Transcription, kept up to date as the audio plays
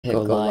hit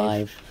go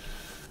live.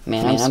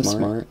 Man, I'm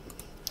smart.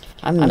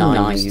 I'm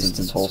not used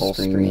to this whole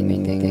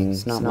streaming thing.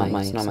 It's not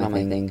my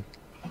thing.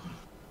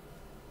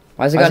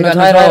 Why has it got no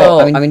title?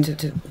 I mean,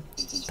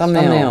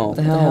 thumbnail. What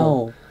the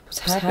hell? What's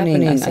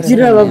happening? Dude,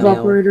 I love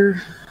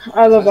operator.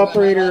 I love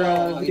operator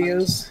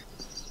videos.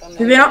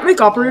 Do they not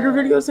make operator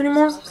videos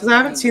anymore? Because I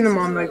haven't seen them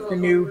on like the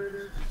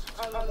new.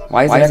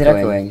 Why is it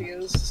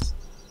echoing?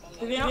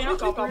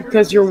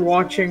 Because you're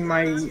watching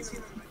my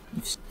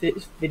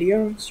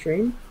video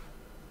stream.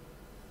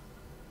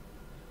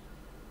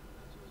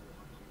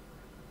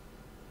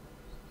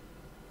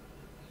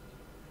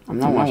 I'm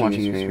not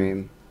watching your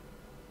stream.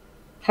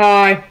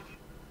 Hi.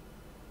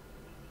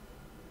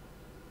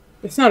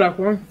 It's not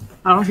echoing.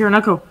 I don't hear an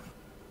echo.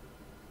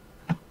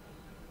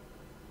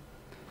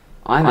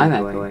 I'm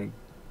echoing.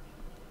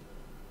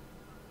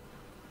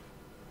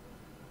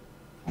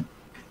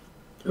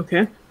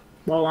 Okay.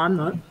 Well, I'm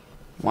not.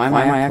 Why am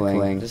I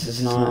echoing? This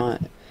is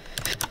not...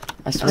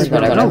 I swear to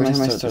God, every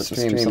time I start the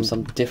stream,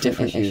 some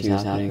different issues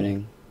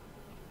happening.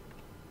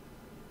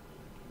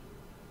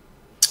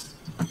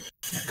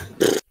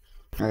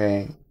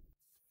 Okay.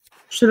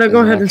 Should I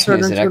go ahead and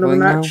start into another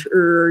match,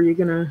 or are you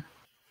gonna...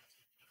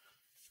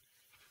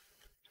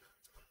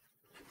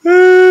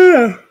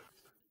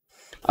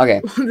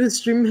 Okay. This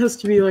stream has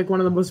to be like one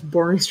of the most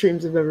boring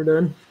streams I've ever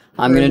done.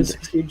 I'm gonna...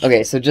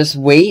 Okay, so just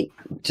wait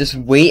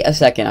a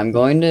second. I'm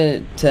going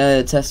to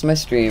test my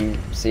stream,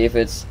 see if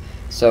it's...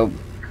 So,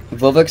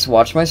 Vovix,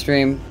 watch my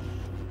stream,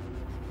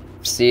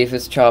 see if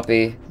it's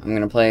choppy. I'm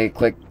gonna play a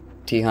quick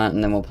T-Hunt,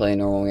 and then we'll play a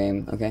normal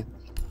game, okay?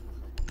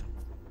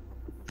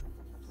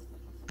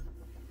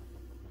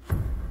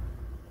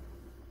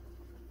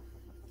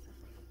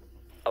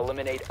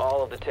 Eliminate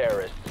all of the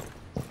terrorists.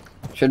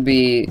 Should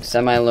be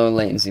semi-low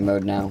latency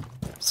mode now,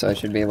 so I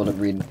should be able to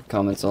read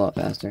comments a lot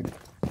faster.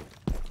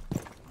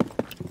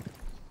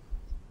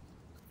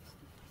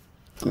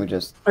 Let me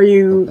just... Are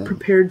you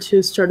prepared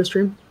to start a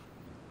stream?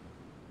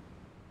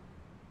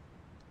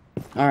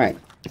 Alright.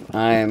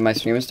 My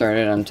stream has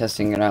started. I'm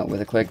testing it out with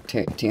a quick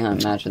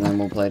T-Hunt match, and then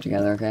we'll play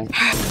together, okay?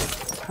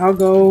 I'll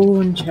go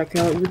and check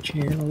out your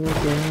channel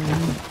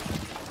again.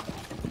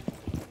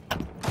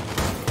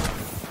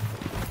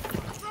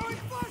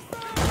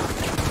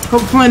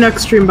 Hopefully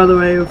next stream, by the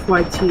way, of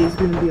YT is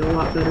going to be a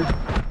lot better.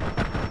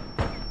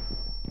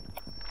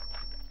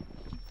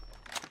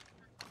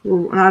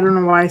 Well, I don't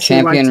know why I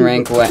say Champion YT,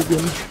 rank what?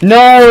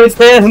 No, it's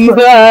him!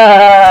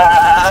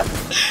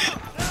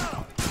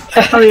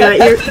 Oh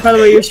yeah, by the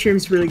way, your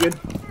stream's really good.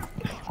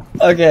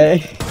 Okay.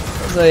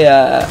 So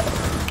yeah,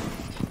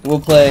 we'll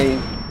play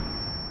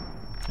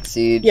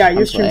Siege. Yeah,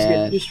 your stream's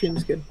good. Your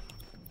stream's good.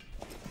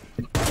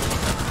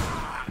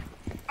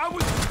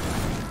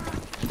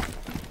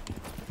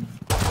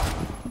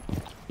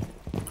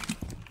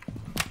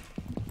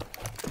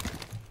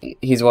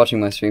 He's watching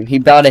my stream. He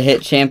about to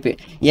hit champion.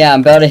 Yeah,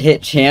 I'm about to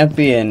hit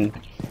champion.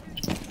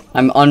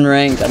 I'm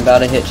unranked. I'm about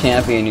to hit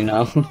champion, you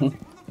know.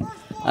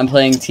 I'm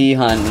playing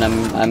T-Hunt,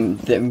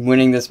 and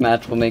winning this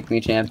match will make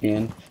me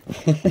champion.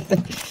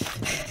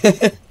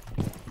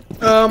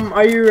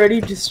 Are you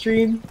ready to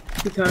stream?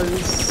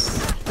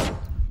 Because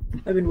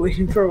I've been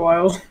waiting for a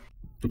while.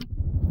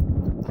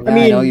 Yeah,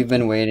 I know you've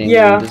been waiting.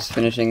 Yeah. I'm just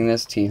finishing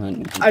this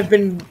T-Hunt.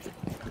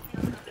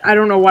 I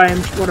don't know what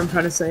I'm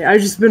trying to say.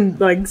 I've just been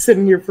like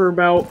sitting here for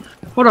about.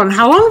 Hold on,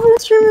 how long have we been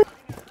streaming?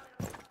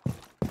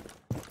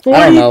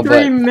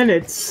 43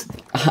 minutes.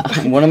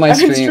 One of my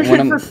streams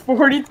for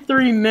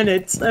 43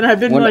 minutes, and I've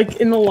been like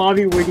in the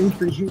lobby waiting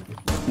for you.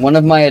 One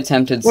of my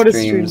attempted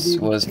streams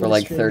was for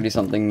like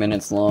 30-something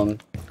minutes long.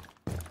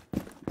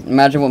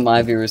 Imagine what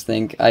my viewers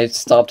think. I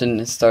stopped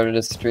and started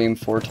a stream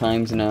 4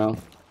 times now.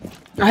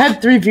 I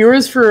had 3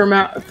 viewers for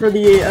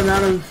the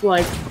amount of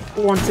like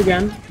once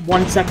again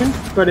 1 second,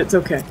 but it's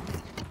okay.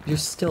 You're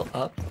still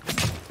up.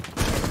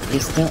 You're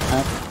still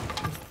up.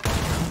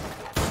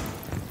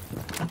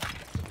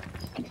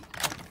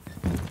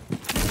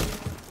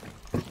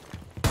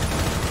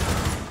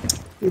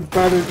 Your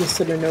brother just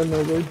said a no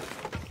word.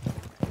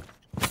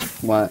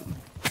 What?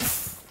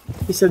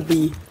 He said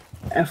the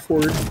F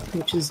word,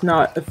 which is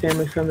not a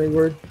family-friendly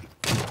word.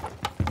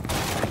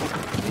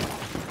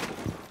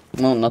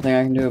 Well, nothing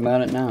I can do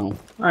about it now.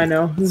 I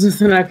know. There's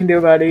nothing I can do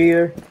about it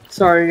either.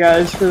 Sorry,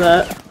 guys, for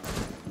that.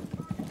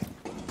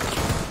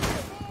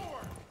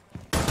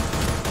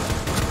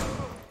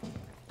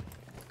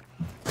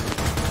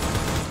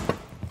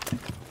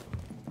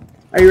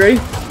 Are you ready?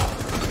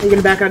 Are you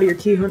gonna back out of your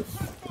T-Hunt?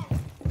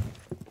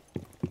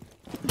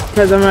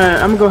 Because I'm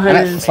gonna go ahead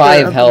and... I'm at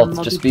 5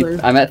 health, just be...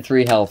 I'm at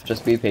 3 health,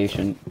 just be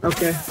patient.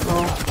 Okay,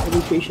 well, I'll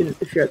be patient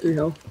if you're at 3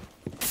 health.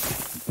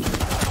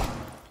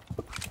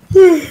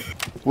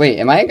 Wait,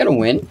 am I gonna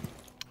win?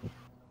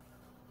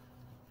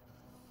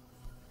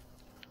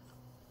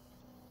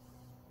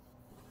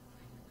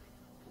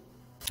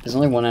 There's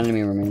only 1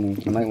 enemy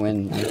remaining. You might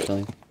win,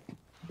 actually.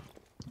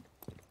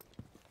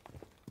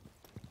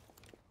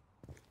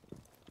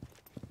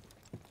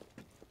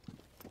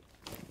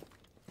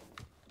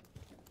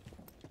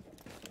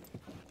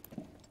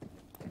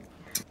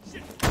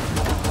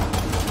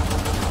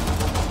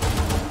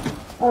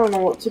 don't know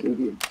what to do,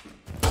 dude.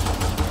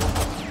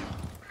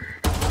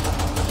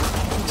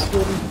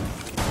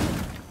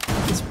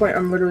 At this point,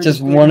 I'm literally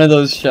Just one of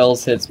those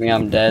shells hits me,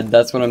 I'm dead.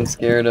 That's what I'm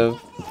scared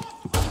of.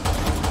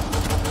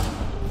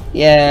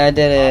 Yeah, I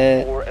did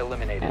it.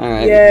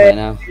 Alright, yeah.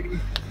 now.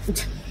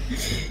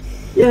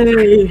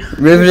 Yay.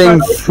 Riveting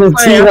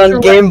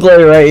T1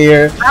 gameplay right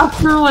here.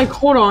 After, like,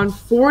 hold on,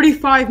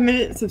 45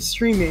 minutes of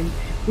streaming,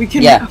 we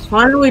can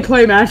finally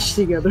play match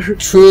together.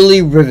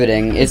 Truly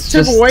riveting. It's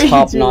just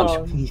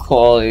top-notch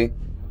quality.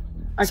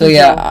 So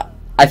yeah,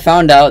 I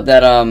found out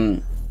that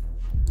the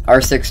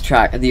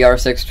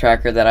R6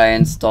 tracker that I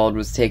installed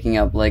was taking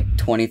up like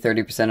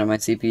 20-30% of my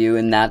CPU,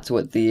 and that's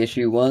what the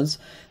issue was.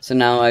 So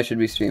now I should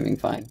be streaming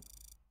fine.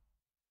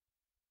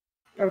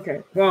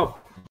 Okay, well,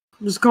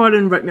 just go ahead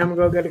and invite me. I'm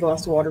gonna go get a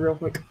glass of water real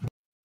quick.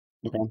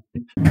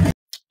 Okay.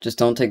 Just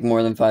don't take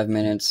more than 5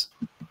 minutes.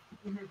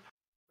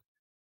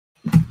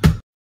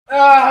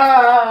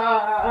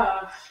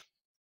 Ah!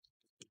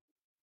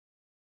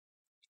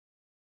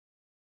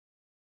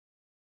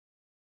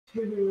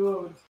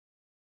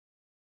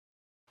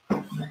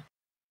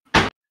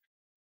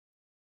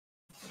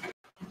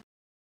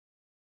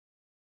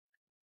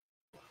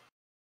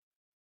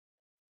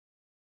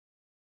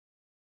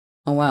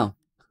 Oh wow.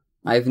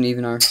 I haven't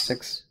even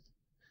R6.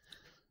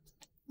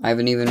 I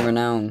haven't even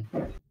renown.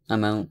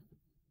 I'm out.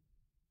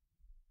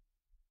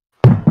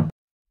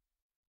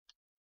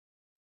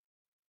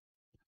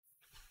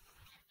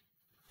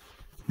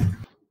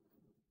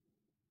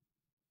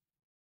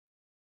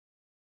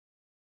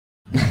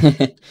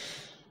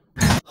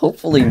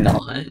 Hopefully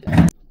not.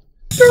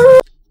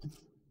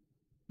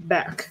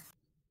 Back.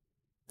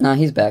 Nah,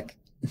 he's back.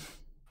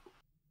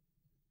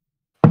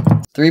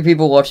 3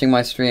 people watching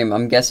my stream.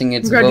 I'm guessing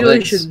it's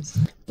Congratulations.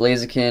 Vovix,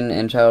 Blaziken,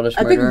 and Childish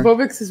I Murder. think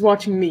Vovix is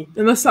watching me,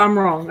 unless I'm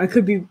wrong. It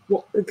could be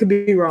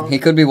wrong. He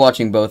could be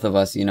watching both of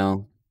us, you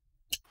know.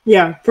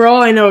 Yeah, for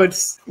all I know,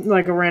 it's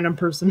like a random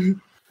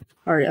person.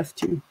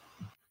 RF2.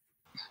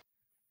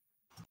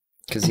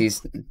 Because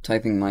he's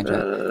typing my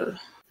chat.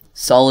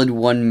 Solid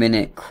 1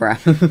 minute crap.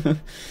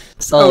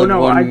 Solid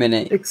 1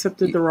 minute. I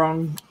accepted the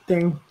wrong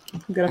thing.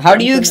 How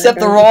do you accept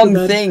the wrong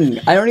thing?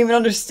 I don't even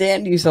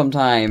understand you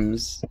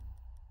sometimes.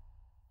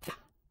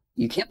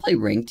 You can't play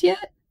ranked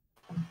yet?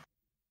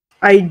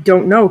 I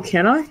don't know,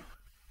 can I?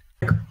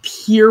 Like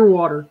pure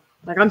water.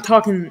 Like I'm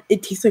talking,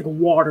 it tastes like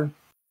water.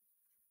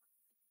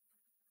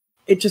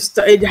 It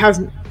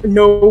has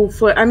no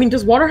flavor. I mean,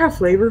 does water have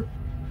flavor?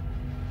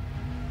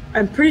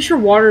 I'm pretty sure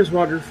water is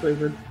water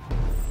flavored.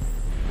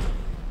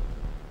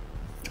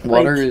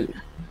 Water, like,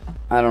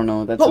 I don't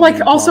know. That's but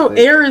like also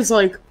air is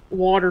like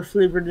water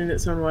flavored in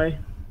its own way.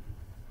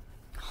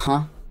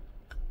 Huh?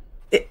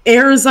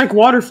 Air is like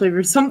water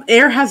flavored. Some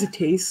air has a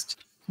taste.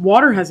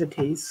 Water has a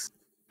taste.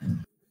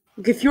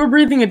 Like if you were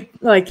breathing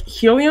like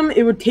helium,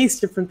 it would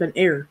taste different than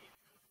air.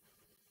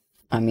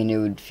 I mean, it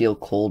would feel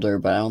colder,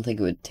 but I don't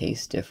think it would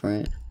taste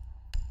different.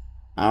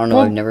 I don't know.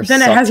 Well, I've never then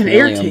sucked it has an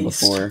air helium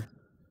taste. before.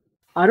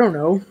 I don't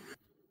know.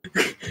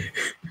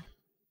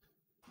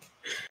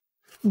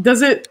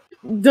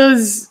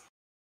 Does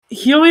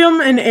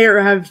helium and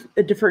air have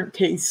a different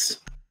taste?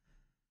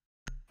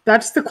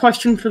 That's the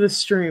question for the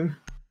stream.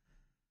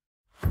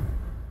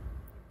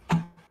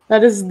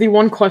 That is the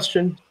one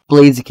question.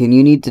 Blaziken,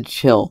 you need to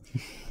chill.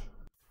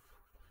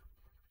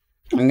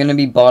 I'm gonna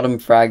be bottom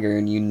fragger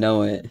and you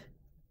know it.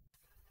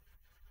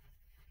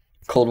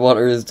 Cold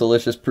water is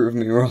delicious, prove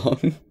me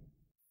wrong.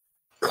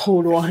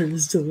 Cold water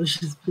is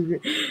delicious.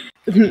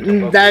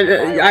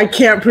 That I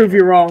can't prove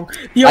you wrong.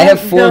 I have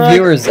 4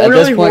 viewers. At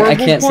this point, I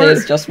can't say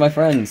it's just my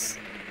friends.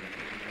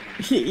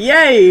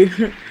 Yay!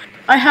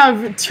 I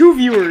have 2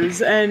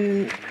 viewers,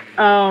 and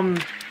I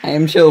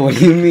am chill. What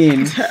do you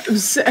mean?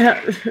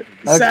 Sad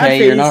Okay,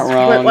 face, you're not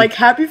wrong. But like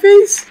happy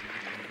face?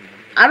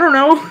 I don't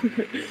know.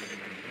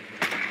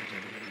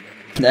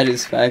 That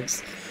is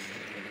facts.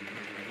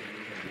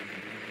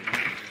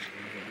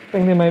 I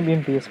think they might be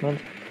in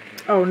basement.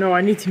 Oh no,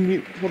 I need to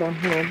mute. Hold on.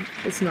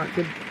 It's not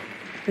good.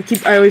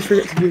 I always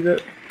forget to do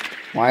that.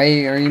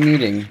 Why are you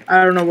muting?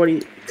 I don't know what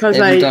because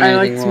I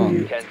like to wrong.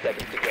 mute.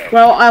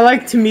 Well, I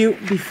like to mute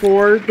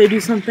before they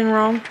do something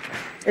wrong.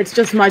 It's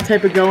just my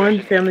type of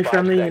going, family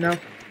friendly, you know.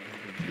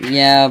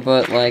 Yeah,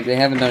 but like they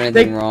haven't done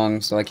anything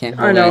wrong, so I can't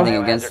hold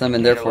anything against them,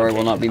 and therefore I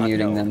will not be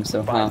muting them.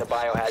 So, huh?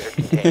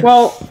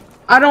 Well,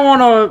 I don't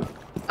want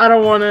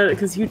to,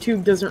 because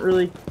YouTube doesn't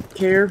really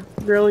care,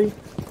 really.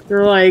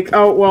 They're like,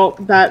 oh, well,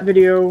 that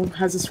video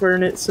has a swear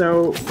in it,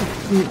 so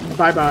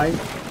bye-bye.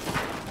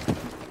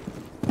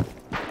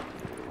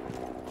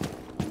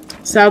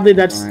 Sadly,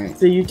 that's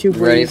the YouTube ways.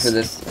 Ready for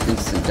this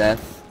instant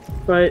death?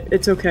 But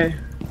it's okay,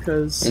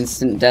 because...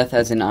 Instant death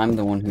as in I'm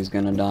the one who's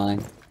gonna die.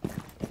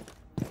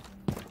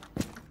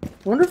 I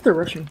wonder if they're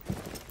rushing.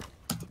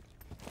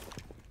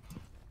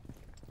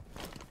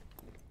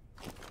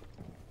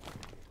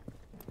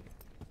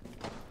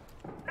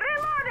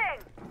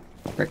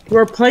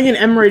 We're playing an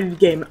M-rated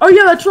game. Oh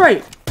yeah, that's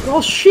right.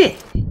 Oh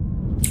shit.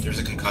 There's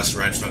a concussed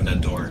right in front of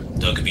that door.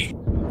 Doug could be.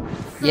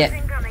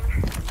 Yeah.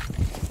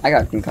 I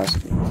got concussed.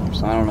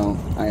 so I don't know.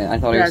 I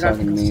thought he Yeah, was I got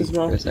talking to fixed me as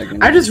well. for a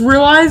second. I just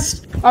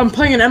realized I'm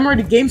playing an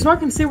M-rated game, so I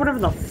can say whatever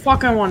the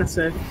fuck I want to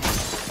say.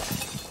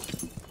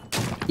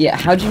 Yeah,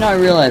 how'd you not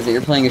realize that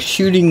you're playing a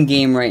shooting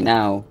game right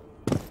now?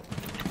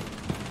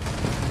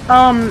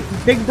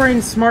 Big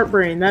brain, smart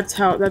brain. That's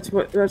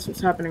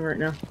what's happening right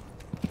now.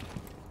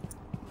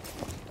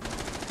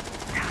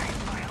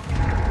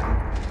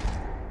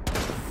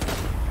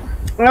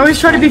 I always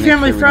try to be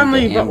family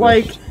friendly, but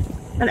like,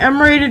 an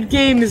M-rated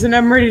game is an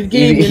M-rated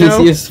game, you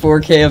know? Easiest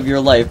 4K of your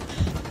life.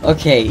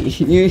 Okay,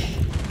 you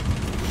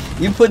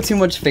put too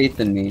much faith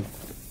in me.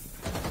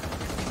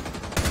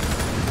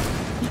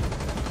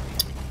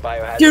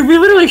 Dude, we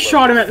literally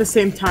shot him at the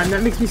same time.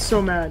 That makes me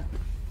so mad.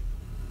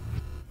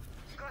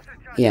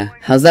 Yeah,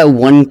 how's that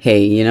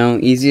 1K, you know?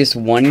 Easiest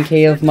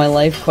 1K of my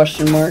life,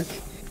 question mark?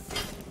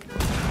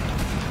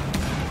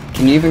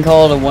 Can you even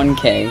call it a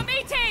 1K?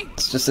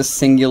 It's just a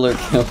singular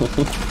kill.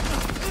 Activating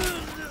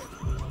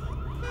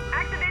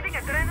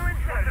adrenaline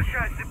sensor.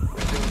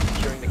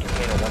 Securing the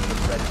container once the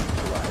threat is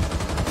neutralized.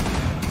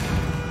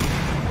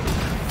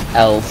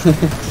 L.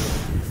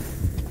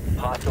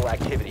 Hostile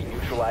activity.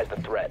 Neutralize the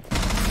threat.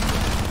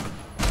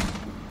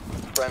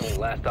 Friendly,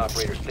 last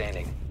operator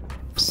standing.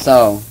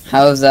 So,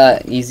 how's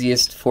that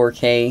easiest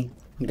 4K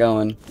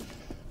going?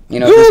 You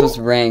know, if this was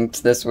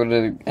ranked, this would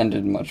have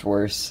ended much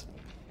worse.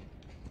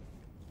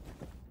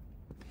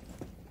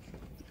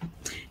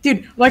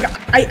 Dude, like,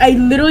 I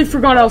literally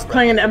forgot I was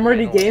playing an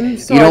M-rated game,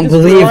 so You don't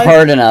believe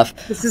hard enough.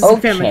 This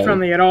isn't family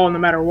friendly at all, no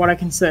matter what I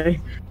can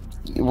say.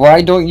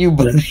 Why don't you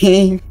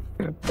believe?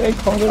 Okay,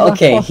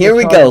 Okay, here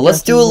we go.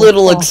 Let's do a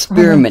little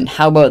experiment.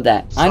 How about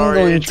that? I'm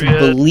going to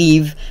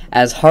believe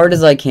as hard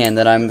as I can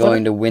that I'm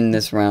going to win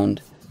this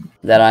round.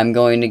 That I'm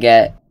going to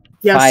get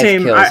 5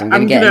 kills. I'm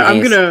gonna get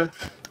an ace.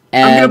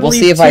 And we'll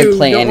see if I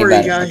play any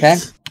better, okay?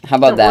 How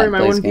about that, my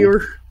Blaze one Game?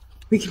 viewer.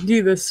 We can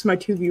do this. My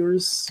 2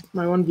 viewers.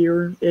 My 1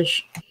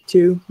 viewer-ish.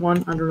 2,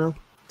 1, I don't know.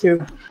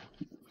 2.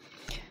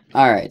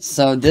 Alright,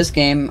 so this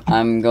game,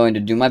 I'm going to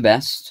do my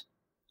best.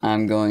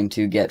 I'm going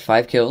to get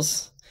 5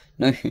 kills.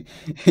 No,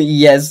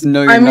 yes,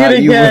 no, you're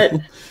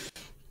not.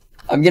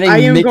 I'm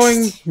getting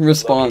mixed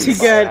response. To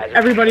get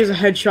everybody's a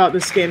headshot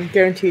this game,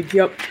 guaranteed.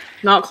 Yep,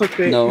 not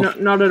clickbait. No.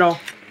 Not at all.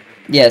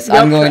 Yes, Yep,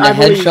 I'm going to I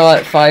believe.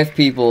 headshot 5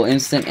 people,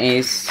 instant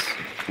ace,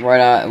 right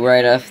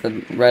off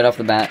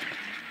the bat.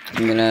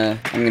 I'm gonna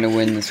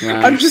win this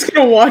round. I'm just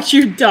gonna watch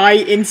you die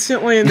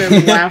instantly and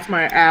then laugh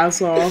my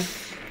ass off.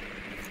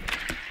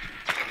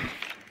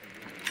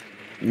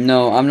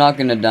 No, I'm not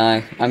gonna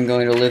die. I'm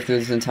going to live through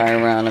this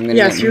entire round. I'm gonna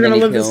Yes, get you're gonna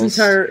many live kills. this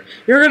entire.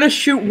 You're gonna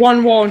shoot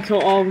one wall and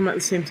kill all of them at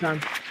the same time.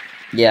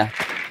 Yeah,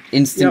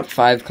 instant Yep.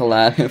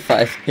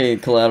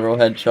 5K collateral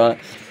headshot.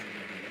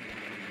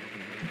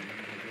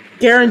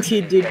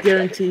 Guaranteed, dude.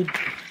 Guaranteed.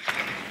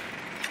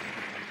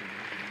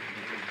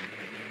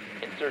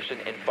 Insertion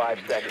in 5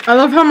 seconds. I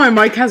love how my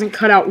mic hasn't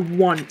cut out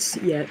once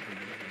yet.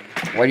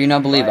 Why do you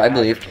not believe? I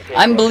believe.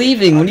 I'm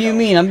believing. What do you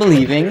mean? I'm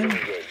believing.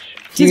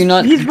 Do you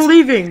not? He's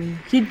believing.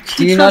 Do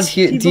Do you not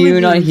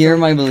hear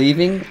my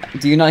believing?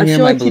 Do you not hear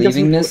my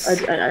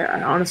believingness?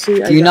 I honestly.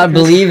 Do you not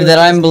believe that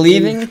I'm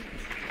believing?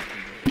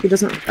 He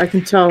doesn't. I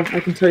can tell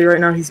you right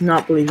now. He's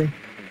not believing.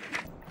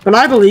 But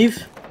I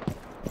believe.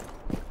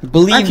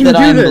 Believe can that do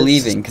I'm this.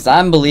 believing, because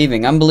I'm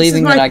believing. I'm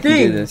believing that my I can do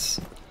thing. this.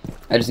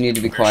 I just need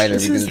to be quieter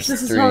because it's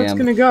This is 3 how it's a.m.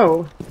 gonna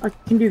go. I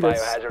can do this.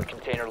 Biohazard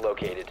container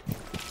located.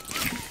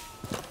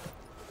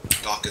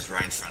 Doc is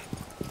right in front.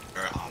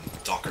 Or,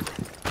 Docker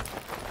room.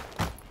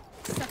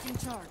 Second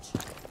charge.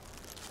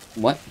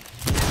 What?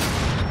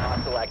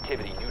 Hostile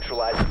activity.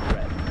 Neutralize the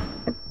threat.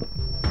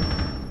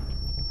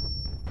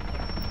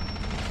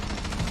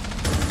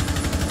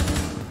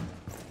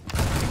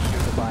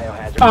 Secure the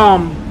biohazard.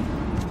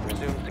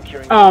 Resume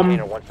securing the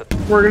container once the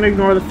We're gonna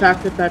ignore the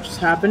fact that that just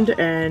happened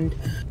and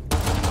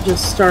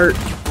just start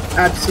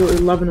absolutely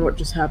loving what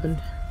just happened.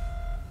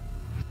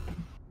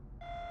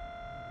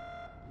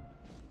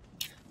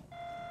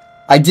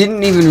 I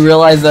didn't even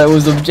realize that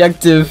was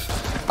objective.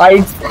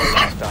 I stop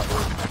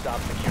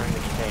securing the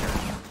container.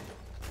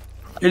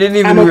 didn't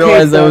even I'm okay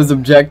realize with that that. was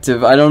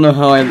objective. I don't know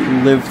how I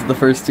lived the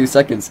first 2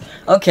 seconds.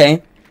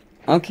 Okay.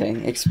 Okay.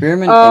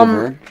 Experiment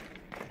over.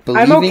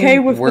 I'm okay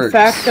Believing with works. the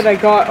fact that I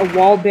got a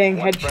wall bang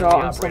headshot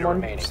on operator someone,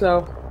 remaining.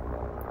 so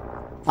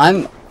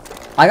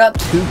I got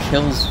 2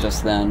 kills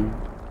just then.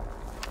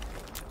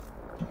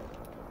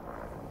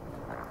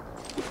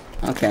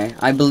 Okay,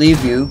 I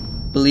believe you.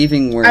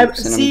 Believing works,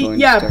 and I'm going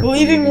to start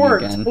believing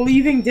worked. again.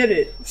 Believing did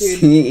it,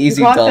 dude.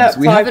 Easy You got dubs. that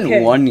We haven't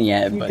 5K. won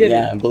yet, You but did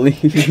yeah, it.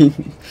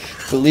 believing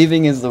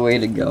believing is the way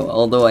to go.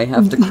 Although I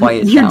have to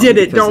quiet You down did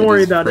it, because don't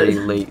worry is about pretty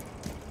it. late.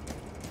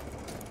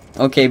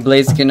 Okay,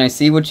 Blaze, can I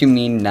see what you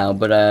mean now?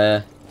 But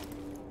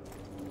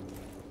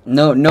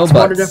no This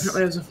water buts.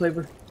 definitely has a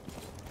flavor.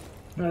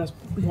 It has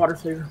water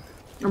flavor.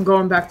 I'm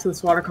going back to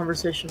this water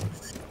conversation.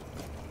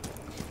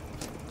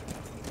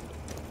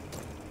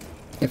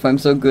 If I'm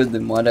so good,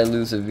 then why'd I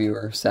lose a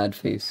viewer? Sad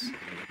face.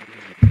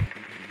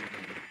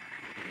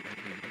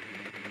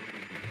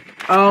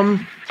 I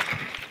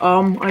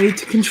need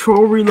to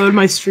control reload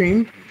my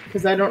stream.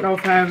 because I don't know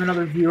if I have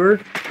another viewer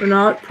or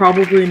not.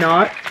 Probably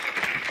not.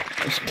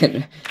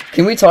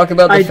 Can we talk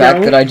about the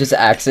fact that I just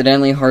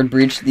accidentally hard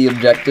breached the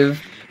objective?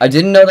 I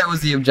didn't know that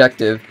was the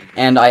objective,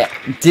 and I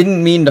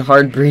didn't mean to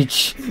hard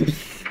breach.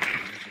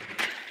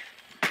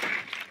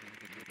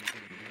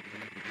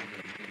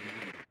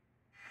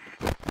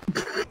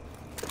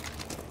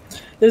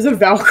 There's a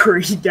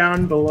Valkyrie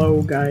down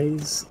below,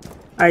 guys.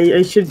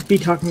 I should be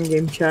talking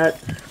game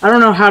chat. I don't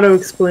know how to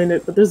explain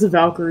it, but there's a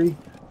Valkyrie.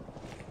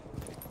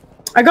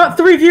 I got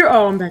 3 viewers.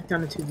 Oh, I'm back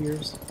down to 2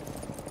 viewers.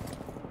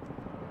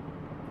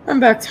 I'm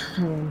back to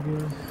 1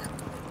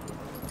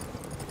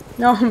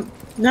 viewer.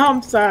 Now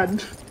I'm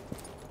sad.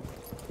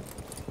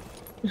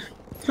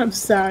 I'm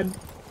sad.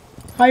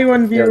 Hi,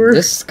 1 viewer. Yeah,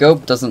 this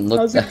scope doesn't look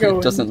How's it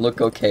going? doesn't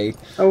look okay.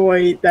 Oh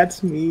wait,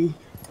 that's me.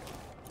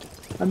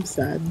 I'm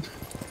sad.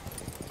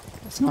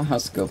 That's not how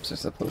scopes are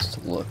supposed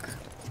to look.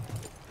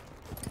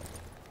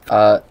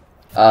 What?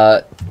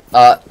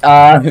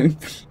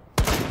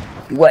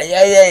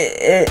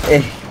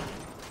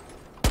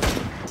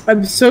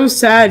 I'm so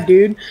sad,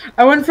 dude.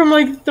 I went from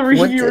like 3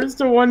 What viewers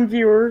to 1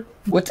 viewer.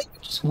 What did you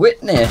just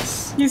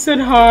witness? He said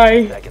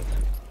hi.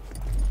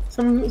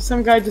 Seconds.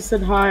 Some guy just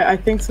said hi. I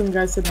think some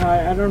guy said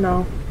hi. I don't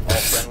know. All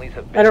friendlies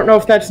have been I don't know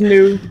if that's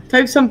new.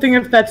 Type something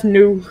if that's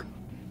new.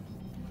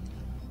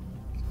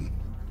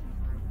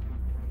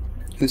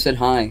 Who said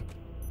hi?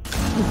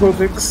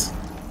 Vovix.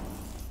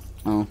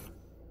 Oh.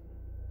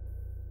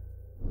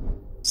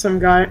 Some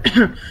guy.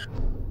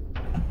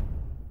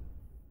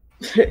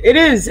 It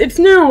is. It's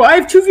new. I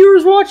have 2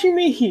 viewers watching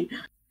me.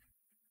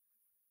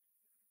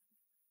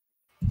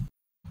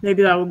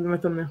 Maybe that will be my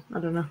thumbnail. I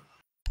don't know.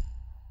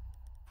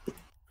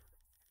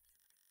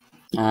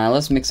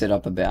 Let's mix it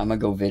up a bit. I'm gonna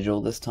go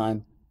visual this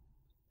time.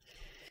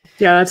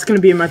 Yeah, that's gonna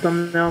be in my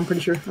thumbnail. I'm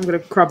pretty sure. I'm gonna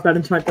crop that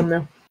into my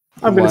thumbnail.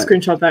 I'm gonna What?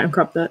 screenshot that and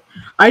crop that.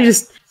 I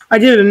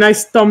did a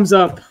nice thumbs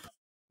up,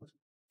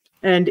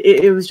 and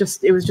it was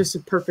just a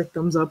perfect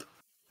thumbs up.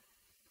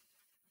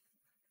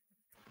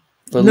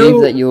 Believe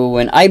No. that you will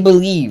win. I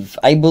believe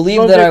that I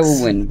Vovix.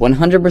 will win.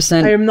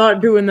 100%. I am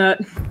not doing that.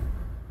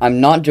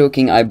 I'm not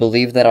joking. I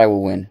believe that I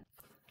will win.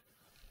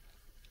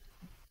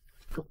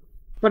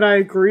 But I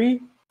agree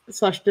 /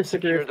 disagree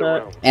Secure with the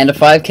that. room. And a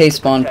 5k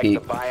spawn Protect the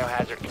peak.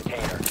 biohazard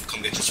container.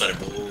 Come get your sweater,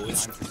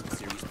 boys.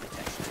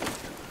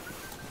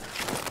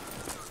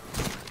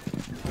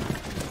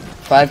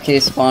 5k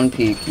spawn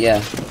peak,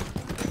 yeah.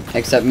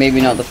 Except maybe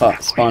not the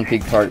spawn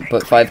peak part,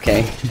 but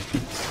 5k.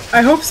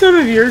 I hope some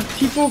of your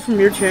people from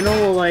your channel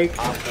will like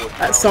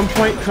at some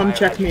point come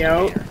check me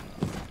out.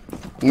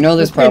 You know,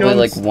 there's Just, you know, probably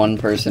like it's- 1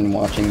 person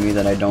watching me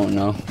that I don't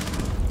know.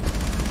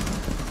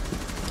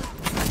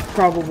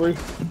 Probably.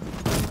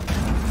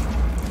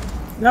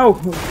 No,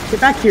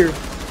 get back here.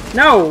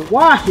 No,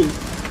 why?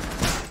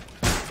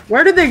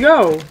 Where did they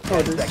go?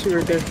 Oh, there's 2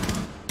 right there.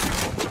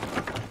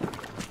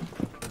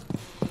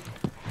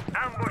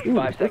 Ooh,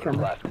 5 they're seconds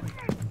from- left.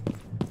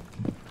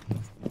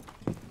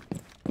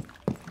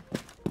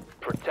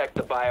 Protect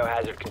the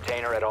biohazard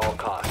container at all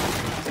costs.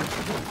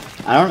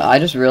 I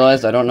just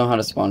realized I don't know how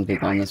to spawn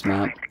peak on this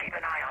map.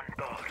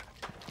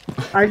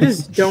 I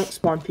just don't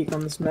spawn peek on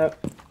this map.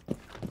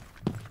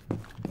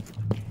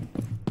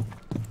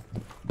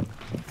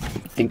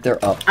 I think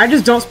they're up. I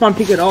just don't spawn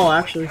peek at all,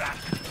 actually.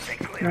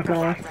 Not gonna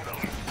lie.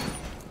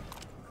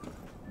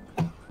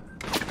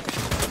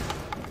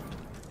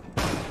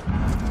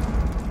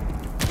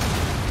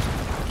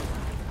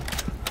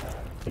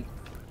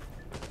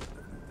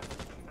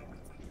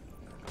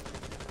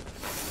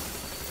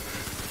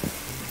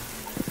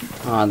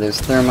 Ah, there's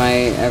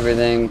thermite,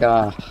 everything.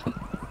 God.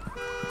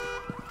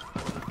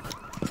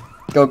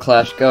 Go,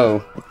 Clash,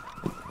 go.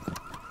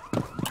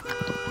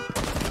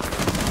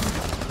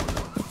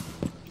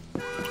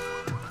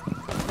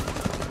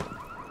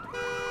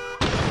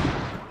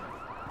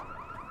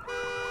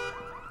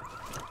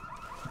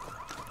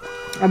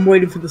 I'm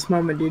waiting for this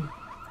moment, dude.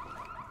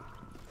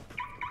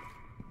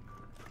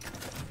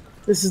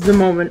 This is the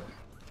moment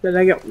that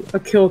I get a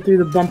kill through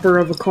the bumper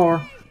of a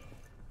car.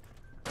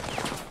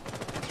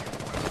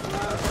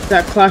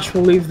 That Clash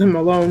will leave them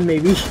alone,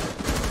 maybe.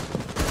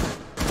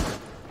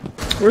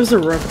 Where's the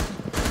rook?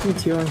 Me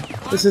too.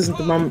 This isn't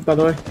the moment, by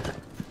the way.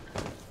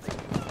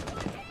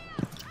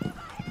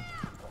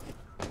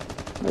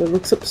 Oh, it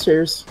looks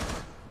upstairs.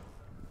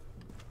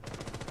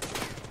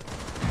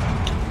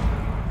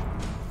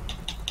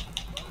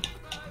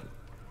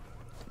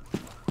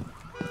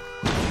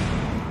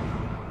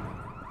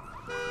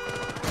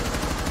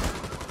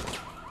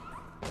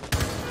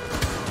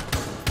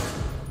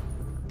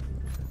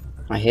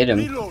 I hit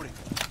him.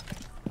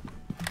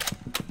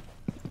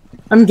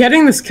 I'm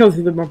getting this kill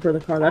through the bumper of the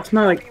car. That's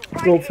my, like,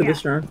 goal for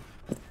this round.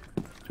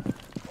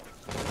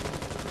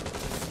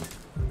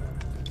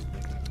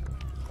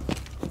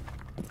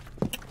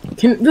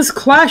 Can this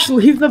Clash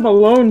leave them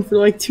alone for,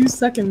 like, 2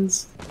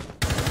 seconds?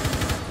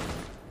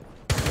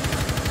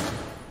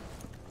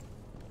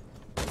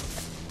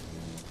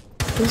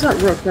 Where's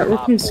that rook? That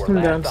rook needs to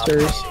come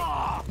downstairs.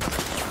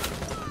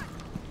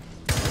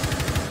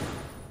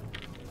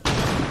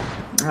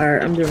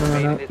 Alright, I'm doing my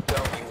run out. This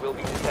zone, you will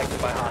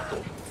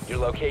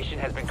location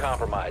has been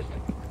compromised.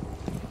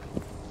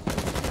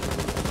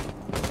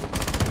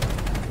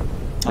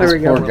 There we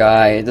go. Poor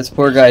guy. This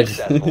poor guy.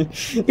 Yeah,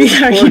 Poor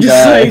he just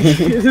guy. like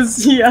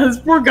this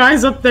poor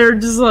guy's up there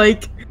just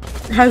like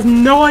has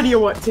no idea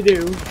what to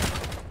do.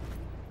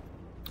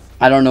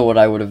 I don't know what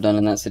I would have done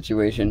in that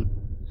situation.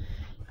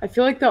 I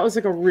feel like that was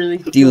like a really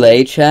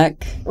Delay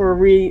check. or a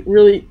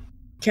really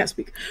can't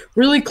speak.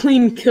 Really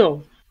clean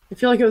kill. I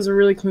feel like it was a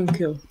really clean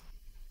kill.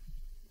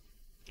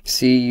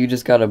 See, you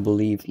just gotta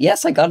believe.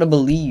 Yes, I gotta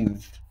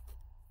believe.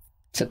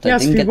 Except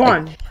Yes, we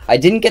won. I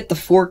didn't get the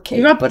 4K,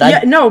 You got, but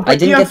yeah, no, but I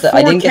didn't you have get the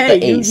 4K. I didn't get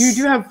the ace.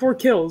 You do have 4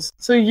 kills,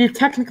 so you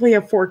technically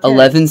have 4K.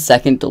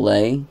 11-second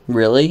delay,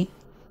 really?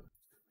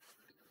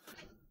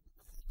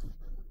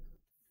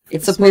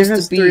 It's This man supposed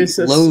has to 3 be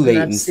assists, low and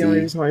latency. that's the only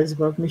reason why he's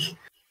above me.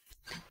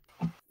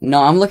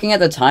 No, I'm looking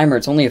at the timer.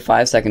 It's only a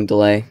 5-second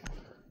delay.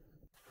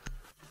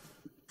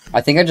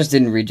 I think I just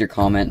didn't read your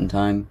comment in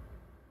time.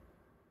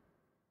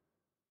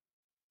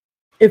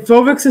 If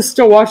Vovix is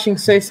still watching,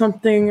 say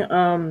something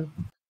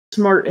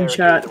smart in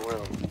chat. Barricade the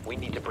room. We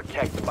need to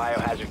protect the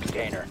biohazard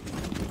container.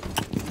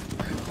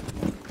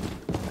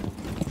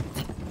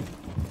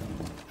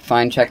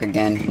 Fine, check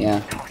again.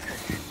 Yeah.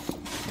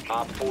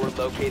 Op 4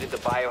 located the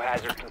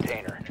biohazard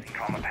container.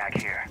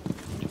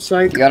 So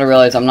like, You gotta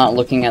realize I'm not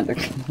looking at the.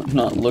 I'm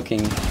not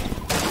looking.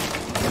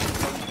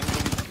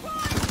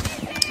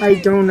 I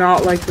do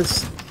not like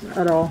this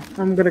at all.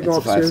 I'm gonna go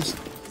It's 5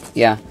 upstairs.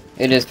 Yeah,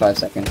 it is 5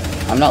 seconds.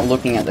 I'm not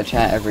looking at the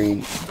chat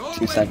every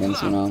 2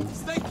 seconds, you know.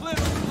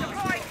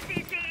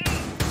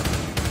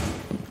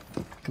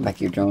 Come back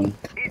here, drone.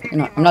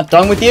 I'm not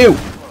done with you!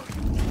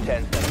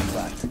 10 seconds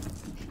left.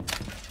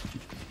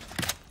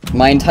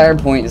 My entire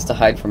point is to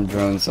hide from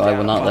drones, so I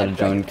will not let a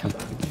drone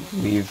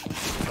leave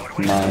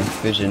my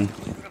vision.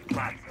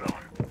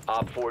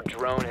 Op 4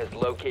 drone has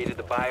located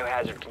the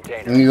biohazard Let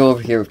container. me go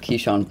over here with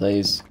Keyshawn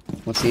plays.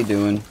 What's he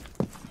doing?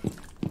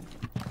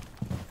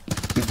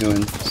 He's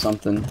doing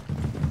something.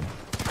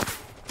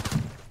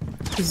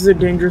 This is a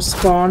dangerous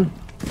spawn.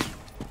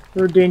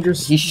 Or a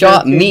dangerous. He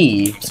shot barricade.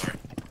 me!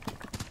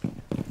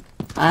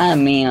 Ah,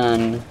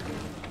 man.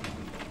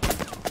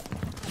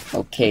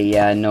 Okay,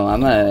 yeah, no,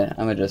 I'm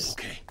gonna just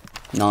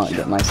not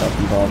get myself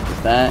involved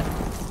with that.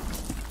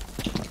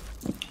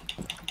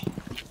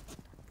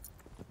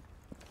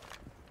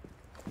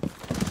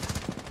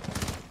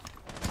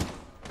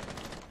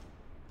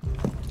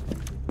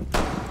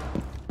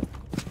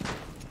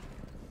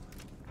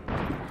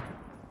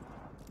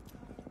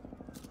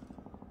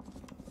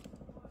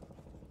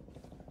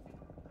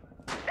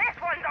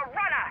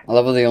 I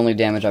love how the only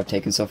damage I've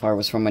taken so far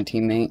was from my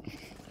teammate.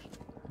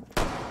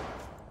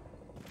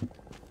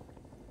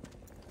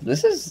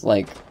 This is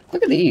like,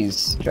 look at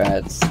these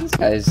strats.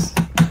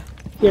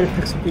 He had a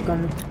pixel peek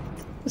on me.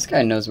 This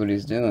guy knows what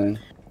he's doing.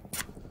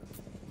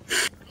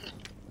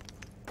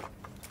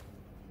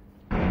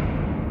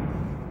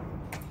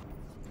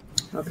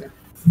 Okay.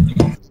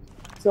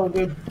 It's all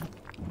good.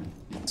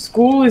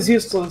 School is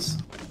useless.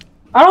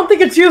 I don't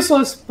think it's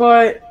useless,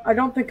 but I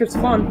don't think it's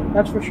fun.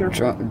 That's for sure.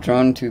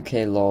 Drone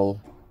 2K lol.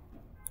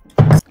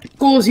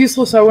 School is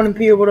useless. I wouldn't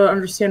be able to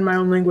understand my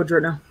own language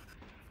right now.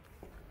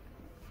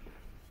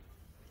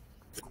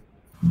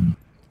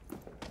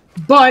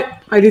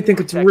 But I do think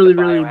it's Protect really,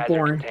 the really biohazard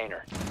boring.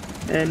 container.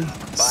 And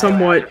Biohazard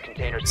somewhat,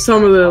 containers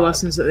some of the secured.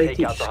 lessons that they Take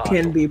teach out the can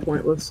hostile. be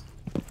pointless.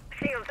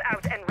 Shields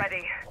out and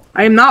ready.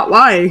 I am not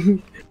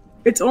lying.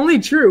 It's only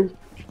true.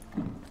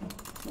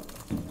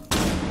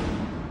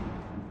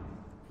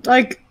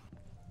 Like,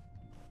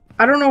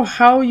 I don't know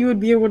how you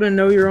would be able to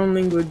know your own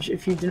language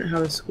if you didn't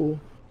have a school.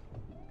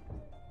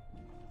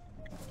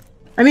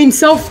 I mean,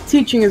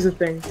 self-teaching is a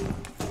thing.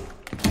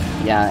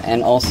 Yeah,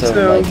 and also,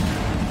 So-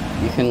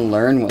 like, you can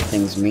learn what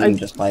things mean I-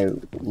 just by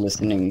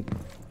listening.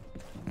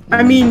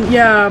 I mean,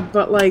 yeah,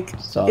 but like,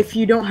 Stuff. if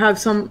you don't have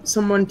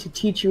someone to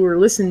teach you or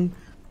listen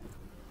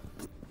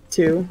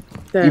to,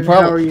 then You how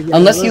are probably, you gonna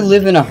unless you learn?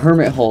 live in a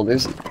hermit hole,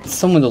 there's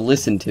someone to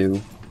listen to.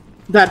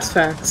 That's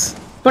facts.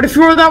 But if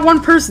you're that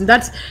one person,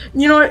 that's,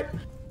 you know what?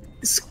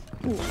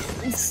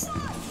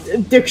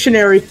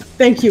 Dictionary.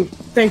 Thank you.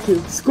 Thank you.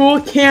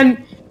 School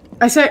can.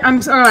 I'm sorry. I'm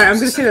gonna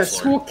say that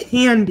school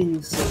can be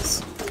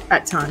useless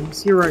at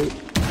times. You're right.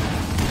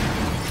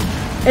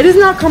 It is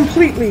not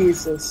completely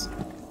useless,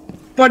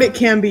 but it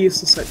can be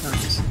useless at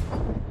times.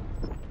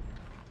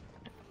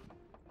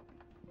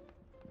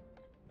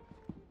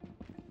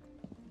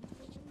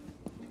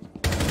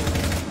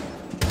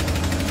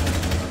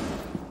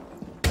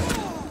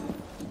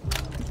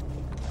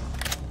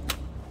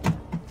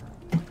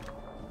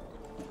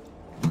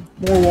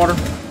 More water.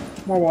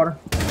 More water.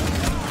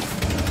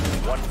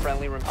 One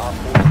friendly room. Op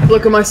 4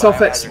 Look at myself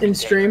biohazard in container.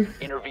 stream.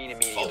 Intervene Fall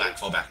immediately. back,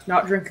 fall back.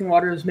 Not drinking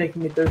water is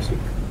making me thirsty.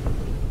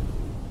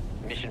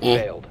 Mission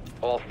Eh. failed.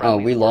 All Oh,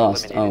 friendlies we were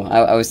lost. Oh,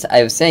 eliminated.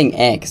 I was saying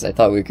because I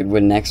thought we could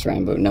win next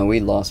round, but no, we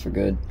lost for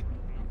good.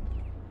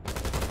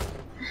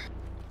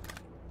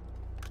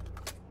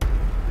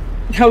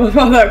 I love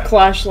how that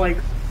Clash like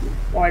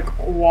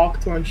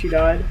walked when she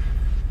died.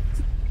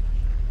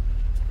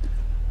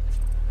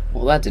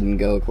 Well, that didn't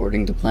go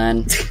according to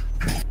plan.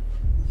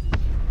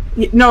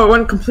 No, it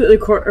went completely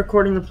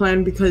according to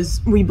plan because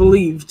we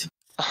believed.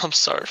 I'm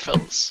sorry,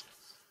 fellas.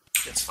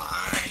 It's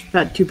fine.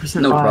 That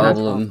 2%. No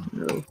problem.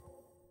 No.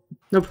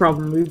 No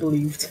problem. We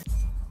believed.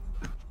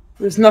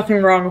 There's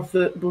nothing wrong with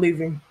the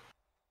believing.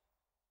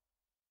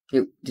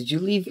 Did you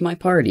leave my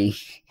party?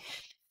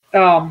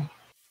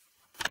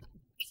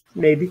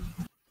 Maybe.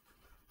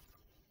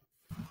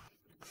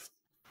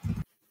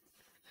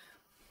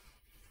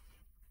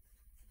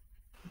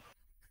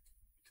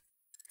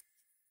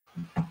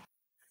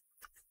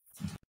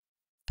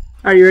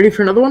 Are you ready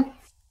for another one?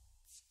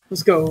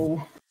 Let's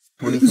go.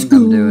 What do you think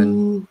I'm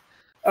doing?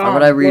 Why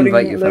would I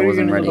re-invite you if I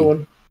wasn't ready?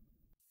 One.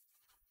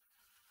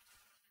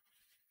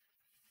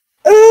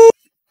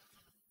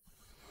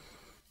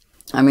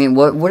 I mean,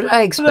 what did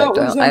I expect?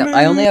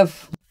 I only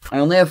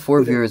have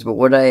 4 viewers, but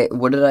what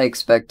did I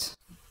expect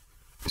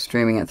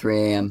streaming at 3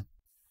 a.m.?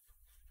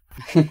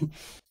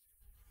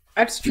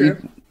 That's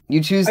true.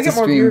 You choose to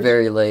stream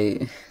very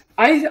late.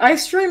 I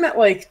stream at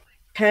like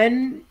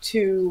 10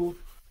 to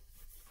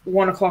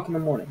 1 o'clock in the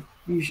morning,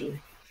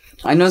 usually.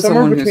 I know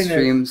someone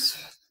who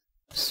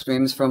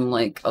streams from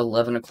like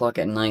 11 o'clock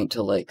at night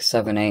to like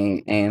 7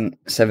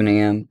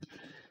 a.m.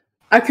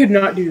 I could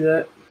not do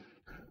that.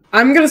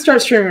 I'm gonna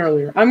start streaming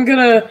earlier. I'm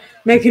gonna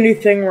make a new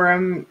thing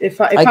where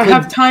if I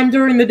have time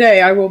during the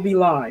day, I will be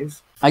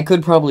live. I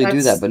could probably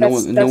do that, but no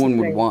one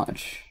would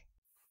watch.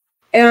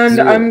 And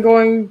I'm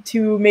going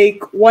to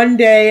make one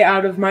day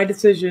out of my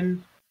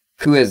decision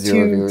who has 0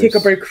 to viewers. Take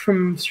a break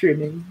from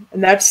streaming,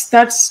 and that's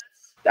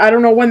I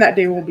don't know when that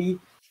day will be,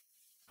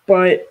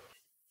 but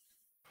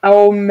I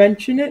will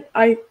mention it.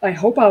 I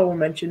hope I will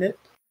mention it.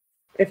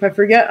 If I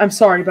forget, I'm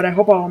sorry, but I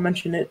hope I will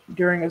mention it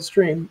during a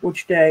stream.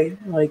 Which day?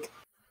 Like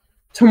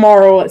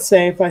tomorrow, let's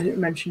say, if I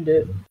mentioned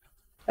it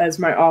as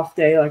my off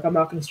day, like I'm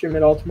not going to stream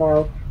it all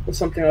tomorrow or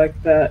something like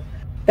that.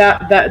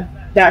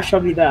 That shall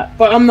be that.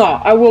 But I'm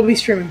not. I will be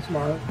streaming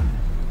tomorrow,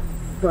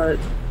 but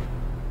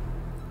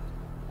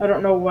I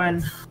don't know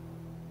when.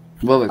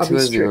 Well, who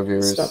has 0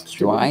 viewers?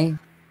 Do I?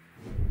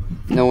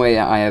 No way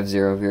I have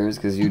 0 viewers,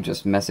 because you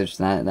just messaged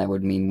that. That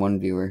would mean 1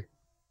 viewer.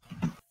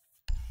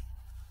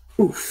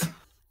 Oof.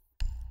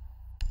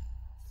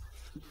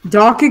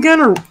 Doc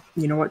again, or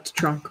you know what?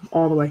 Trunk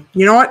all the way.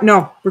 You know what?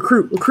 No,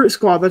 recruit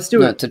squad. Let's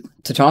do it.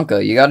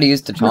 Tachanka. You gotta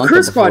use Tachanka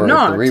recruit squad. before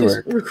No, the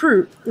rework.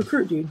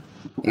 Recruit, dude.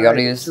 You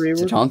gotta use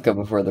Tachanka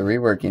before the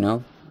rework. You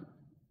know.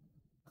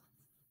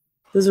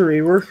 There's a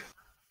rework.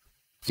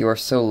 You are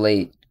so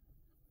late.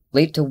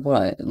 Late to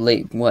what?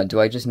 Late what?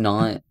 Do I just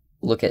not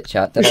look at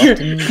chat that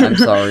often? I'm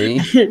sorry.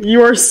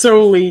 You are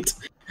so late.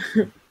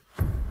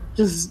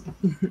 Just.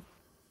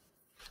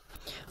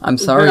 I'm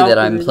sorry that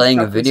I'm playing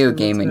a video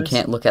game and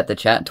can't look at the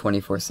chat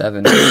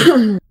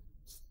 24/7.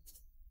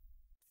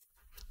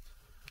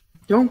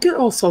 Don't get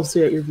all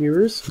salty at your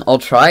viewers. I'll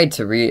try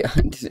to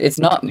It's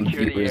not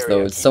viewers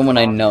though. It's someone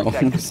I know,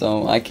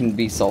 so I can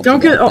be salty. Don't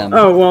get. Them.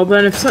 Oh well,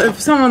 then if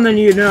someone then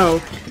you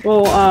know,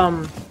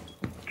 well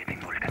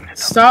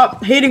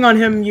stop hating on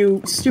him,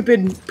 you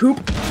stupid poop.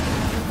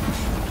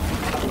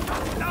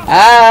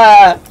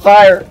 Ah!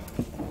 Fire!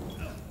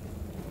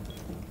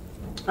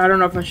 I don't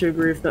know if I should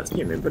agree with that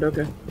statement, but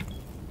okay.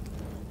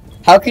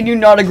 How can you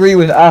not agree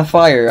with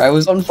fire? I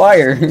was on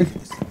fire.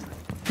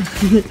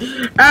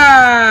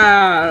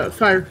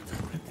 Fire.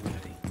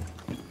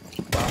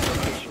 Bomb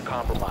location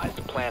compromised.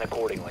 Plan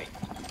accordingly.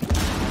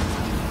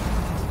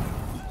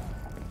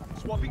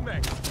 Swapping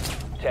back.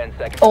 10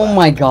 seconds. Oh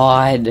my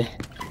god.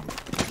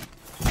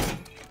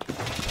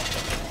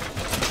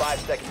 5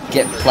 seconds.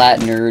 Get flat,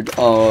 nerd.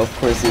 Oh, of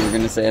course you were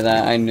gonna say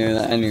that. I knew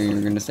that. I knew you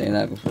were gonna say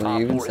that before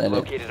you even said it.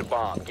 Located a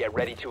bomb. Get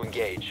ready to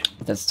engage.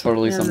 That's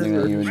totally something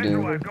that you would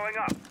do. Going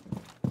up.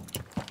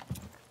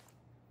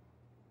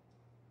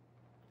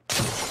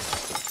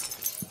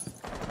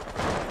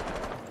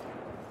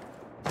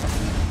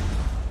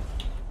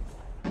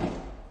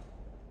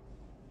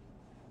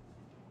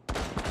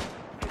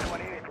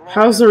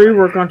 How's the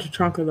rework on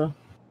Tachanka though?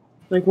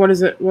 Like, what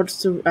is it?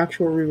 What's the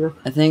actual rework?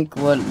 I think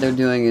what they're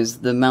doing is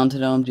the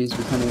mounted LMG is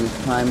becoming his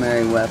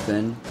primary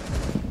weapon,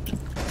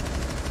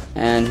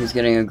 and he's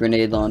getting a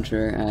grenade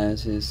launcher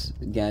as his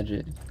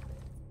gadget.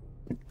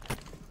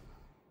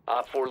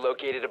 Op 4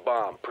 located a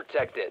bomb.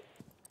 Protect it.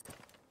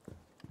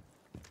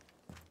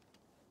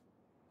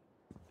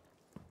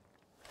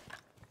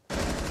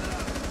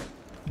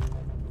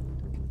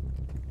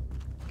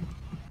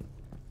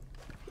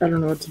 I don't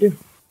know what to do.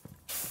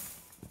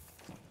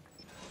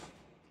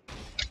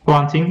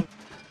 Planting.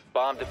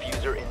 Bomb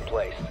diffuser in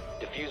place.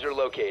 Diffuser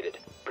located.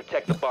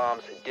 Protect the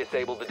bombs.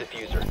 Disable the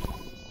diffuser.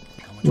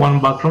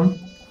 One bathroom.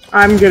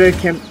 I'm gonna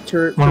camp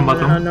turret. One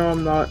bottom. No,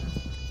 I'm not.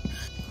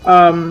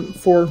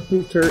 4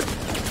 move turret.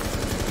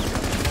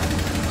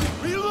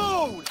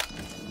 Reload.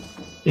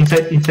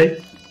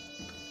 Inside.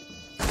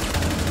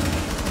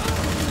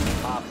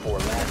 Op 4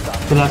 last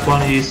op. The last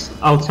one is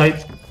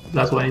outside.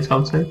 Last one is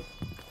outside.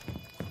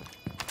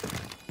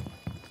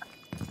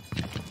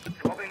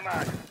 Swapping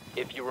mag.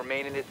 If you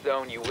remain in this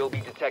zone, you will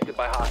be detected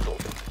by hostiles.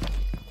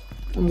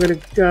 I'm gonna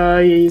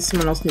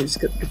someone else needs to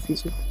get the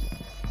diffuser.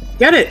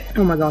 Get it!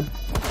 Oh my god.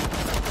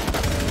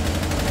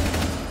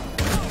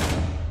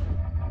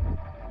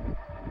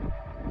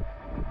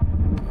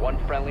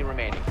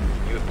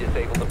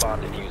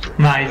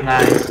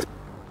 Nice.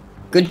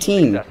 Good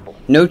team.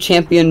 No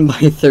champion by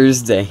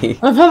Thursday.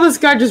 I love how this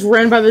guy just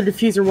ran by the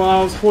diffuser while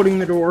I was holding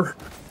the door.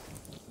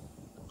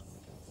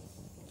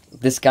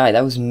 This guy,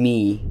 that was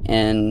me,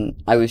 and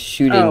I was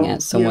shooting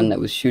at someone that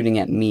was shooting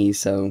at me,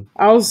 so...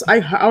 I was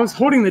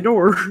holding the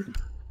door.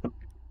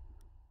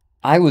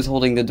 I was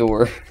holding the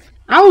door.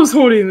 I was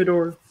holding the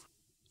door.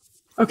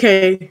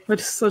 Okay,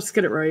 let's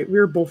get it right. We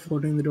were both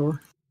holding the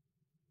door.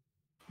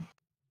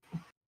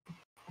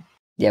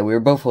 Yeah, we were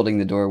both holding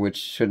the door, which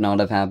should not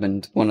have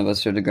happened. One of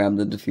us should have grabbed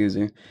the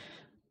diffuser.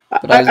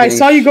 But I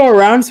saw you go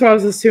around, so I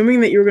was assuming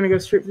that you were gonna go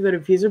straight for the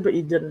diffuser, but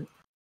you didn't.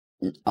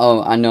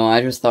 Oh, I know,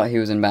 I just thought he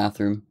was in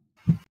bathroom.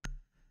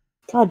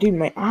 God, dude,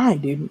 my eye,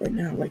 dude, right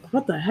now. Like,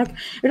 what the heck?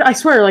 I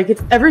swear, like,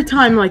 it's every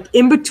time, like,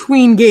 in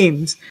between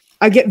games,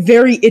 I get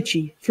very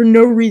itchy for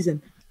no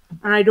reason.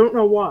 And I don't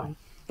know why.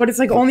 But it's,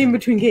 like, only in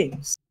between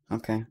games.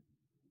 Okay.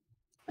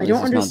 I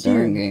don't understand. It's not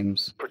during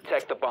games.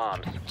 Protect the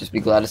bombs. Just be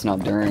glad it's not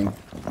during.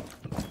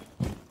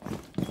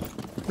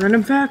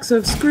 Random facts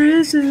of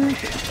Scrizic.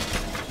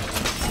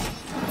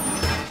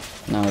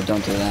 No,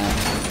 don't do that.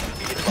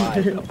 Be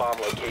advised, a bomb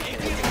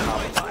location has been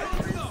compromised.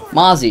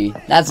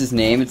 Mozzie! That's his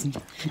name. It's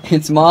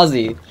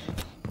Mozzie.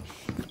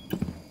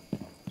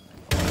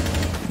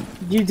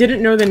 You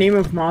didn't know the name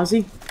of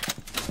Mozzie?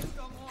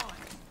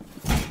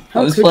 I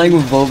was playing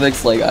with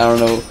Vovix, like, I don't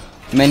know,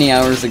 many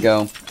hours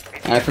ago.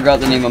 And I forgot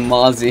the name of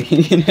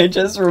Mozzie, and I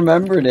just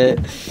remembered it.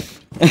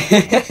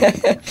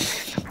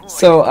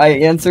 So I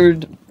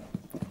answered...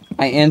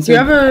 Do you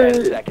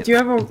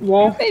have a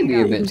wall?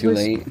 Maybe a bit too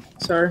late.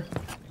 Sorry.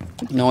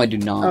 No, I do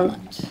not. Oh.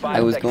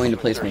 I was going to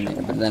place one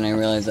there, but then I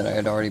realized that I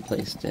had already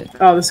placed it.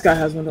 Oh, this guy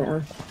has one, don't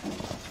worry.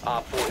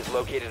 Op 4 has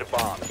located a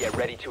bomb. Get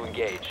ready to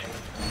engage.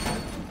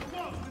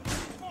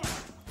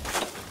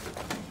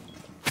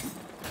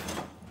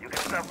 You can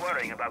stop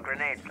worrying about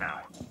grenades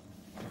now.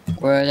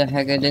 Where the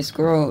heck did this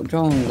drone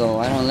go?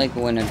 I don't like it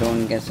when a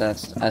drone gets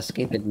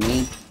escaped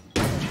me.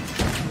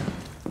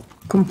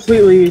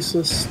 Completely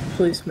useless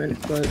placement,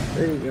 but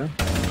there you go.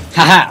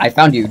 Haha! I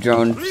found you,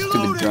 drone.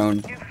 Stupid drone.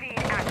 New feed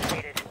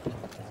activated.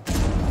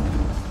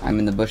 I'm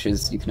in the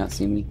bushes. You cannot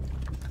see me.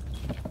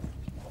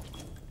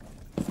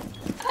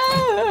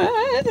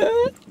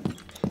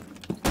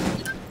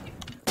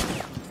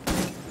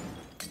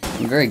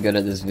 I'm very good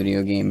at this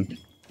video game.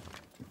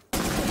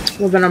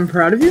 Well, then I'm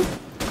proud of you.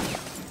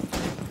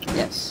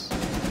 Yes.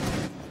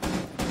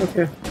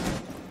 Okay.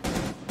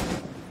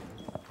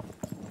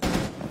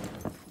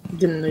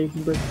 Didn't know you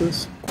could break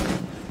this.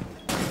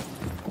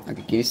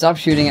 Okay, can you stop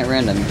shooting at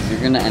random? Because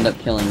you're gonna end up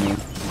killing me.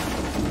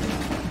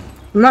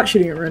 I'm not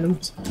shooting at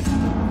randoms.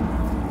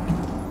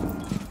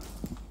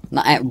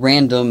 Not at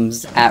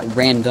randoms, at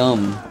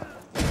random.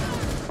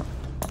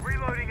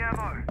 Reloading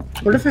ammo.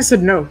 What if I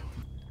said no?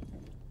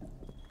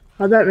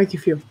 How'd that make you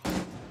feel?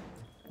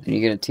 And you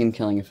get a team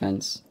killing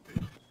offense.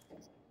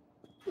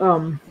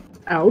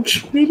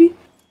 Ouch, maybe?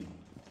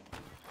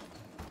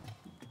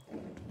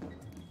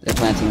 They're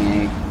planting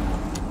A.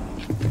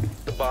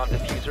 The bomb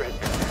diffuser has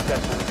been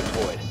successfully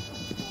deployed.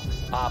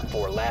 Op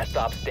 4, last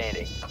stop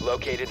standing.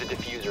 Located the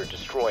diffuser.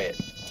 Destroy it.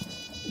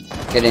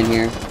 Get in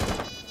here.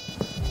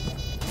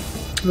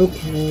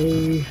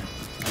 Okay.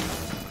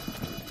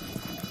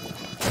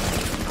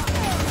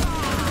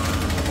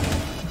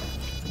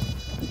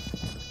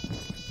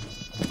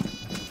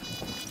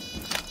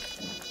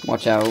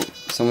 Watch out.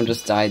 Someone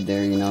just died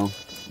there, you know.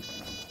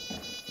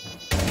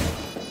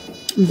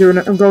 I'm doing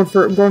it. I'm going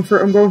for it. I'm going for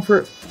it. I'm going for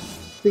it.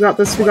 We got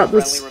this. We got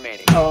this. Friendly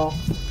remaining. Oh.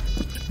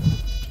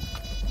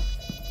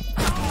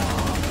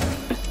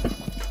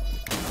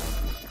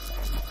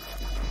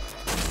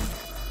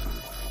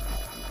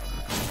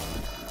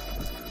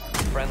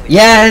 Friendly.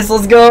 Yes,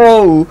 let's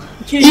go!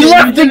 He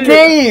left the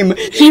game!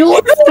 He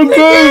left the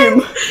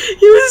game!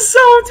 He was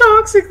so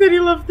toxic that he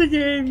left the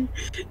game.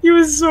 He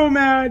was so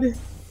mad.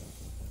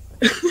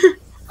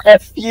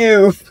 F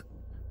you!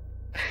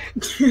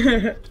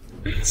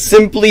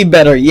 Simply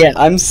better. Yeah,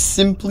 I'm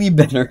simply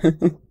better.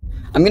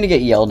 I'm gonna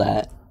get yelled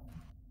at.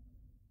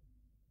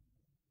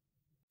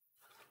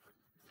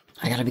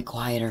 I gotta be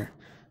quieter.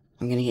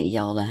 I'm gonna get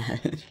yelled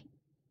at.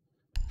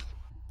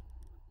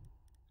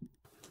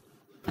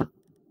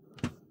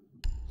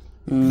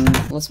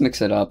 Let's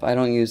mix it up. I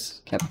don't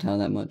use Capital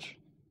that much.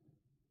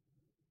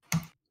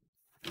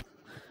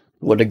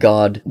 What a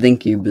god.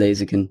 Thank you,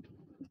 Blaziken.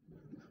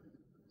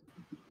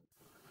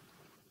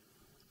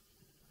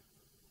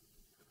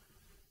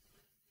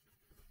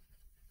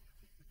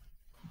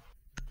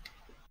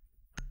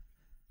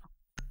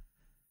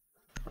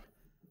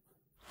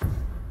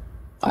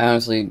 I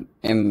honestly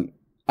am...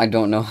 I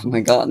don't know how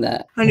I got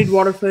that. I need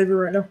water flavor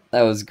right now.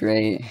 That was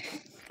great.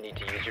 Need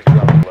to use your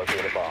drone to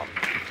locate a bomb.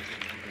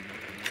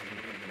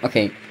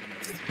 Okay,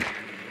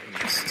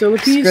 Still a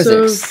piece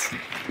Scrizic,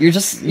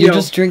 of... you're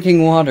just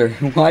drinking water.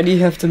 Why do you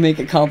have to make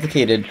it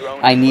complicated?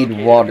 I need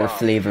water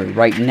flavor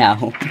right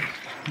now.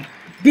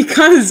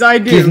 Because I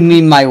do. Give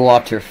me my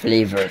water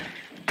flavor.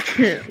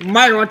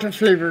 My water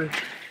flavor.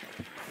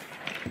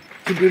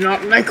 If you do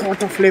not like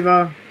water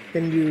flavor,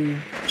 then you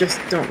just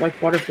don't like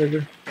water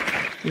flavor.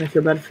 And I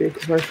feel bad for you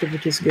because water flavor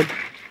tastes good.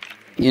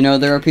 You know,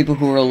 there are people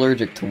who are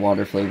allergic to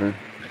water flavor.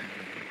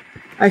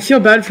 I feel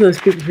bad for those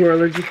people who are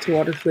allergic to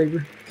water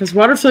flavor. Because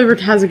water flavor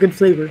has a good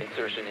flavor.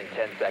 Insertion in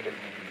 10 seconds.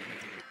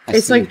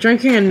 It's like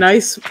drinking a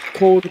nice,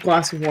 cold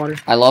glass of water.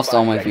 I lost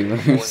all my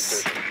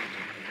viewers.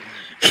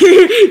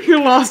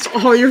 You lost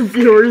all your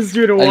viewers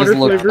due to water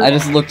flavor. I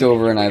just looked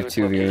over and I have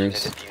 2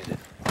 viewers.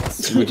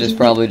 Which is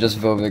probably just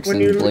Vovix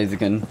and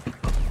Blaziken.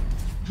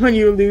 When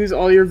you lose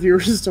all your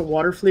viewers to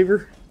water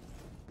flavor.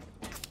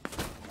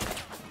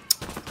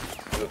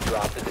 You have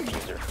dropped the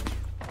diffuser.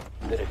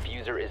 The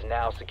diffuser is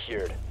now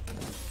secured.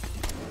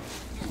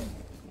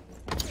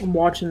 I'm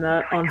watching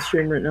that on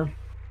stream right now.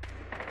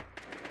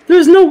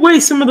 There's no way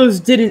some of those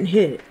didn't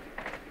hit.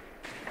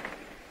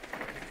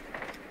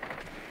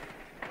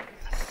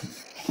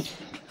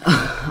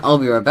 I'll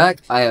be right back.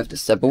 I have to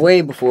step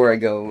away before I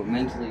go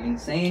mentally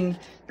insane.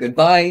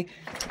 Goodbye.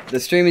 The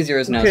stream is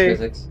yours now, Okay.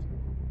 Scrizic.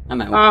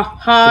 I'm out.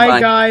 Hi Goodbye.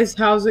 guys,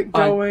 how's it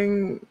Bye.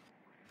 going?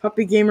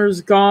 Puppy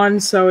Gamer's gone,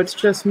 so it's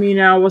just me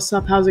now. What's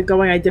up? How's it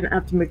going? I didn't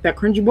have to make that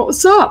cringy, but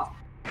what's up?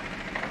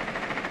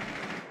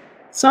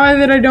 Sorry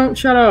that I don't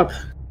shut up.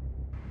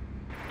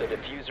 The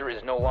diffuser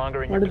is no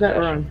longer in Why your did that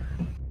possession.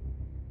 run?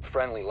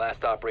 Friendly,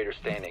 last operator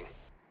standing.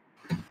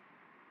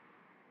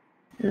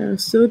 Yeah,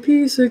 still a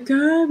piece of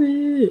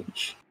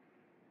garbage.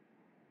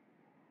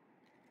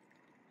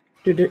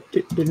 I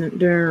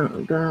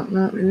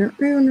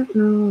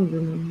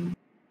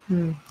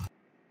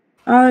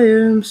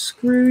am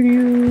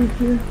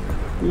screwed.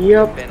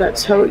 Yep,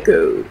 that's how it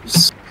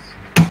goes.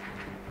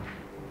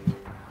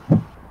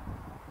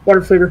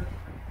 Water flavor.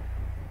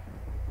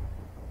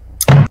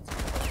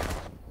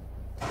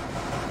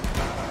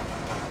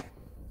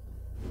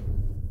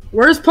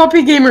 Where's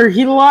Puppy Gamer?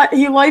 He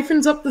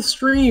lifens up the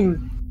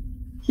stream.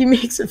 He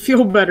makes it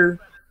feel better.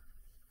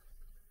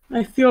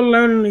 I feel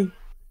lonely.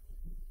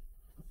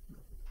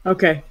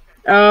 Okay.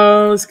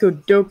 Let's go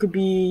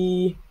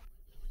Dokkaby.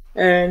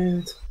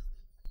 And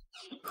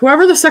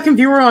whoever the second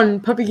viewer on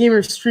Puppy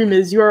Gamer's stream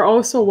is, you are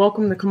also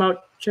welcome to come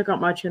out, check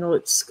out my channel.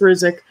 It's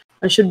Scrizic.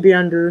 I should be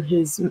under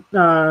his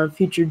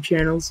featured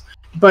channels.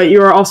 But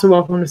you are also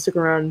welcome to stick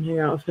around and hang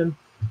out with him.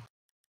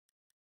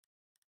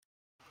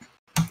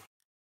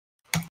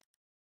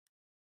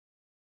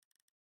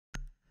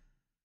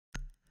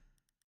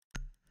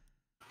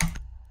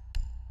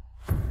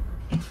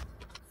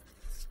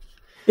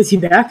 Is he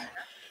back?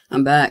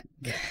 I'm back.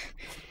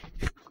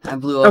 I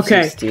blew up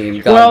Okay. some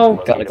steam. Well,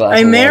 got a glass I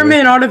of may or water.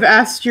 may not have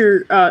asked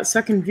your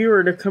second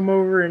viewer to come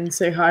over and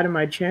say hi to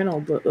my channel,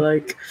 but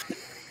like,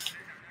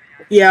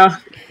 yeah.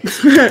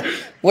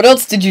 What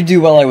else did you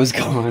do while I was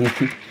gone?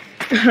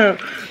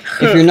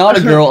 If you're not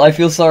a girl, I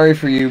feel sorry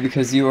for you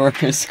because you are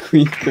a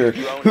squeaker.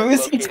 Who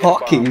is he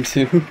talking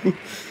to?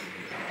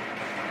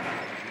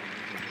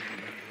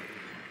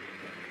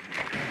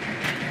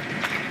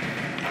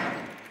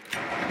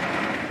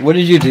 What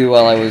did you do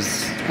while I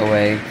was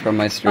away from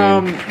my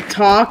stream?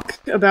 Talk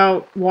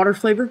about water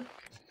flavor.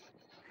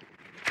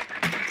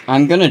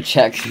 I'm gonna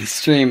check the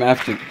stream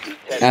after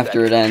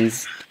it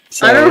ends.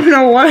 So I don't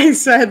know what I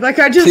said. Like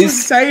I just Please-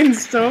 was saying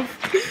stuff.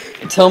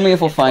 tell me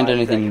if I'll find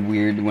anything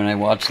weird when I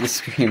watch the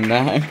stream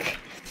back.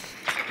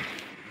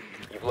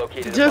 You've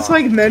located a Just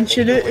bomb. like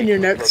mention it in your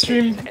Make next its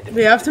stream. location and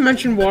We have to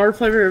mention water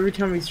flavor every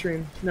time we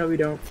stream. No, we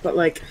don't. But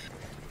like,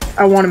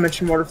 I want to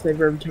mention water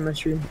flavor every time I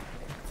stream.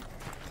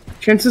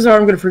 Chances are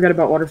I'm gonna forget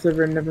about water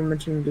flavor and never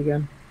mention it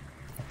again.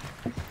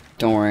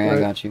 Don't worry, I Right.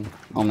 got you.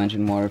 I'll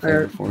mention water flavor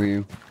Alright. for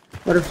you.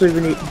 Water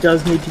flavor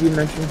does need to be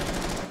mentioned.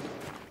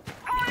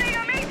 Holding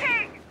a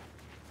meeting!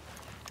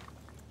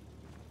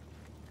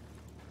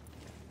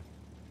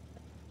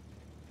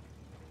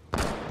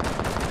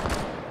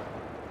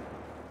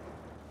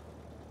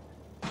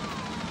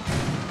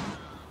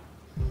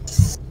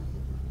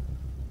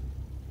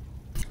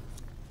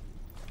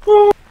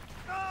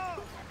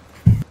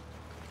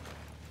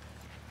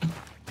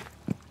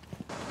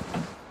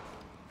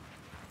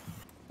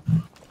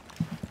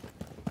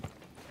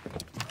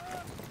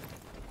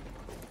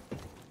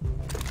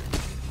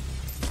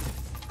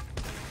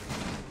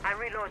 I'm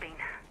reloading.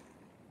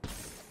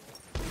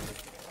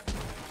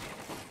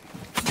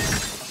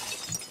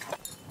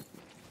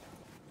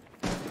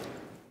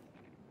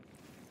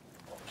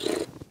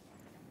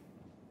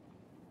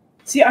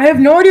 See, I have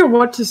no idea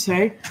what to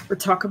say or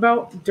talk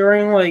about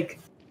during like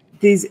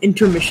these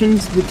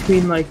intermissions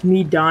between like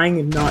me dying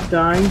and not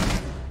dying.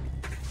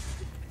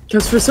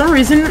 Because for some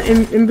reason,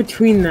 in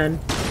between then,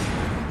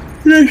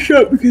 I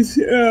shot because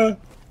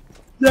that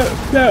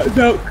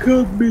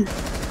killed me.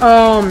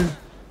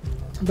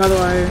 By the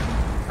way,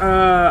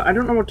 I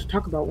don't know what to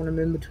talk about when I'm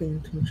in between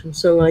intermissions.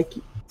 So like,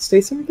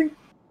 say something.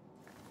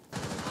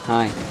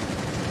 Hi.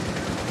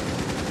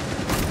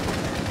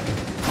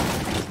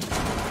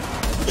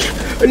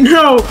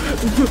 No,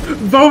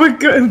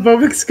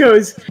 Vovix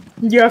goes.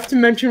 You have to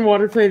mention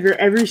water flavor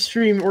every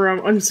stream, or I'm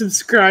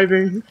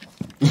unsubscribing.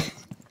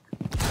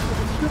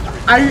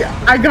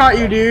 I got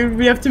you, dude.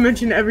 We have to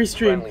mention every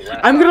stream.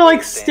 I'm gonna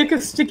like stick a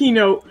sticky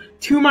note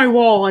to my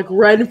wall, like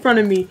right in front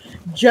of me,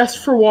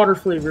 just for water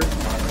flavor.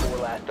 4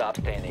 last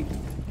stop standing.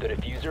 The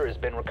diffuser has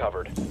been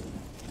recovered.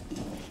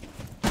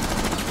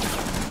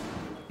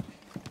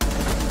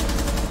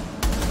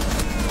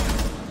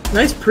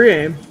 Nice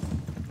pre-aim.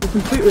 You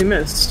completely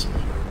missed.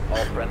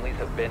 All friendlies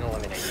have been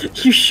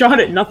eliminated. You shot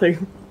at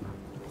nothing.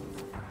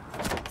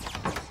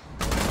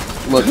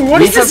 Look,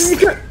 What is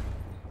this?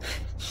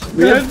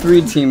 we have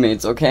 3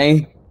 teammates,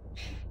 okay?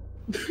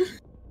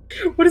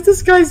 What is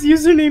this guy's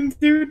username,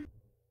 dude?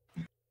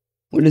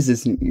 What is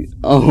this?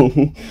 Oh,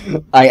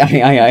 I.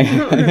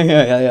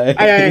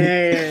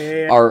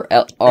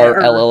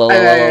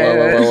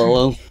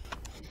 R-L-L-L-L-L-L-L-L.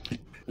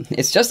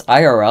 It's just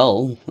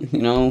IRL,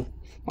 you know?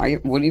 What are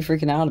you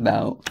freaking out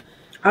about?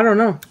 I don't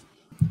know.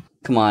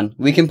 Come on,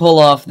 we can pull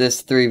off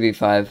this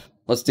 3v5.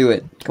 Let's do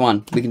it. Come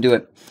on, we can do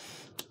it.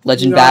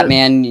 Legend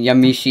Batman,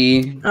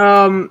 Yamishi,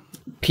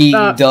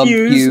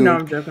 Fuse. No,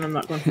 I'm joking. I'm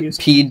not going Fuse.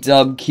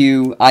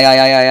 PWQ,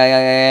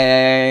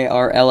 I-R-L-L-L-L,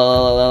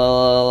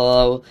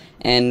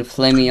 and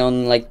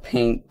Flameon like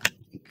paint.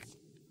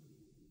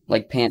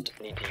 Like pant.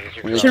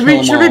 Should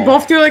we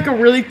both do like a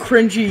really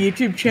cringy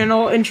YouTube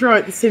channel intro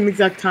at the same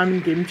exact time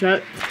in game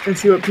chat and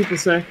see what people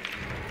say?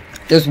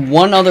 There's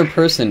one other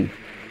person.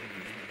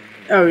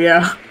 Oh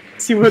yeah.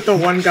 See what the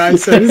one guy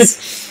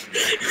says.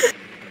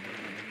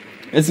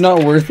 It's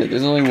not worth it.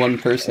 There's only one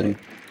person.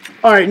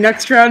 Alright,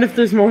 next round, if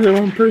there's more than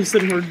one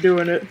person, we're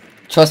doing it.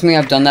 Trust me,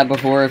 I've done that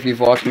before. If you've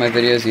watched my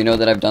videos, you know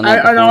that I've done that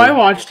before. I know, I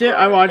watched it.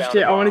 I want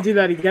to do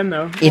that again,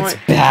 though. It's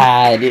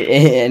bad. It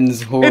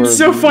ends horribly. It's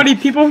so funny.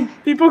 People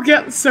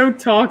get so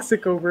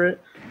toxic over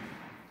it.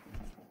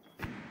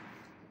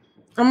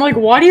 I'm like,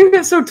 why do you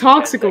get so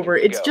toxic over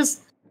it?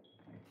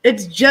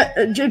 It's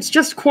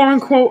just quote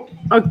unquote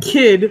a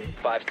kid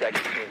 5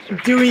 seconds to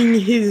insert. doing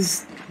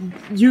his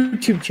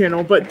YouTube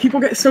channel, but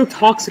people get so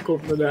toxic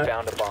over that.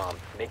 Found a bomb.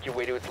 Make your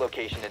way to its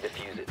location and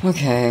defuse it.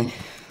 Okay.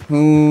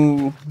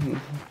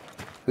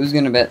 Who's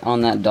gonna bet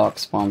on that dock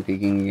spawn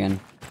peeking again?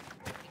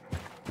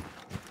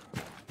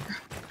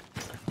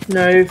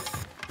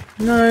 Knife.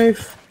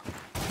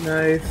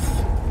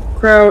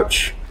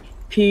 Crouch.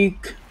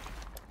 Peek.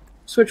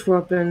 Switch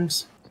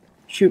weapons.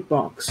 Shoot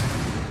box.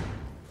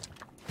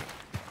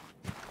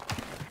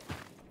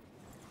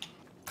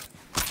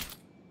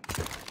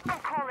 I'm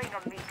calling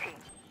a meeting.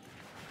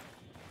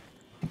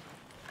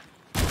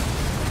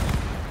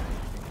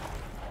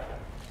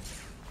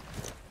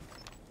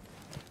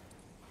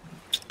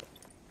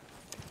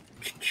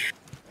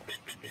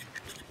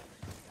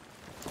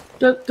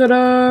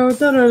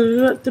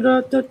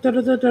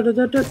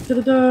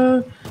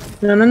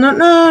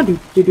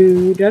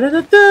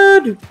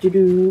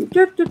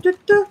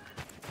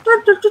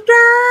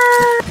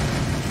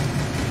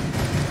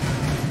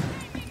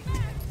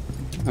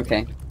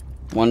 Okay.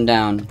 1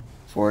 down.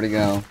 4 to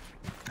go.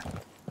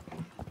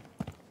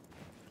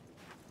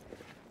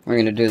 We're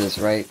gonna do this,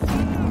 right?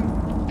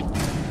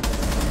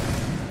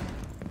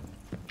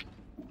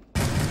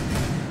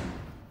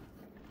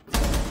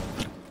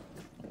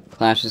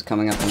 Clash is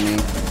coming up on me.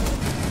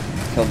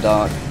 Kill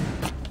Doc.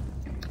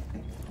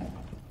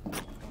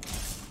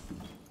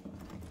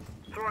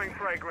 Throwing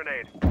frag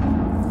grenade.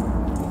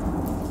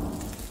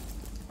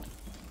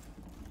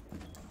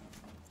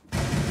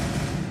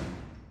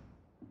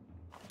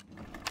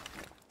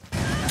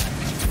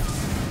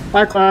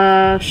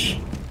 Backlash.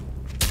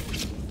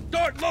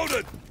 Dart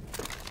loaded.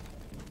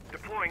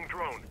 Deploying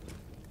drone.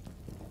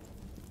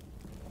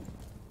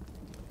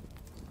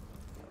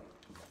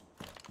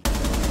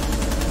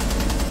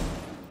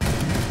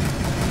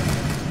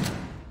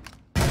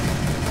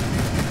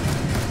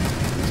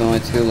 There's only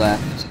 2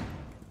 left.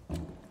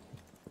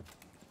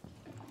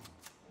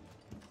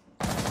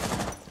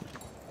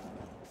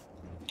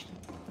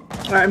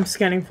 Alright, I'm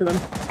scanning for them.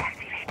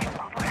 Activating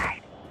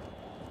override.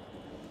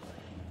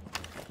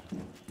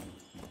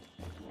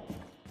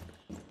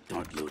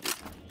 Dart loaded.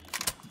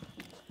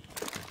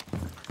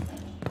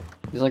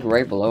 He's like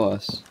right below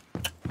us.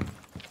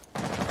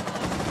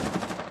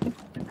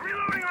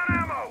 Reloading on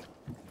ammo.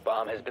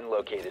 Bomb has been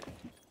located.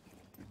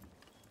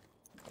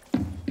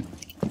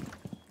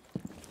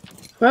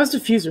 Where's the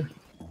diffuser?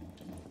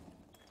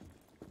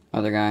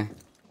 Other guy.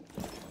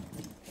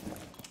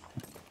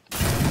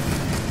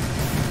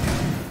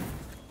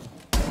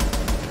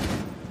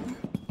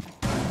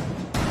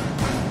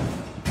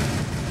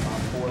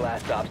 Bomb 4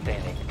 last stop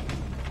standing.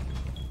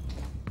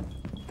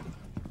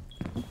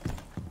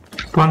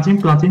 Planting.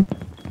 Online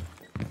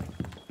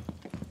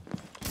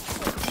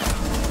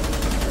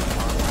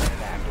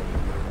and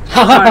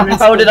active.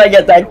 How did I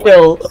get that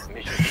kill?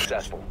 Mission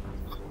successful.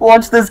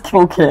 Watch this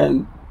kill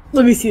cam.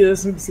 Let me see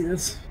this.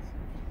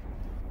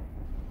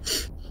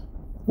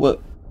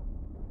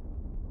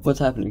 What's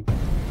happening?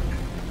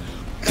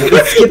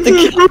 Skip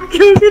the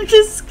kill.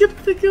 Just skip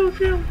the kill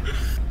cam.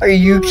 Are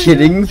you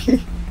kidding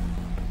me?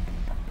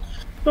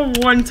 The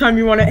one time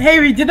you want it.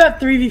 Hey, we did that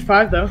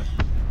 3v5 though.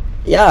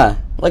 Yeah,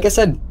 like I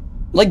said,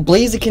 like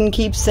Blaziken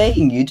keeps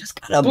saying, you just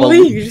gotta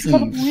Believe. You just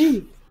gotta believe.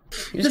 You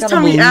just This gotta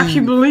time we believe.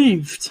 actually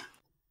believed.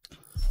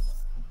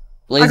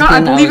 Blaziken, I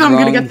believe was I'm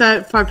gonna wrong. get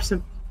that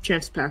 5%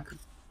 chance pack.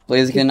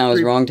 Blaziken, I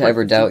was wrong to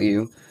ever doubt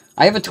you.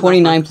 I have a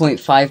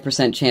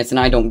 29.5% chance and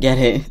I don't get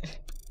it.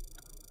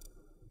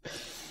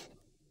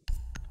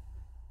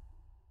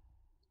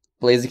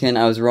 Blaziken,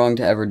 I was wrong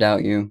to ever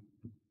doubt you.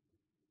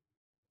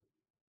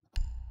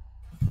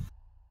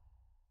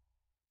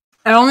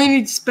 I only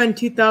need to spend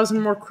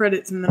 2,000 more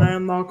credits and then I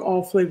unlock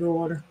all flavor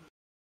water.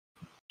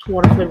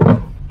 Water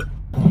flavor.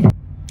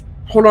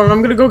 Hold on,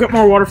 I'm gonna go get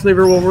more water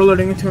flavor while we're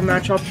loading into a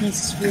match. I'll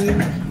peace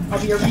screen. I'll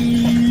be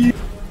a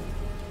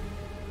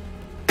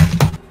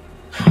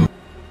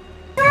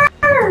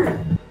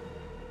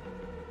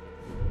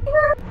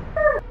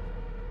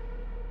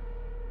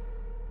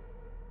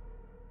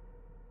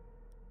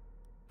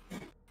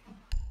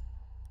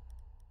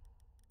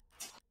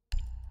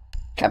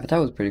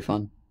Capitao was pretty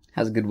fun.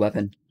 Has a good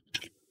weapon.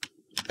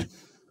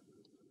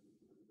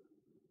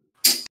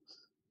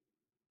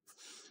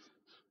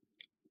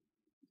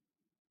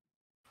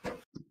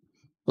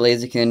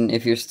 Blaziken,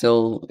 if you're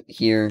still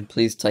here,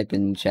 please type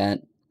in the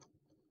chat.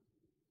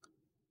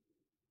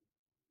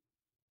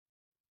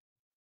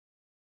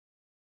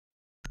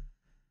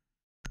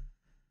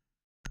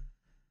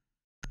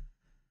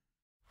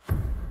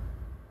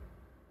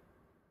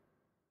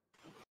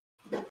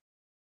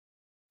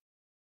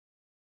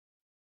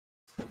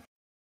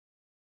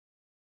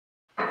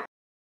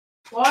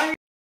 Why?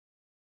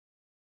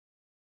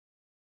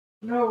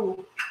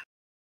 No.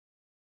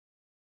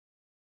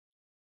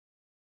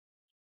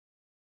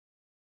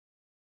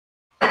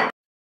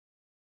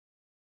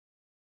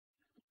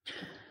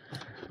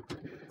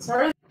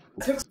 Sorry.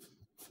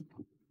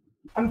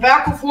 I'm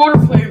back with water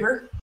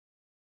flavor.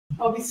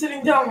 I'll be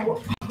sitting down.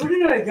 Where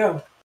did I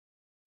go?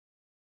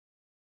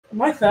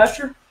 Am I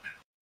Thatcher?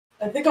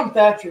 I think I'm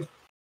Thatcher.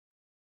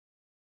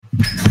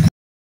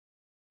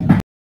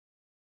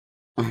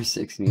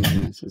 R6 needs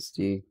an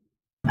SSD.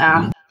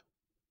 Ah.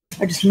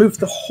 I just moved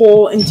the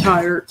whole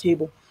entire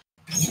table.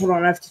 Hold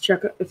on, I have to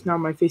check it. If not,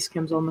 my face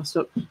cam's all messed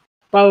up.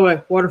 By the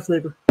way, water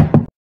flavor.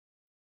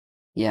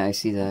 Yeah, I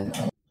see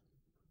that.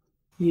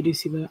 You do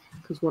see that,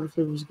 because water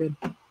flavor is good.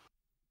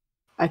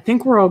 I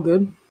think we're all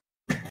good.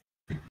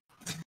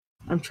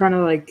 I'm trying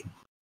to, like,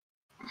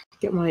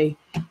 get my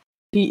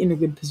feet in a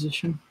good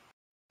position.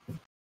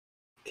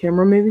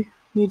 Camera, maybe,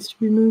 needs to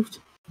be moved.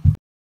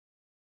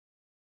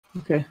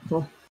 Okay,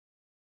 well,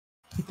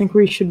 I think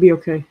we should be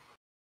okay.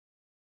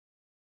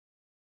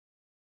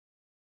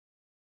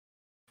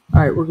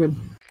 Alright, we're good.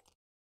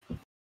 We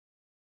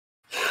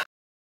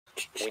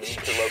need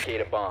to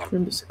locate a bomb.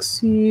 Rainbow Six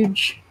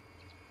Siege.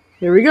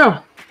 Here we go.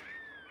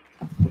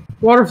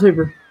 Water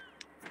flavor.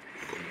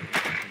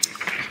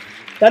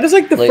 That is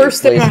like the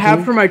first thing I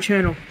have for my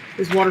channel,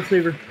 is water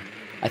flavor.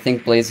 I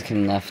think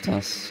Blaziken left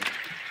us.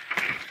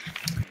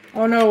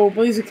 Oh no,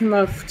 Blaziken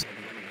left.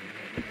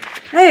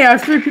 Hey, I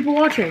have 3 people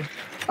watching.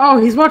 Oh,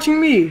 he's watching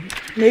me.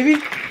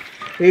 Maybe?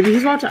 Maybe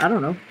he's watching, I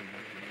don't know.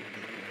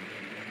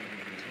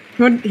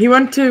 He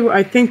went to,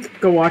 I think,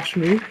 go watch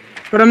me.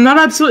 But I'm not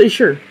absolutely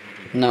sure.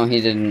 No, he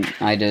didn't.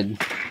 I did.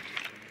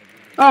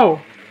 Oh,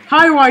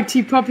 hi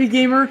YT Puppy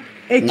Gamer,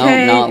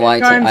 aka No, not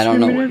YT. I don't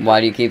know. Discriminative.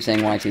 Why do you keep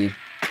saying YT?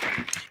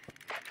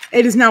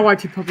 It is now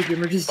YT Puppy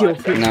Gamer, just deal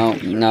with it.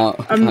 No,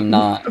 I'm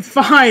not.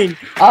 Fine.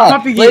 Ah,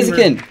 Puppy Gamer.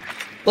 Blaziken!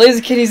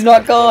 Blaziken, he's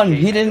not gone!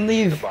 He didn't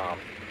leave!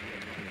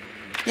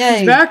 Yay!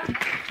 He's back?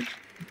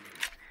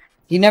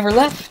 He never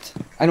left!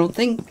 I don't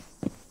think.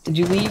 Did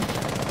you leave?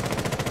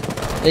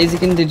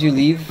 Blaziken, did you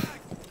leave?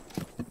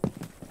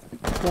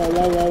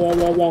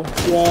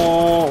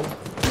 Whoa.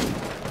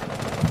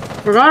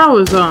 Forgot I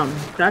was,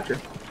 Thatcher.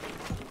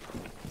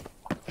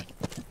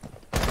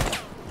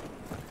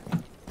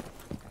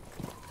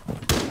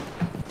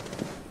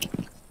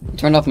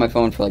 Turned off my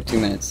phone for like 2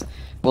 minutes.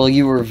 Well,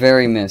 you were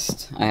very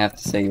missed. I have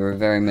to say, you were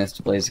very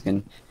missed,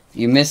 Blaziken.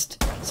 You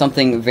missed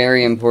something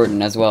very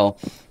important as well.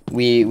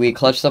 We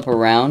clutched up a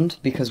round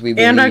because we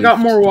believed. And I got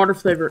more water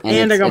flavor.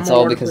 And I got more water flavor. It's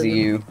all because of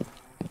you.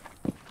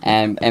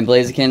 And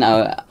Blaziken,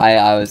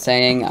 I was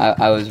saying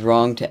I was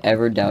wrong to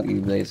ever doubt you,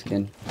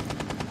 Blaziken.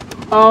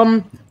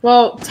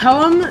 Well,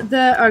 tell him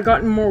that I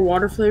got more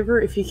water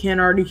flavor if he can't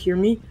already hear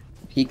me.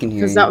 He can hear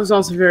you. Because that was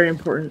also very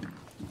important.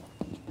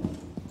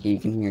 He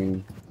can hear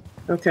you.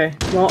 Okay,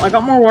 well, I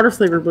got more water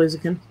flavor,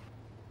 Blaziken.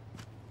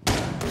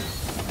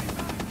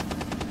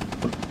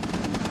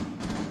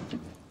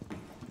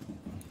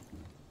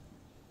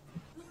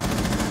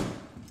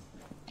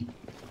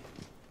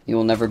 You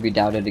will never be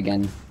doubted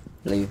again,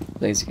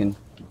 Blaziken.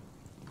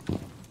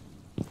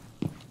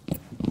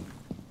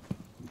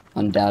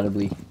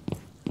 Undoubtedly.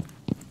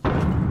 I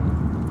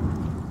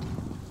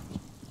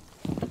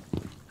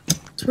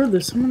swear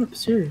there's someone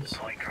upstairs.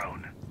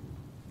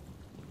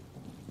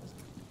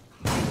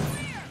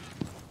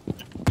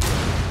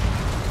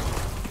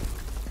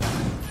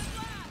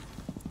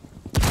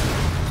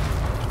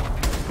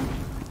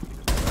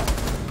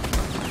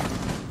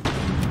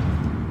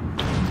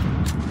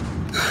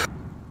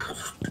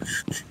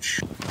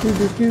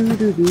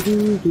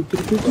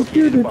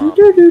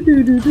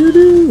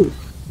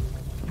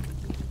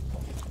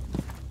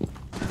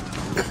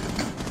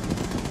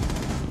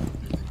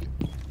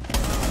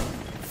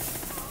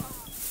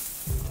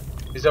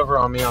 He's over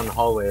on me on the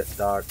hallway at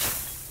Doc.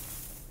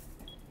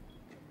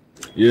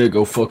 Yeah,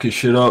 go fuck his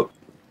shit up.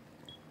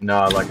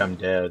 No, like I'm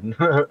dead.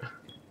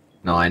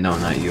 No, I know,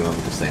 not you. I'm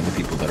just saying the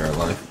people that are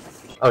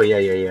alive. Oh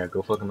yeah.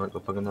 Go fuck him up.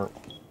 Go fuck him up.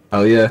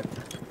 Oh yeah,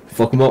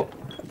 fuck him up.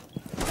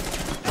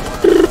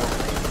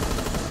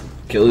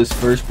 Kill his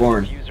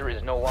firstborn. Diffuser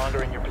is no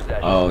longer in your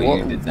possession. Oh,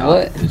 you did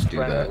not just do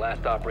Friendly, that.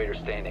 last operator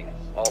standing.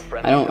 All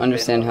friendlies I don't have been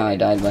understand how I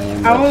died by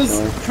him. I but was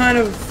sure. kind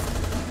of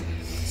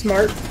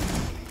smart.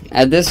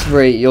 At this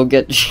rate, you'll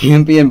get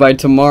champion by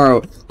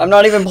tomorrow. I'm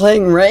not even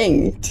playing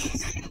ranked.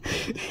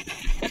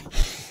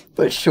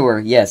 But sure,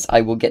 yes,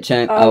 I will get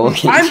I will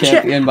get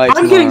champion by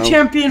tomorrow. I'm getting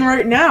champion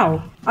right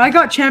now. I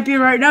got champion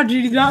right now.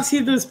 Did you not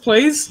see those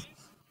plays?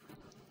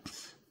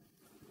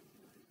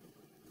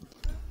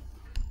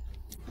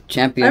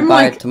 Champion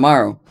by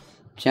tomorrow.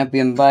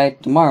 Champion by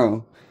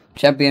tomorrow.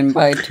 Champion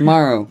by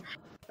tomorrow.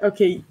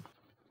 Okay.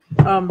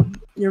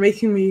 You're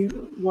making me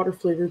water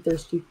flavor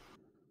thirsty.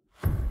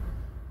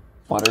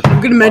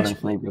 I'm gonna mention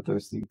flavor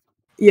thirsty.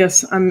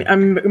 Yes,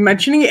 I'm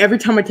mentioning it every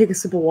time I take a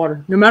sip of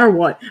water. No matter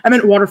what. I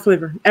meant water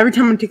flavor. Every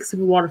time I take a sip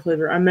of water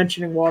flavor, I'm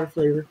mentioning water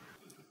flavor.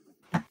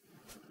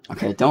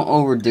 Okay, don't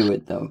overdo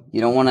it though.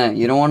 You don't wanna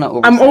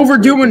oversaturate I'm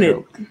overdoing the it.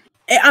 joke.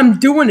 I'm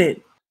doing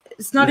it.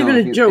 It's not even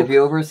a joke. If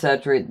you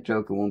oversaturate the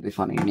joke, it won't be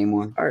funny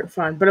anymore. Alright,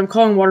 fine. But I'm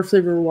calling water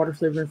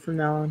flavor from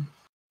now on.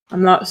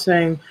 I'm not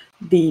saying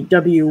the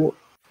WATER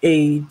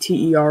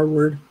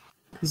word.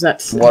 Because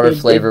that's water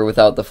flavor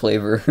without the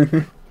flavor.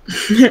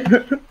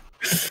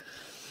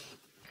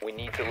 We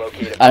need to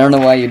locate I don't know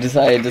why you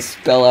decided to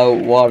spell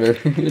out water.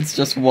 It's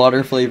just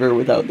water flavor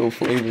without the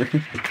flavor.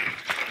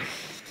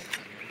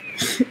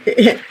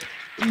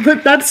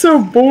 But that's so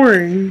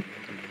boring.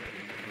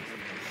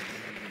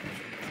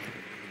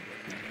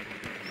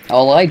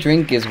 All I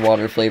drink is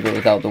water flavor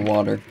without the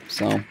water,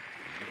 so.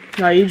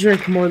 No, you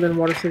drink more than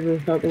water flavor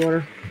without the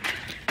water.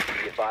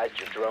 Be advised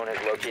your drone has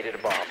located a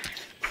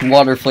bomb.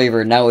 Water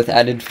flavor, now with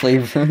added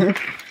flavor.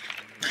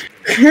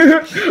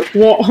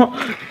 Well,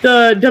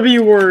 the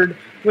W word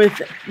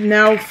with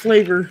now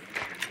flavor.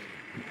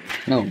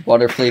 No,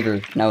 water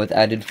flavor, now with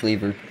added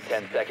flavor.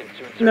 10 seconds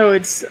to insert. No,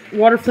 it's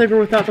water flavor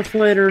without the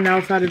flavor, now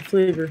with added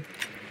flavor.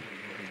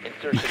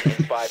 Insertion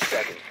in 5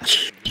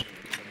 seconds.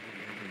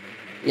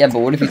 Yeah, but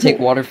what if you take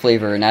water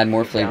flavor and add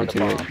more flavor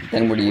to it?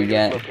 Then what do you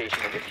get? Location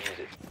and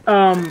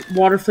defuse it.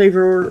 Water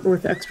flavor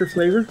with extra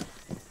flavor.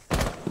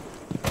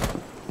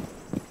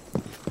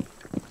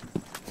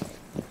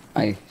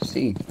 I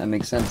see, that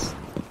makes sense.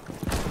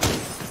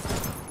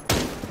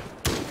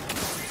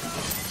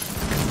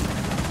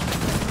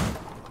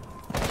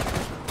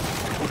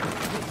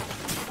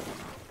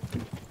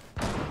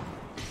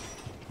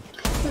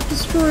 I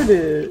destroyed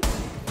it.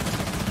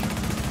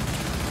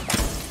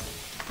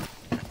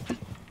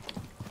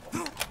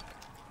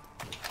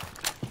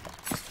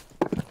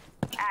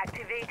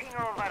 Activating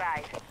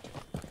override.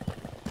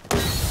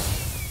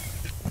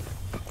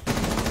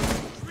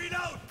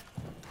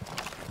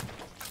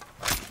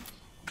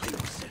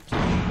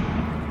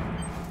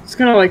 It's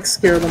gonna like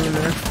scare them in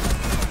there.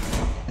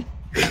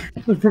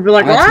 They'll probably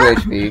like, I'm at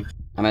 "Ah!" 2 HP.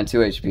 I'm at 2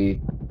 HP.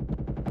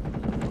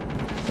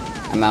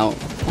 I'm out.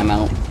 I'm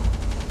out.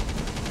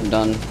 I'm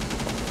done.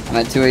 I'm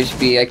at 2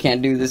 HP. I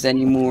can't do this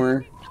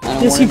anymore. I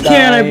don't Yes, you wanna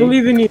can. I die.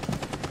 believe in you.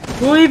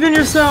 Believe in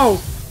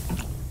yourself.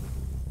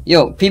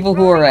 Yo, people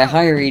who are at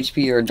higher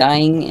HP are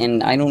dying,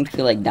 and I don't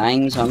feel like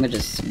dying, so I'm gonna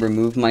just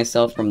remove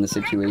myself from the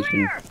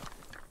situation.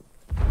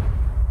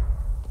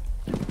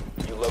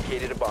 You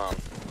located a bomb.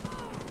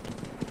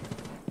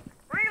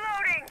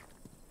 Reloading.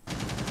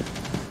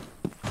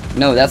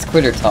 No, that's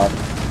quitter talk.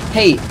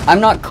 Hey, I'm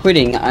not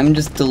quitting, I'm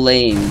just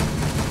delaying.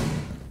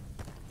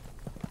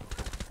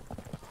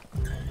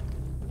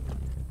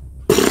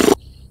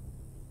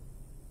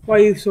 Why are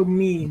you so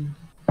mean?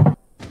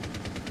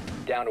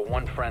 Down to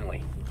 1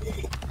 friendly.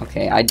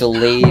 Okay, I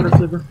delayed. Water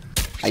flavor.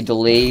 I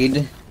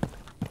delayed.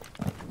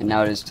 And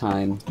now it is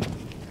time.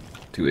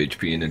 2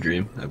 HP in a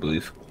dream, I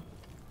believe.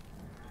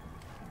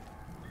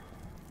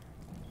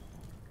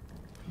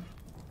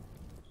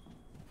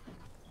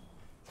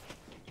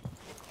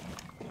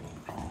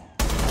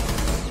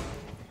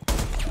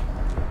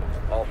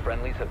 All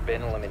friendlies have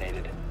been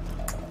eliminated.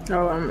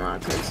 Oh, I'm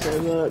not gonna say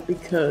that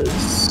because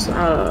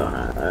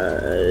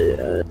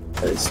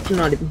it's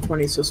not even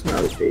funny. So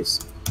smiley face.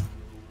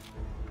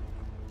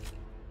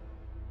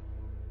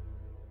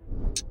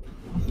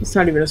 It's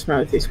not even a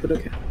smiley face, but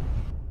okay.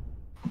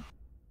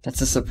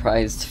 That's a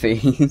surprised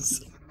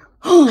face.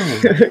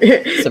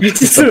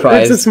 It's a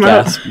Surprised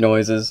smile. gasp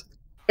noises.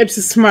 It's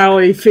a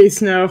smiley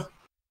face now.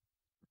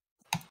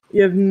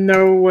 You have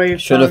no way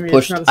of Should telling have me it's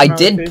pushed. not a I smiley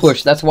did face.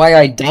 push, that's why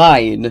I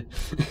died.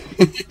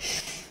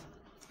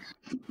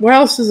 What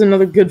else is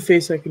another good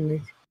face I can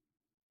make?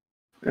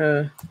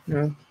 No.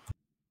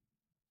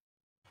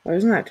 Why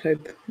isn't that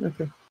type?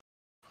 Okay.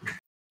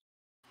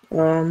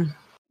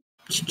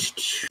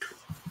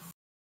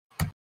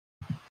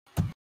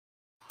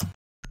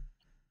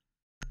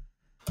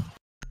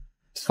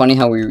 It's funny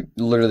how we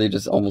literally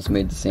just almost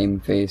made the same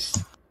face.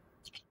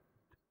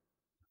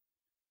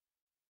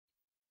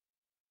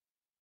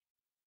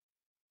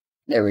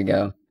 There we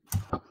go.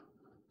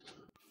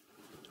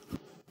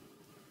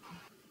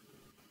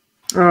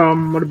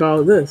 What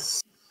about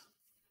this?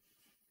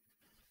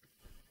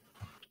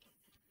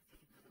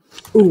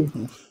 Ooh.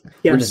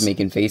 Yes. We're just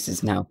making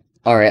faces now.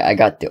 Alright, I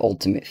got the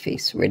ultimate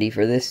face. Ready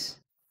for this?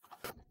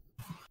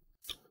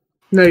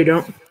 No, you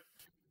don't.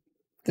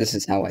 This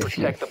is how I feel.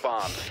 Protect the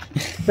bomb.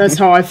 That's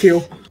how I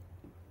feel.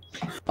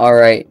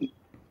 Alright.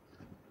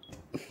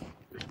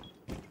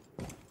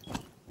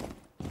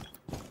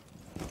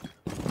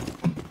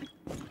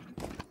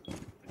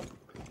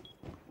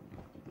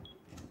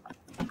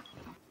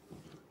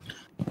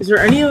 Is there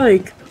any,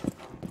 like...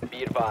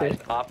 Be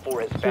advised, Op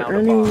 4 has Is there found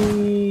a bomb.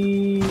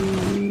 any...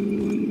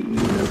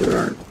 No, there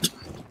aren't.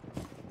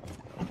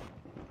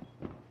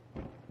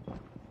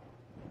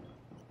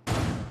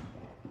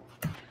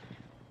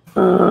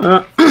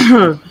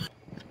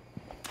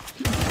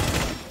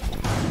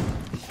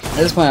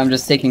 At this point, I'm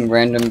just taking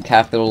random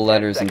capital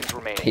letters and Seconds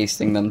remaining.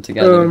 pasting them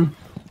together.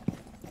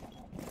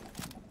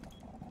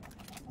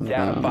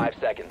 Down to 5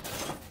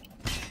 seconds.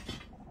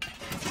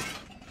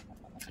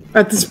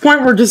 At this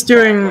point, we're just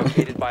doing...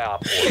 Located by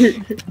Op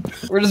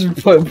 4. We're just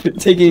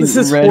taking This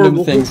is random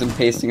horrible. things and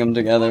pasting them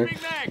together.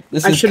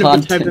 This I is should have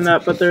been content. typing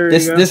that, but there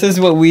This you go. this is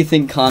what we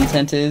think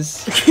content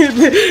is.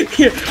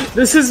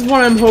 This is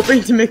what I'm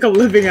hoping to make a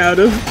living out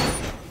of.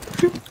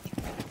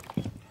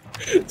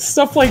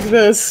 Stuff like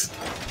this.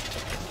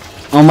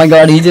 Oh my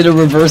god, he did a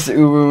reverse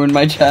uwu in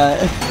my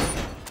chat.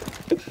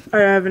 I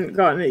haven't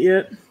gotten it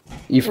yet.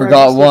 You Where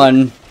forgot is it?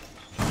 one.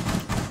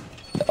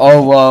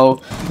 Oh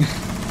whoa.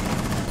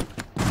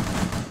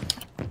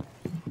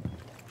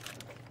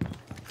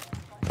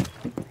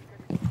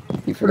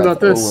 You forgot about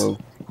the this? Oh, whoa.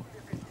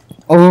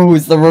 Oh,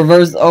 it's the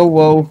reverse. Oh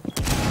whoa.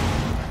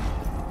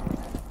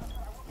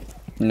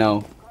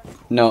 No.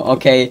 No,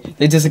 okay.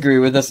 They disagree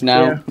with us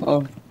now. Yeah.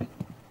 Oh,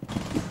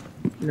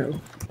 No.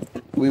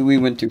 we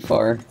went too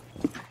far.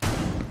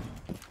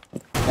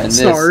 And this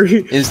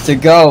Sorry. is to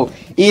go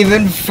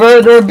even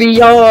further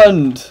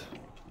beyond.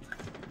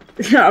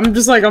 Yeah, I'm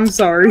just like, I'm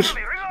sorry.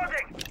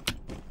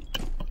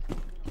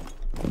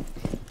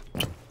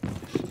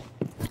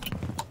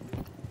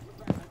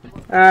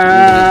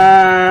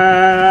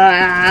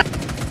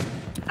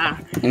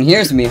 And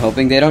here's me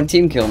hoping they don't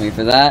team kill me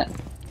for that.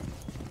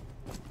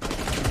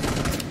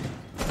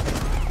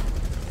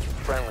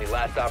 Friendly,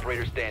 last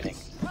operator standing.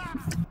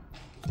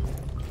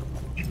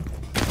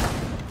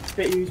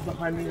 Bet you was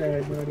behind me there, I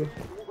had no idea.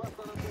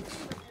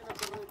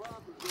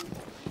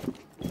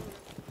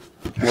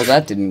 Well,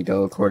 that didn't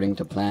go according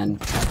to plan.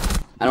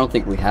 I don't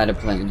think we had a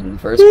plan in the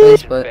first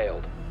place, but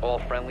Failed. All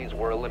friendlies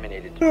were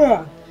eliminated.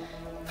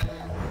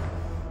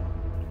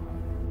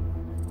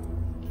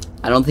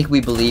 I don't think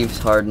we believed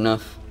hard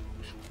enough.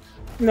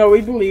 No,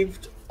 we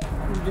believed.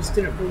 We just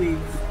didn't believe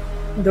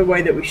the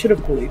way that we should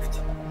have believed.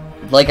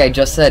 Like I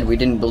just said, we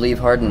didn't believe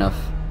hard enough.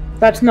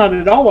 That's not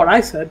at all what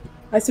I said.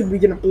 I said we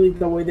didn't believe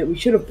the way that we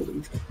should have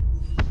believed.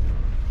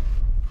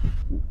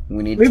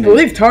 We We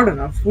believed hard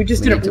enough. We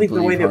just we didn't need to believe the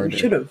way believe that harder. we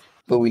should have.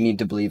 But we need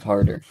to believe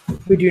harder.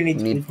 We do need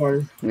to We need- believe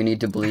harder. We need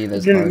to believe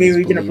as It didn't hard mean as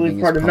we didn't believing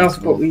believe hard is enough,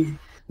 possible. but we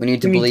We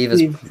need to we need believe to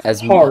believe as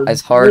hard.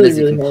 as hard Really, as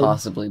you really can hard.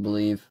 possibly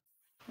believe.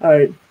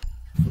 Alright.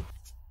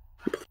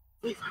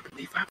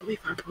 I believe.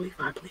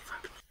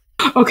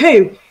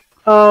 Okay,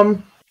 I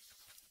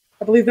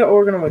believe that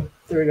we're gonna win.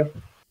 There we go.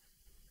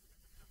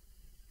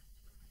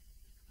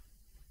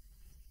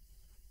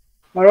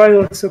 Why do I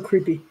look so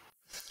creepy?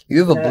 You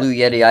have a Yeah. Blue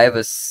Yeti. I have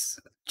a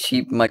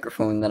cheap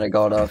microphone that I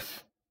got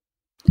off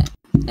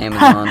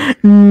Amazon,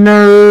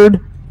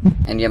 Nerd.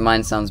 and yet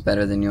mine sounds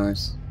better than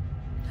yours.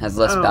 Has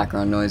less Oh.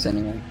 background noise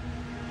anyway.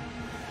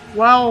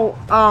 Well,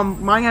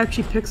 mine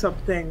actually picks up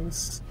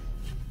things.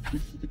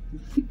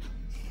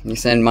 You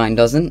said mine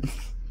doesn't?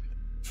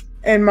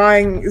 And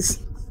mine is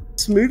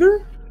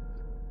smoother?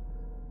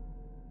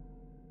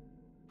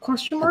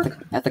 Question mark?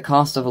 At the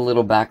cost of a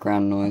little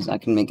background noise, I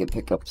can make it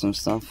pick up some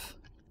stuff.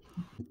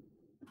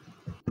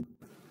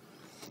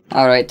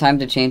 Alright, time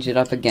to change it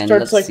up again.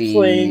 Starts Let's like see.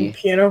 playing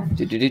piano.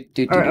 Alright,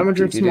 I'm gonna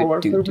drink some more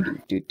water.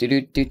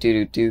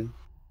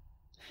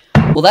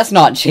 Well, that's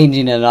not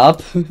changing it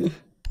up.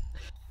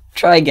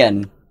 Try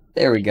again.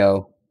 There we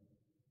go.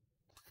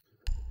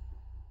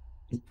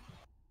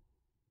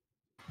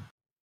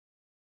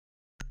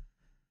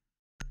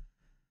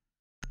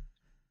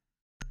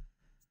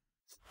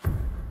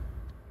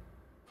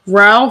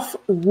 Ralph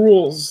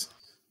rules.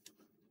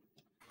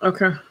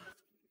 Okay.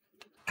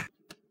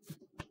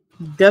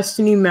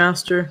 Destiny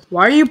Master.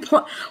 Why are you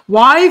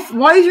Why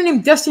is your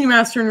name Destiny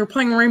Master and you're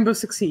playing Rainbow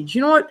Six Siege?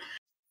 You know what?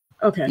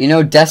 Okay. You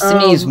know,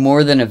 Destiny is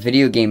more than a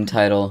video game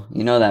title.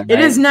 You know that, right? It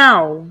is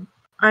now.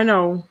 I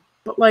know.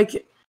 But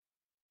like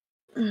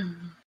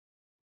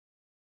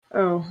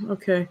oh,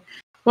 okay.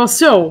 Well,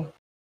 still,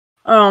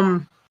 we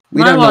my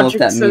don't know if logic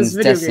that says means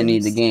video Destiny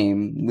games. the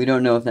game. We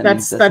don't know if that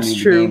means Destiny That's the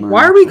true. game or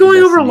Why are we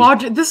going over Destiny.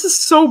 logic? This is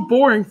so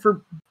boring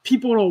for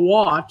people to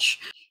watch.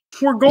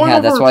 We're going Yeah,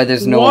 over that's why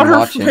there's no one water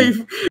watching.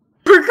 flavor.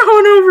 We're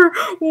going over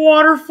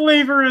water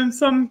flavor and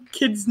some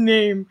kid's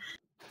name.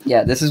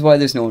 Yeah, this is why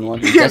there's no one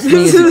watching. Destiny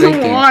This is a is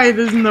great game. why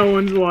there's no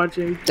one's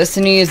watching.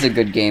 Destiny is a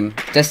good game.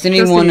 Destiny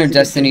Destiny 1 is or a good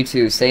Destiny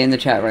 2? Say in the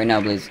chat right now,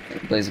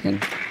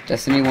 Blaziken.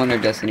 Destiny 1 or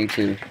Destiny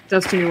 2?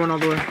 Destiny 1 all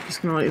the way.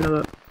 Just gonna let you know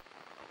that.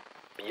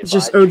 Be It's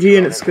just advised, OG your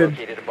and drone it's has good.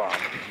 located a bomb.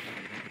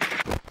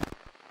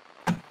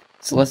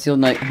 Celestial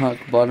Nighthawk,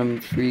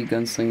 bottom free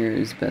gunslinger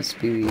is best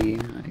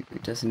PvE. I agree.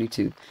 Destiny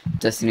 2.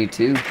 Destiny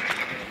 2?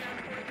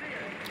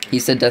 He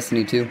said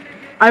Destiny 2.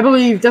 I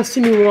believe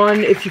Destiny 1,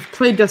 if you've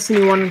played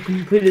Destiny 1 and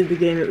completed the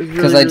game, it was really,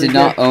 Because I really did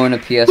not good. own a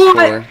PS4.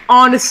 But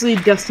honestly,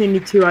 Destiny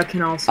 2 I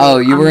can also... Oh,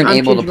 you weren't I'm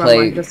able to changing my play.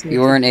 mind, Destiny You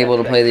 2. weren't able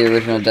to play the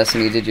original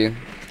Destiny, did you?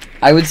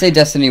 I would say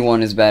Destiny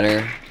 1 is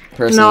better,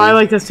 personally. No, I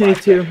like Destiny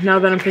 2. Now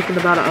that I'm thinking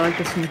about it, I like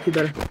Destiny 2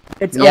 better.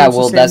 It's Yeah, almost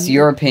well, the that's same.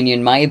 your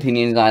opinion. My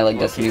opinion is I like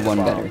Destiny 1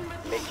 better.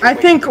 I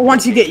think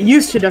once you get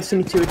used to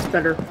Destiny 2, it's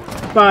better.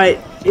 But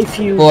if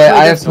you Boy, play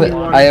I Destiny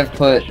 1, have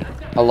put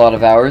a lot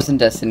of hours in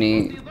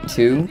Destiny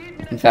 2.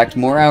 In fact,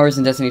 more hours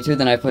in Destiny 2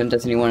 than I put in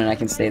Destiny 1, and I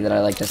can say that I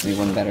like Destiny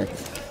 1 better.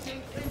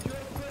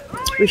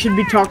 we should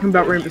be talking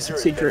about Rainbow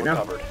Six Siege right now.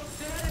 Covered.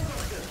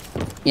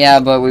 Yeah,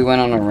 but we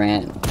went on a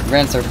rant.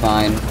 Rants are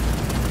fine.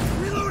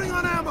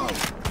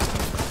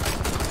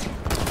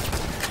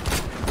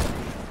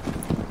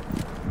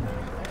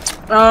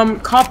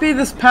 Copy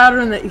this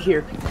pattern that you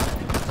hear.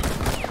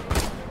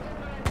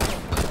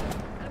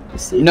 You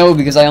see? No,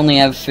 because I only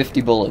have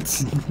 50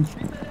 bullets.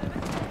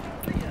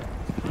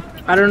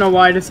 I don't know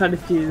why I decided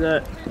to do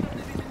that.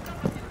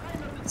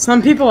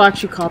 Some people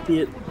actually copy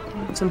it.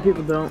 Some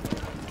people don't.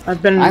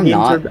 I've been in I'm games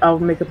not. where I'll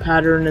make a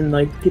pattern and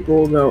like people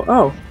will go,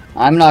 "Oh,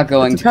 I'm not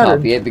going It's to a pattern.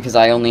 copy it because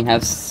I only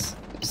have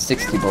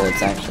 60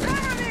 bullets, actually.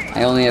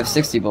 I only have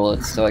 60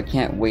 bullets, so I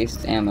can't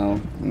waste ammo.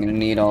 I'm gonna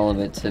need all of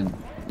it to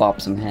bop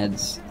some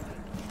heads.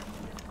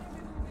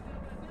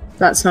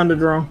 that sounded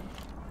wrong."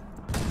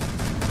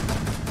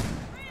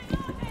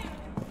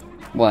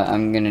 What,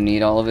 I'm gonna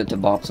need all of it to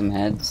bop some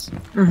heads?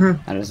 Mm-hmm.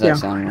 How does that Yeah.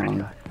 sound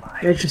wrong?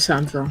 It just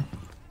sounds wrong.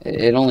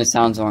 It only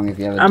sounds wrong if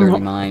you have a I'm dirty ho-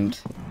 mind.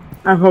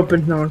 I'm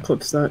hoping no one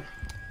clips that.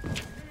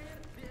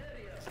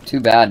 Too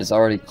bad, it's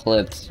already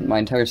clipped. My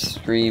entire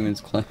stream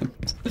is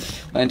clipped.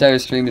 My entire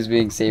stream is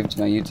being saved to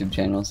my YouTube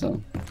channel, so...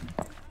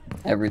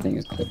 everything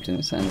is clipped in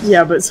a sense.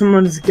 Yeah, but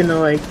someone's gonna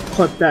like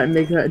clip that and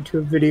make that into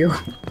a video.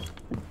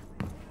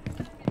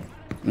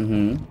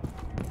 Mm-hmm.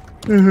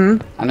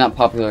 Mm-hmm. I'm not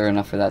popular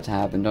enough for that to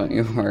happen, don't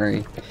you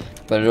worry.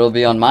 But it'll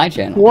be on my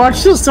channel.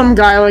 Watch till some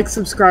guy like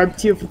subscribe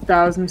to you with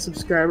 1,000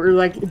 subscribers, or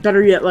like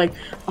better yet, like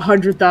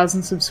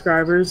 100,000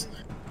 subscribers,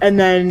 and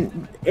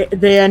then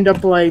they end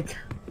up like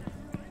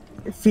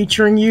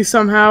featuring you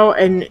somehow,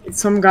 and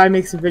some guy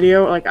makes a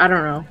video. Like I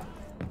don't know,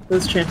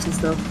 those chances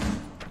though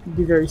would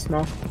be very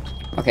small.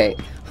 Okay,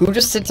 who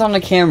just sits on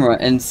the camera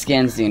and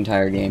scans the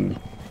entire game?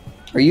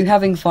 Are you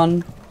having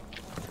fun?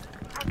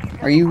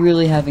 Are you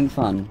really having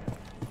fun?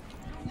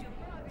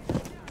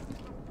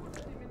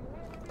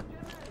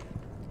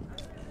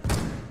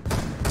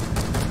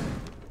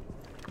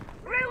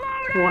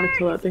 I want to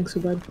kill that thing so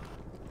bad.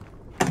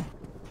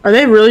 Are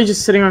they really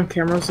just sitting on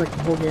cameras like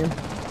the whole game?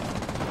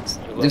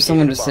 There's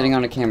someone just sitting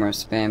on a camera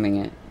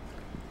spamming it.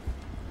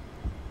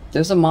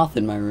 There's a moth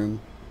in my room.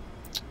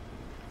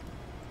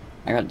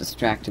 I got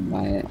distracted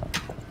by it.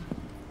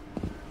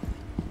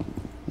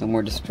 No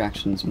more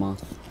distractions,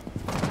 moth.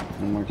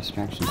 No more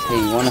distractions. Hey,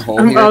 you want to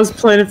hold here? I was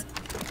playing.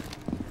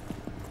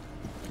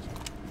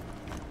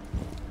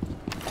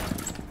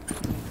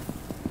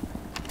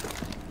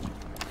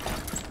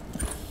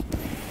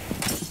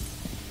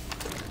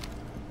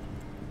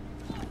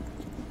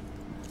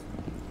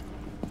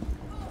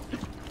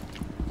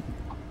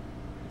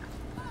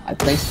 I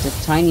placed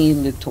a tiny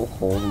little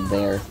hole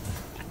there.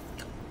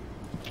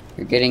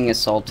 You're getting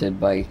assaulted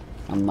by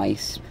a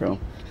maestro.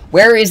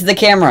 Where is the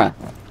camera?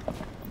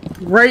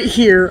 Right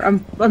here.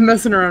 I'm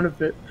messing around a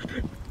bit.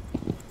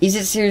 Is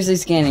it seriously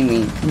scanning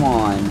me? Come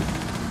on.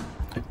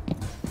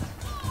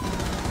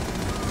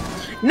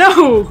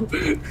 No!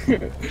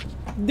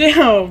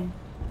 Damn!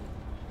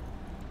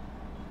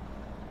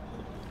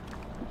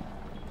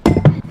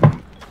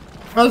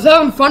 I was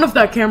having fun with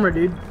that camera,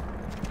 dude.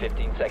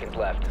 15 seconds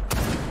left.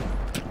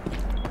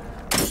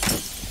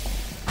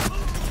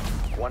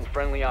 One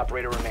friendly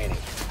operator remaining.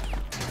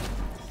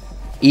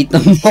 Eat the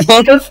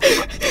moth?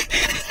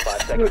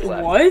 5 seconds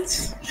left.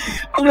 What?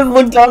 I just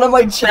looked down at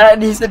my chat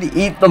and he said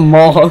eat the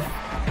moth.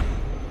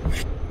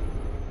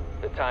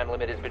 The time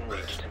limit has been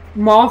reached.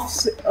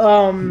 Moths,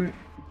 I'm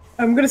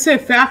gonna say a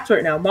fact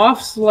right now.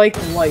 Moths like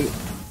light.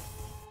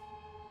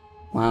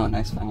 Wow,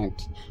 nice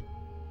fact.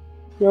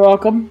 You're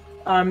welcome.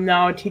 I'm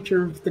now a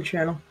teacher of the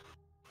channel.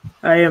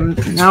 I am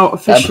now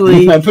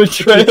officially That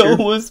betrayal teacher.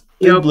 was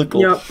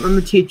biblical. Yep, I'm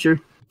a teacher.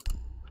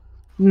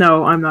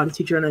 No, I'm not a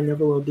teacher and I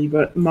never will be,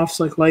 but moths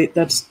like light,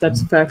 that's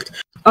a fact.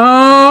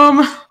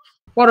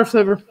 Water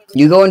flavor.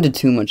 You go into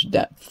too much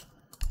depth.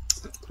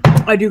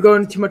 I do go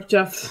into too much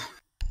depth.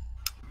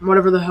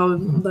 Whatever the hell.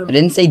 I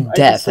didn't say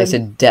depth, I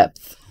said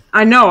depth.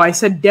 I know, I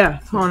said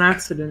depth on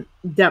accident.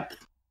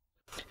 Depth.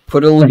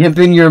 Put a lamp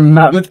in your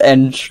mouth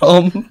and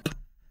jump.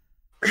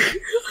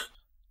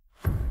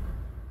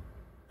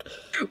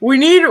 We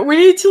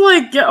need to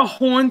like get a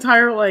whole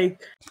entire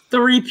like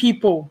 3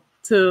 people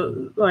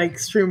to like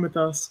stream with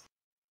us.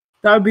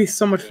 That would be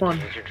so much fun.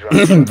 Use your drone to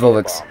locate a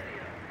Volix.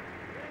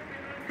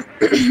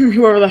 bomb.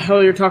 Whoever the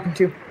hell you're talking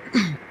to.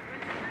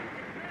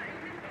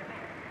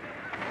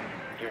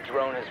 Your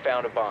drone has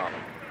found a bomb.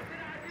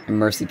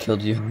 Mercy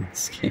killed you in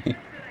this game.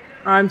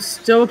 I'm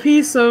still a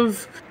piece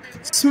of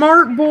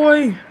smart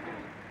boy.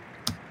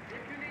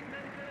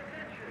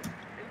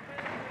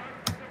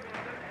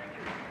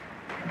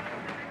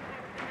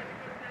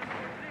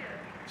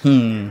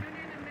 Hmm.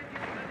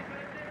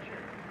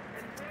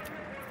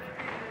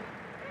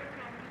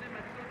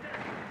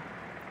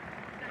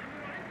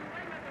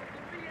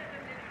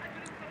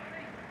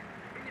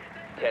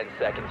 Ten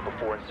seconds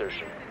before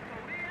insertion.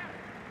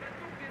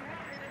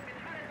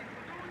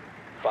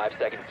 5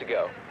 seconds to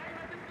go.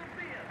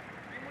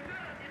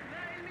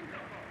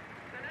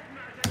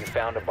 You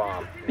found a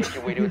bomb. Make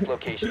your way to its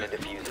location and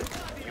defuse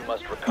it. You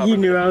must recover. He the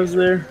knew I was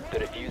diffuser. there.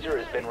 The diffuser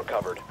has been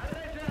recovered.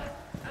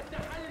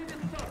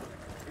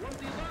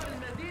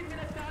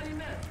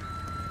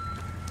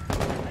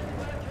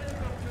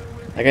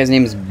 That guy's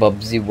name is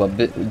Bubsy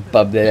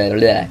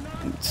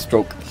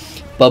Stroke.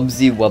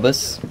 Bubsy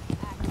Wubbus.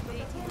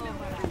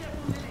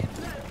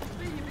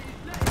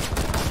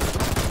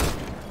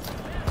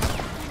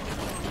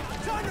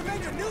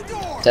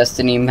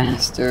 Destiny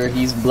Master,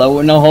 he's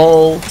blowing a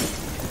hole.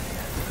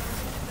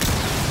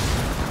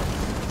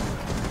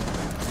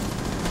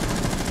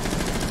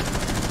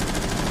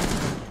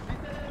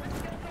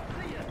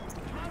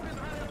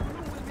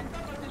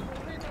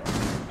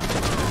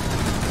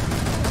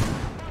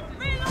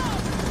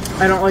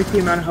 I don't like the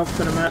amount of health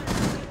that I'm at.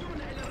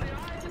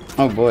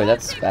 Oh boy,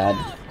 that's bad.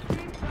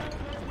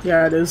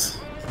 Yeah, it is.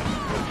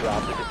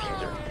 Drop the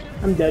diffuser.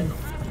 I'm dead.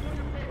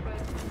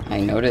 I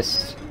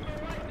noticed.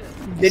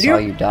 Did I saw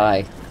you? you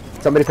die.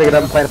 Somebody pick it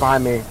up and plant it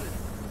behind me.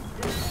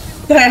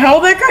 The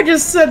hell? That guy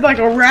just said like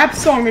a rap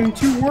song in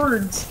 2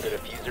 words. The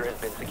diffuser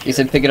has been secured. He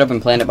said pick it up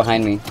and plant it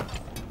behind me.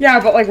 Yeah,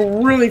 but like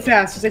really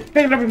fast. He's like,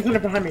 pick it up and put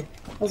it behind me.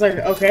 I was like,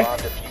 okay. Bomb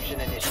diffusion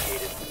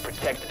initiated.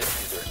 Protect the diffuser.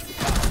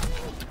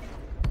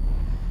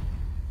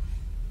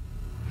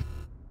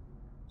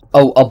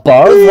 Oh, a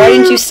bar? Why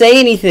didn't you say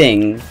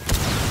anything?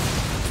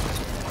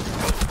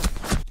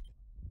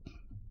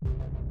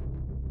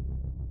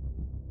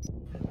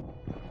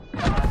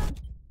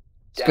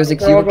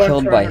 Scrizic, We're you all were going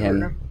killed for by it right him.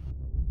 now.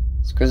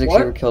 Scrizic, What?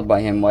 you were killed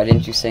by him. Why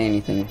didn't you say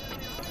anything?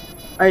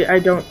 I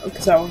don't,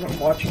 because I wasn't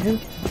watching him.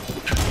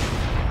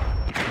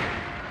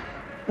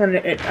 And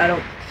I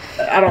don't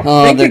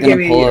Oh, think they're it gonna gave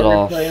me pull a it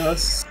off. replay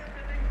unless-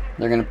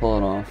 They're gonna pull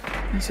it off.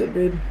 Yes, it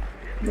did.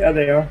 Yeah,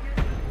 they are.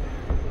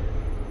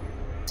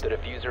 The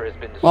diffuser has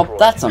been destroyed. Well,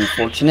 that's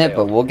unfortunate,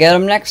 but we'll get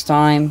him next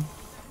time.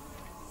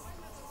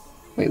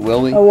 Wait,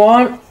 will we? I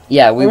want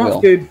Yeah, we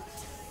will. food,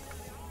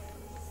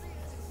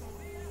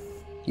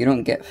 You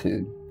don't get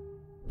food,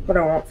 but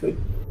I want food.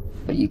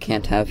 but you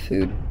can't have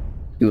food.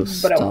 You will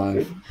But I want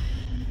starve. food.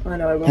 I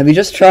know I will. Have you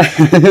just tried?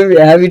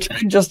 Have you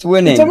tried just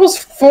winning? It's almost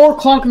 4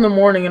 o'clock in the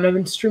morning, and I've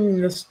been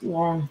streaming this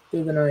long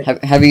through the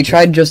night. Have you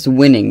tried just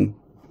winning,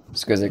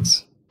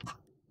 Scrizics?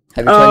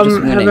 Have you tried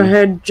just winning?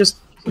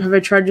 Have I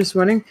tried just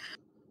winning?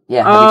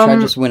 Yeah, have you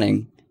tried just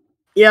winning?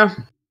 Yeah,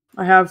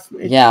 I have.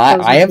 Yeah,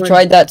 I have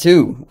tried that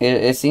too.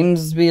 It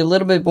seems to be a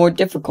little bit more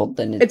difficult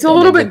than it. It's a than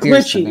little it bit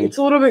appears to glitchy. be. It's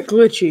a little bit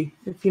glitchy,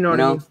 if you know what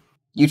I mean.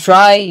 You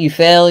try, you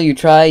fail, you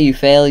try, you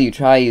fail, you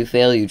try, you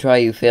fail, you try,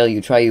 you fail, you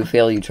try, you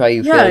fail, you try,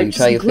 you fail, you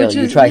try, you fail,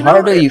 you try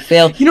harder, you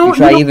fail, you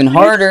try even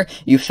harder,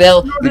 you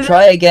fail, you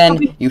try again,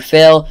 you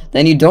fail,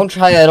 then you don't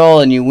try at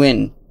all and you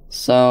win.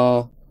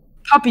 So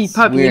Puppy,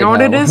 weird you know what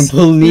it how is?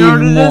 Believe You know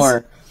what it is?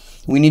 more.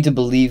 We need to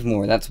believe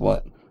more. That's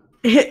what.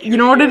 You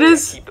know what it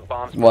is? Keep the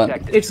bombs What?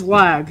 protected. It's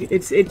lag.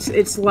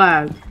 It's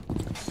lag.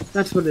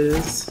 That's what it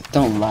is.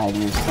 Don't lie to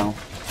yourself.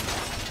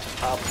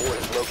 Op 4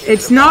 has located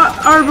It's a not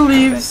bomb. our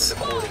beliefs.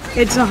 Accordingly.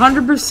 It's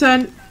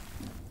 100%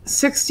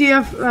 60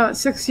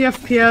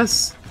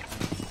 FPS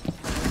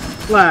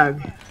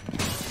lag.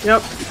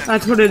 Yep,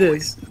 that's what it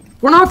is.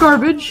 We're not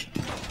garbage.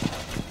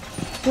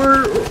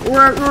 We're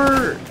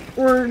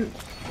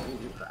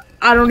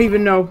I don't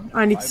even know.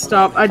 I need to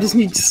stop. I just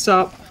need to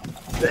stop.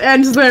 It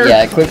ends there.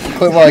 Yeah, quit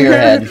while you're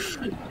ahead.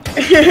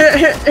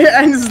 It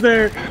ends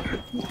there.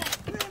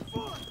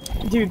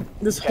 Dude,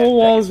 this whole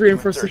wall is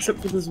reinforced except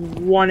for this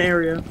one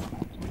area.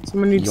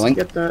 Someone needs Yoink. to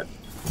get that.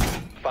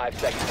 5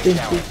 seconds to Thank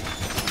count. you.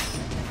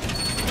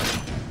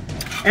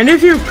 And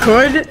if you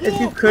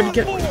could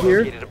get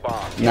here. Located a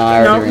bomb. No,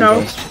 I already No.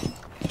 reinforced.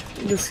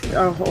 This,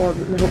 oh, hold on.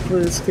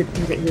 Hopefully this kid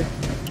can get here.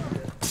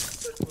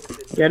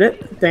 Get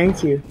it?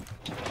 Thank you.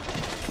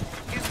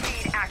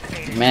 Feed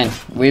activated. Man,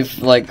 we've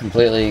like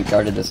completely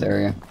guarded this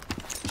area.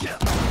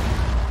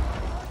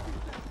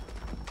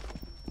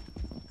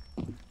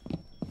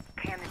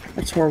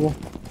 That's horrible.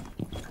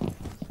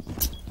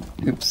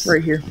 Oops.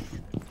 Right here.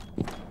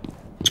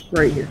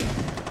 Right here.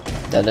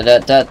 Da da da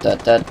da da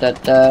da da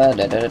da da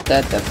da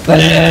da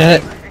da.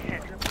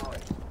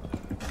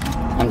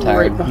 I'm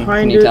tired. Right behind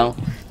Can you it. tell?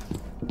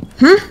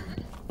 Hmm?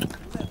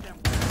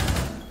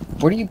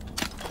 Where do you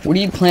What are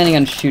you planning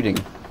on shooting?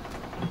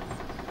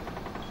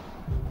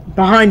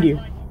 Behind you.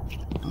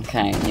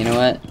 Okay, you know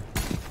what?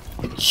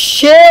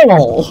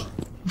 Chill!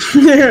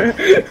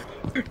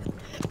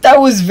 That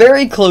was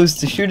very close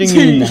to shooting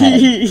me in the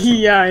head.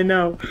 Yeah, I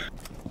know.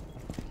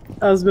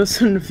 I was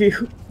missing a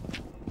few.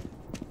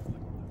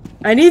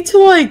 I need to,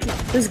 like,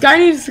 this guy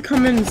needs to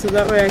come in so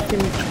that way I can,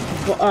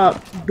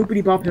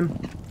 boopity bop him.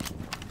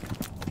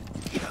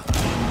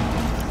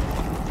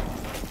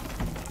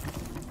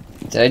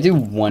 Did I do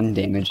 1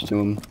 damage to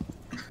him?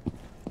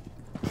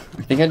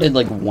 I think I did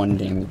like 1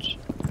 damage.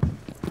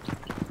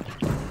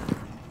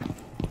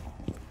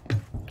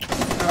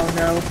 Oh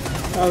no,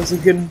 that was a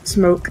good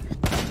smoke.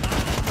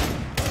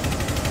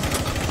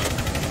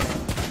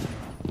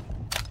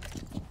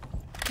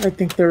 I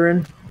think they're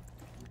in.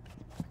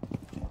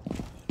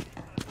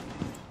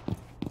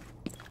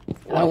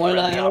 I don't wanna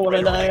die, I don't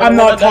wanna die. I'm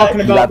not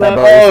talking about that.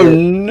 Oh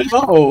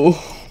no!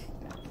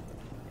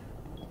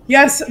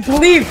 Yes,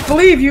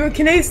 believe, you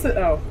can ace the-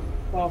 oh.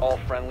 Well, All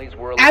friendlies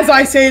were as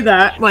I say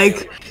that,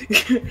 like...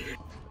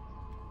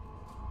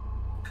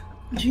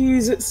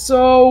 Jeez, it's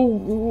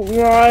so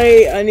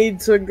right. I need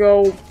to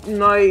go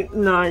night,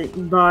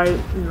 bye,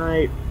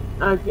 night.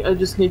 I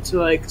just need to,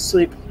 like,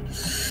 sleep.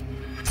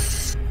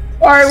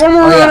 Alright, one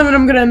more round and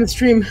I'm gonna end the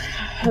stream.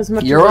 As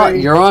much You're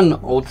as you're on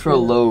ultra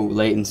low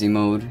latency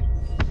mode.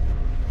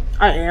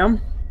 I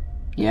am?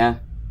 Yeah.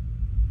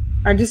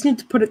 I just need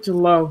to put it to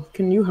low.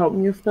 Can you help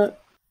me with that?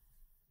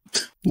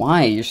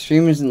 Why? Your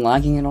stream isn't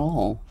lagging at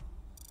all.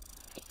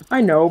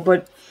 I know,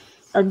 but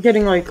I'm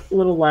getting, like,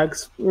 little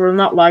lags. Or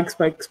not lag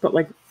spikes, but,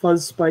 like,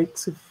 fuzz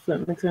spikes, if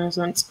that makes any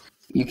sense.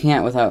 You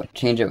can't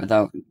change it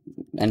without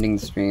ending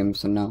the stream,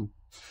 so no.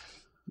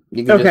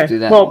 You can Okay, just do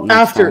that well, next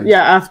after. time.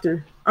 Yeah,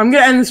 after. I'm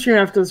gonna end the stream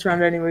after this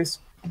round anyways.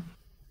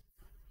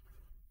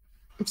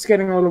 It's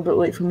getting a little bit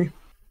late for me.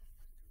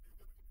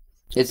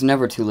 It's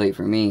never too late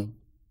for me.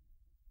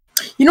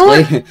 You know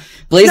what?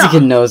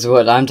 Blaziken knows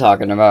what I'm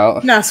talking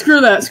about. Nah,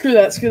 screw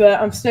that.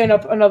 I'm staying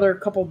up another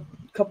couple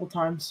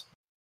times.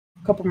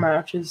 Couple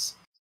matches.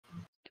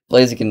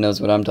 Blaziken knows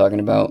what I'm talking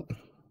about.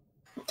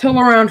 Till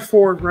around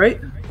 4, right?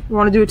 You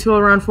wanna do it till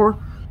around 4?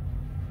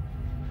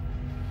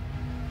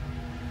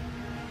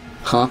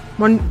 Huh?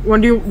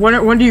 When do you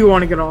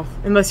want to get off?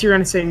 Unless you're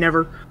gonna say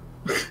never.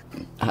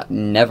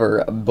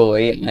 Never,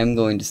 boy. I'm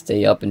going to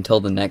stay up until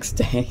the next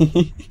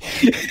day.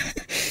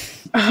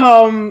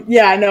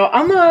 Yeah, no,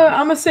 I'm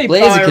gonna say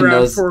bye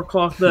around 4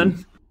 o'clock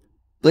then.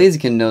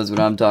 Blaziken knows what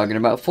I'm talking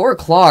about. 4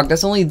 o'clock.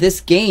 That's only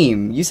this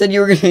game. You said you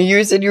were gonna.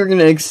 You said you were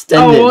gonna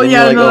extend it. Oh well,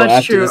 yeah, like, no, that's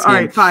after true. this All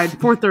game. right, fine.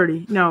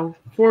 4:30. No,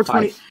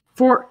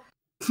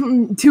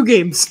 4:20. 2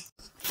 games.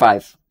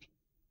 5.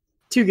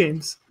 2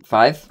 games.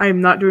 5. I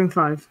am not doing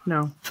 5.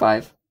 No.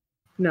 5.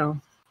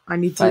 No. I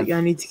need to. 5.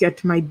 I need to get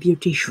to my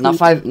beauty sleep. Not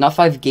 5. Not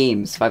 5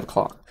 games. 5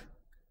 o'clock.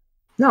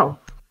 No.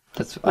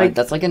 That's Like-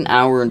 that's like an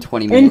hour and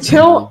 20 minutes.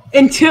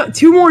 Until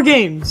 2 more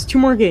games. 2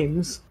 more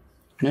games.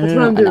 No, That's no,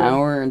 what no, I'm an doing.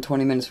 hour and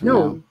 20 minutes from now.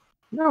 No.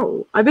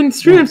 No. I've been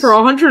streaming Yes. for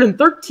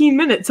 113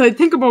 minutes. I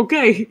think I'm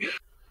okay.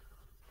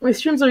 My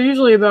streams are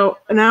usually about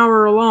an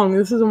hour long.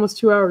 This is almost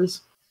 2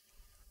 hours.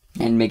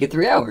 And make it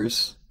 3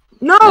 hours.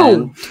 No.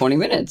 And 20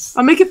 minutes.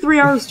 I'll make it 3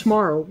 hours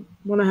tomorrow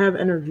when I have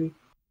energy.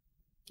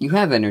 You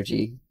have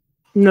energy.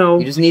 No.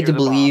 You just need to Secure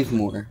the bomb. believe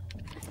more.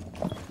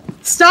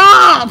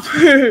 Stop!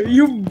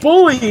 You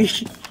bully!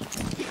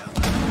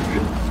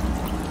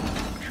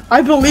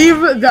 I believe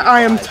that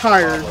I am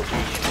tired. Location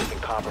has been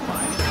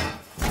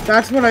compromised.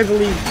 That's what I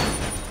believe.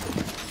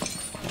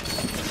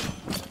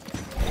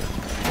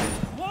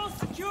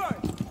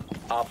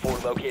 Op 4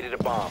 located a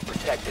bomb.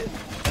 Protect it.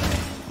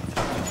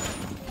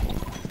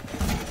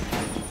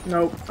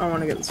 Nope, I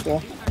want to get this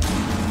wall.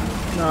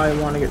 No, I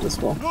want to get this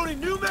wall.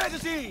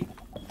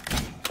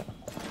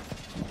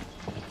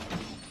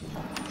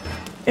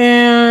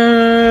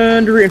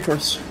 And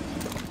reinforce.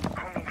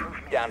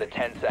 Down to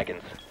 10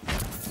 seconds.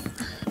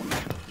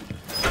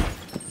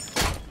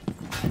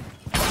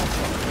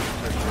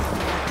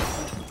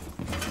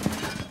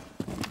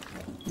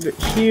 Get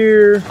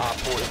here. Op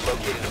 4 has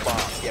located a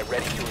bomb. Get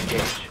ready to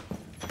engage.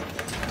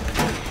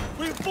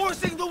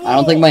 I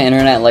don't think my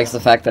internet likes the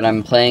fact that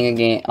I'm playing a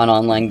game on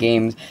online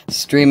games,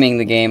 streaming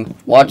the game,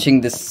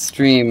 watching this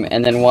stream,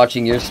 and then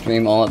watching your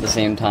stream all at the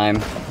same time.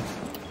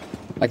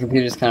 My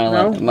computer's kind of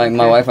No? like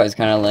my Okay. Wi-Fi's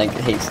kind of like,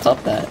 hey,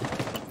 stop that.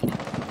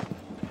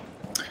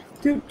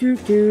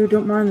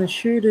 Don't mind the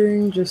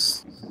shooting.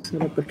 Just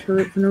set up a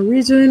turret for no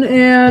reason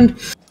and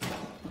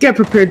get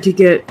prepared to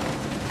get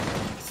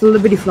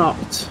flippity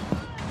flopped.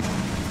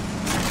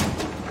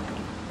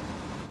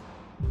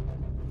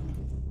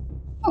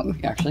 Oh,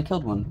 we actually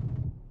killed one.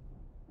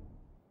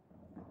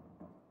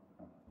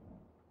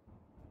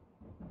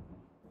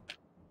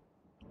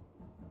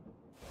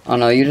 Oh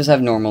no, you just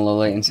have normal low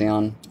latency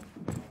on.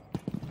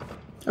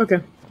 Okay.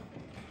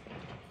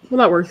 Well,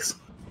 that works.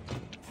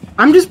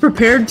 I'm just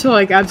prepared to,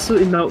 like,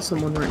 absolutely melt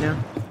someone right now.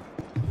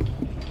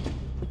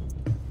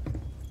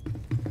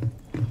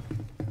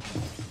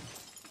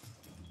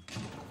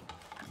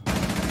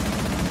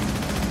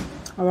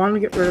 I want to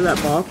get rid of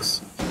that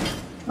box.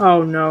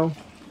 Oh no.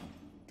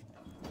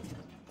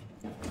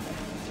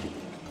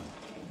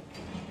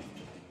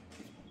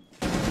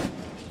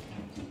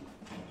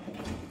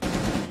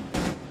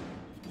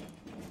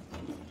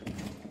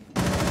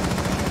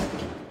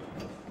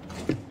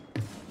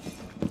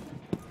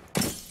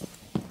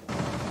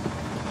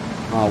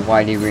 Oh,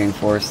 why'd he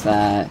reinforce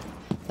that?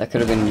 That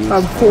could have been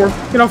used. 4.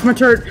 Get off my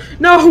turret.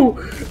 No!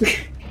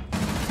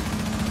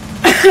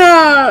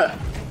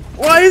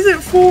 Why is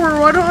it 4?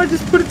 Why don't I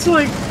just put it to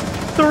like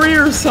 3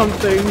 or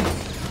something?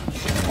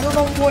 I don't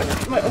know what.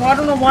 I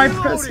don't know why I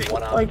pressed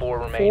like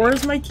 4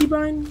 is my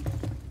keybind.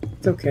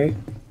 It's okay.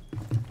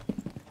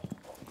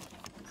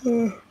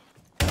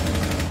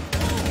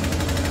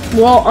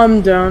 Well,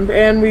 I'm down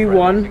and we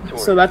won,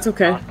 so that's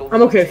okay.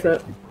 I'm okay with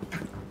it.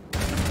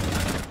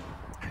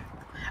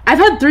 I've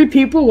had 3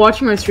 people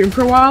watching my stream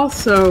for a while,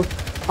 so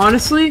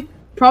honestly,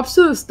 props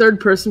to this 3rd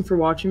person for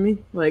watching me.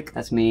 Like,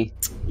 That's me.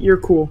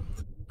 You're cool.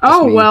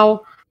 Oh, me.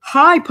 well,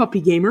 hi,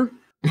 puppy gamer.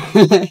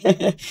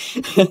 It's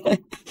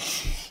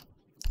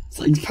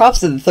like, props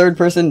to the 3rd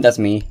person. That's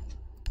me.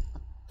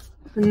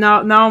 And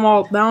now I'm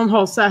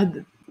all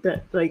sad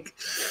that like,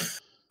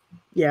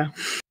 yeah.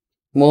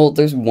 Well,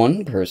 there's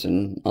one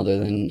person other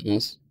than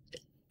us.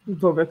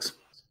 Vovix,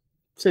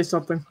 say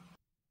something.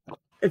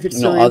 If it's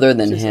No, silly, other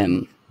than say him.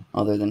 something.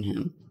 Other than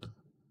him.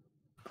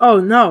 Oh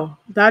no,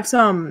 that's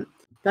my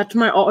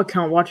alt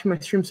account watching my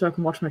stream so I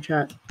can watch my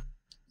chat.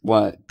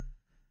 What?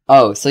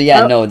 Oh, so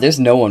yeah, Oh. no,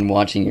 there's no one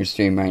watching your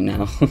stream right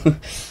now.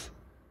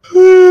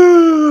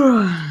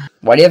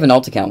 Why do you have an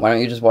alt account? Why don't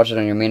you just watch it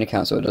on your main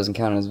account so it doesn't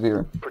count as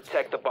viewer?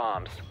 Protect the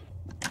bombs.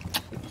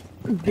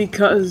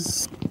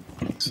 Because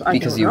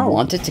Because you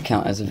want it to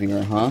count as a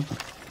viewer, huh?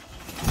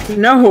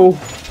 No.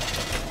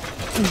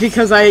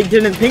 Because I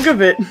didn't think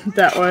of it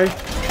that way.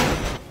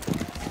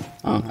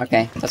 Oh,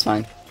 okay, that's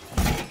fine.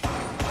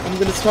 I'm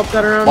gonna swap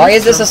that around. Why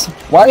is this a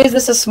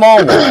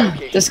small wall?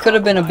 This could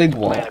have been a big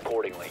wall. Plan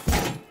accordingly.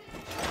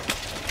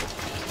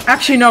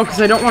 Actually, no,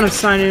 because I don't want to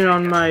sign in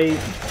on my,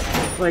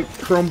 like,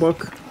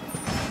 Chromebook.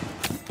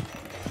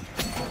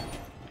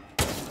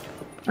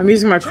 I'm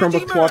using my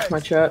Chromebook to watch my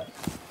chat.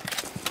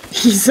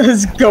 He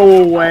says,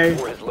 go away. Op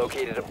 4 has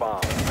located a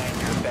bomb. Plan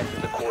your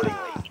defenses accordingly.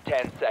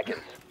 10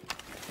 seconds.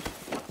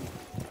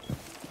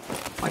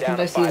 Why Down can't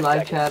I to see 5 live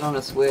seconds. chat on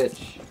a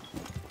Switch?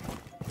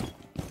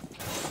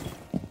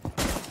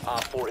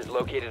 Op 4 has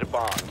located a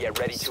bomb. Get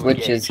ready to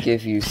Switches engage.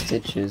 give you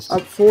stitches.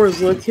 Up 4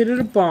 is located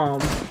a bomb.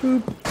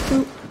 Boop,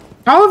 boop.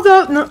 How have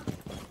that no?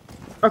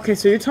 Okay,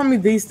 so you're telling me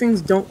these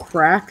things don't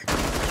crack?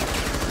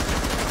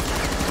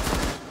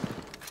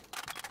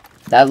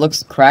 That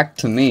looks cracked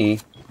to me.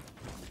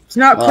 It's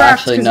not Well,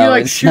 cracked actually, because no, you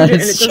like it's shoot not. it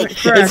and it doesn't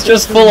crack. It's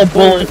just full of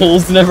bullet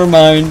holes. Never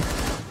mind.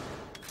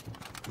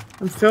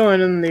 I'm filling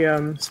in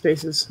the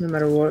spaces no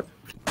matter what.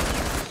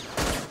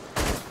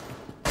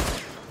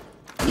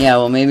 Yeah,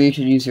 well, maybe you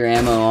should use your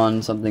ammo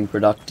on something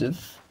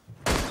productive.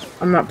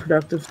 I'm not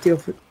productive. Deal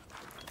for.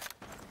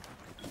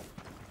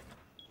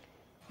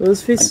 Are those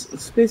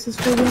spaces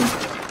filled in?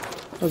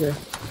 Okay.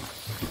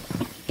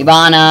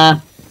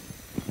 Ibana!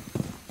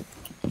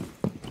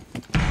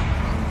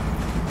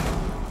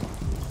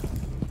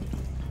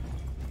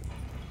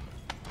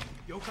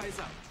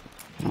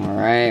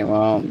 Alright,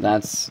 well,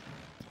 that's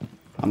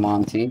a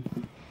Monty.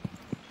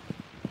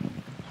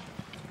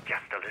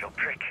 Just a little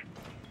prick.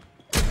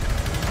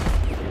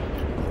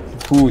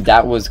 Ooh,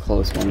 that was a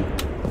close one.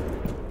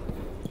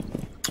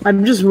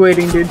 I'm just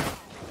waiting, dude.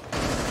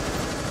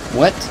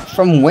 What?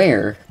 From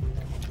where?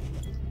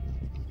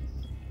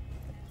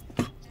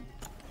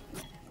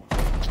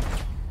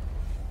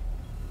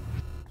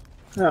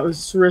 That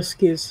was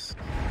risky as...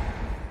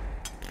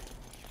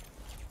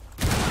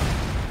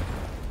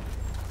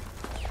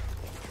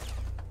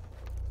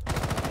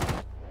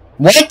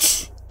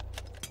 What?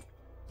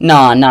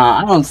 Nah,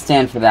 I don't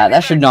stand for that.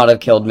 That should not have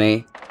killed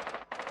me.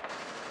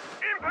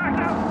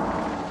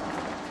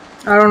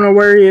 I don't know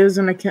where he is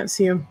and I can't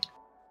see him.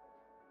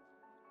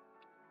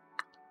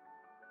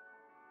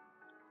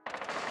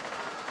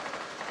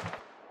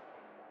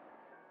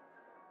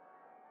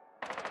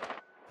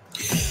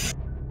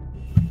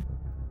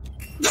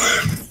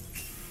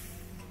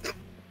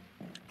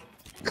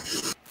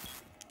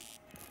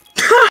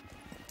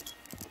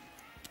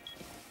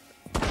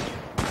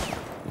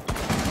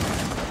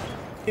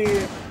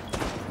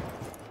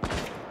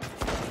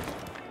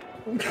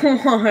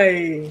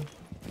 Why?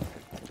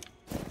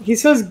 He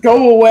says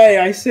go away,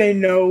 I say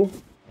no.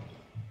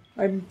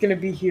 I'm gonna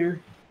be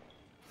here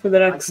for the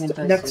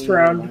next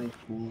round.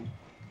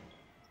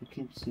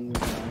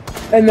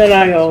 And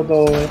then I'll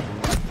go away.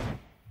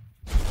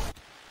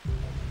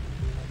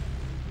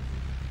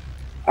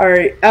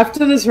 Alright,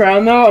 after this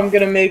round though, I'm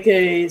gonna make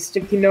a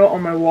sticky note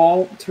on my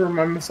wall to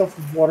remind myself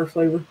of water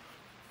flavor.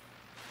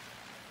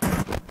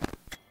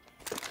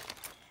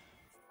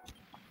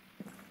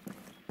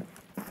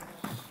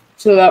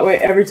 So that way,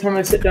 every time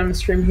I sit down to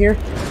stream here,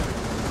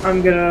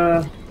 I'm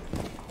gonna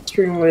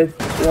stream with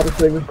water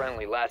flavor.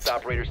 Friendly, last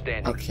operator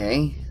standing.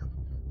 Okay.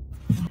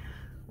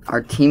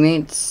 Our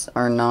teammates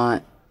are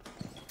not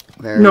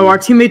very... No, our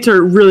teammates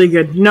are really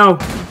good. No,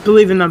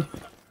 Believe in them.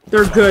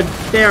 They're good.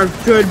 They are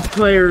good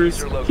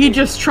players. He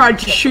just tried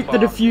to shoot the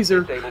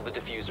diffuser. Disable the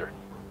diffuser.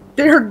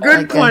 They're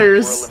good Okay.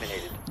 players.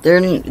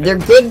 They're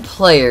good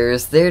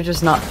players. They're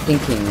just not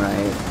thinking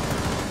right.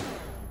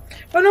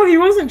 Oh no, he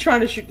wasn't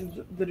trying to shoot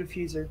the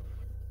diffuser.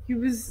 He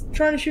was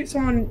trying to shoot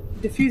someone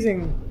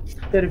defusing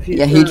the diffuser.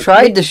 Yeah, he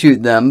tried to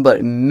shoot them,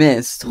 but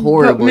missed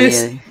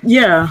horribly.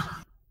 Yeah.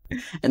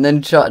 And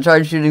then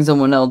tried shooting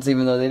someone else,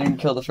 even though they didn't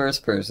kill the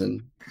first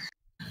person.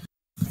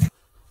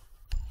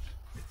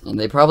 And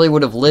they probably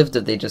would have lived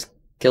if they just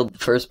killed the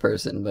first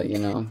person, but you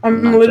know.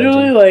 I'm not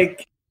literally judging.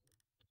 like,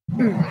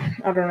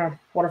 I don't know.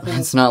 What if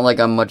It's not like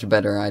I'm much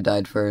better. I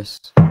died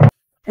first. I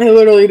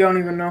literally don't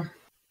even know.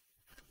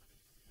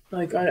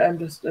 Like, I don't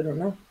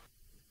know.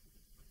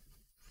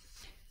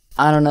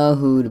 I don't know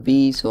who to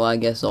be, so I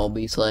guess I'll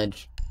be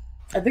Sledge.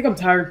 I think I'm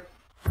tired.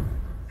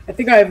 I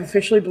think I have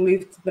officially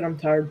believed that I'm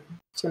tired.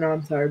 So now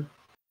I'm tired.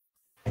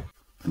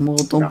 Well,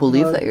 don't Not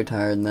believe hard. that you're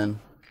tired then.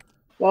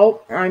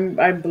 Well, I'm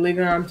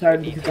believing I'm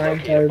tired because I am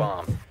Locate a tired.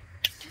 bomb.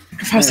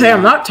 If I say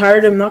I'm not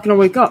tired, I'm not gonna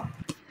wake up.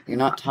 You're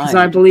not Because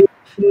tired. I believe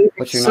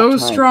But you're so not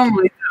tired.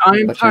 strongly that I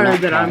am But you're not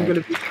tired that I'm tired.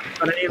 gonna be.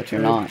 But I am But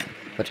you're tired. not.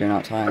 But you're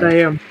not tired. But I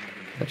am.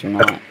 But you're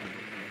not.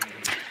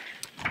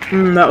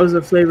 That was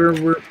a flavor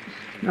word.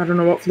 I don't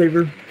know what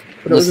flavor.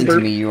 But Listen it was a to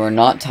burp. me, you are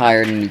not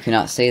tired and you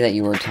cannot say that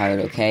you are tired,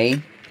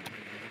 okay?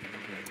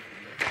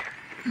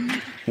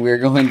 We're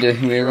going to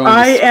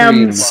I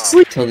am scream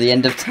sleepy. till the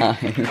end of time.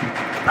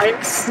 I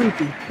am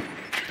sleepy.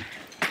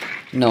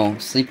 No,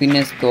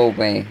 sleepiness, go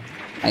away.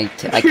 I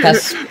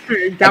cast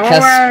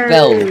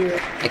Go away.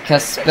 I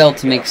cast spell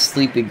to make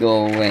sleepy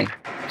go away.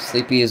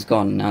 Sleepy is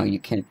gone now, you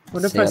can't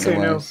What if say I say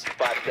no? otherwise.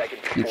 5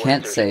 seconds You before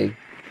can't insertion. say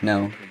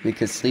no,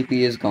 because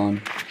sleepy is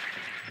gone.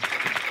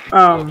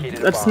 Located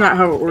a That's bomb. not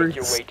how it Make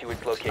your works. way to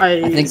its location.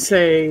 I think-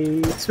 say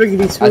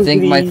swiggity swoogity. I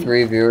think my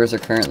 3 viewers are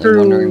currently Screw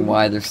wondering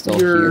why they're still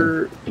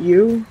here.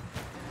 You?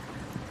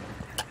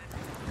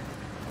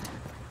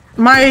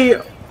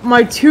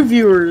 My 2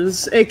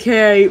 viewers,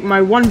 aka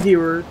my 1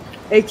 viewer,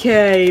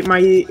 aka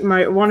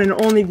my one and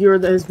only viewer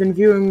that has been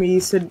viewing me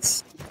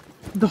since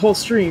the whole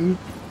stream.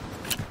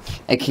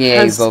 AKA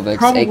has Vovix,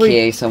 probably-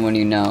 AKA someone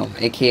you know,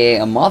 AKA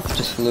a moth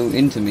just flew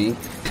into me.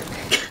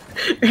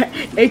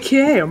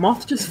 AKA a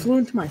moth just flew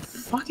into my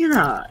fucking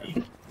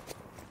eye.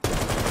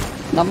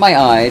 Not my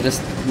eye,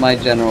 just my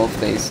general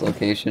face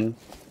location.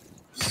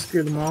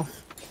 Scare them off.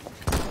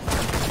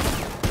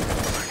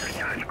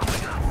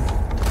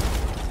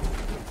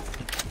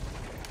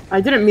 I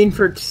didn't mean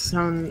for it to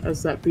sound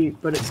as that beat,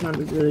 but it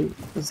sounded really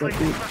as that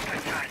beat.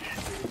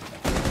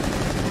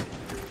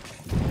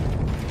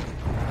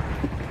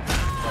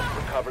 Must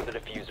recover the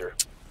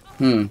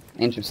diffuser.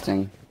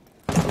 Interesting.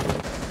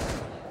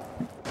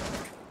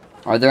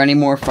 Are there any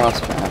more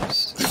frost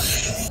traps?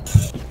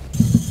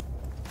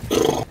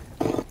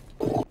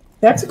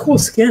 That's a cool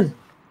skin.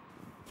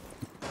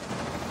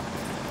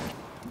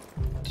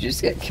 Did you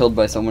just get killed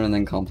by someone and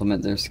then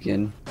compliment their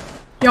skin?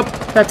 Yep,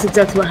 that's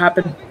exactly what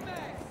happened.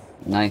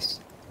 Nice.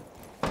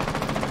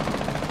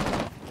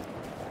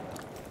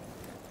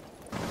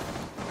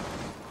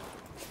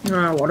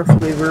 Water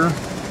flavor.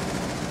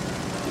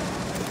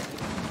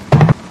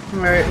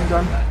 Alright, I'm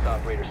done. Last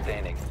operator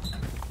standing.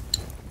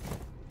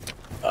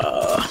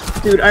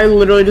 Dude, I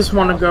literally just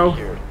want to go.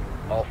 Secured.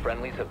 All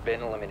friendlies have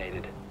been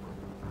eliminated.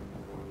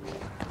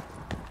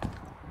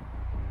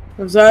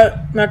 Was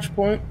that match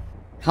point?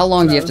 How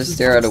long do you have to this is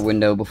stare out a nice.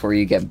 window before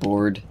you get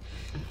bored?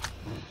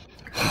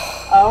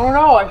 I don't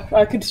know.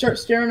 I could start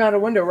staring out a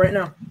window right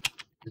now.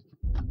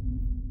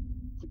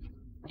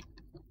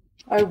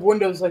 I have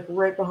windows like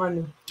right behind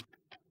me.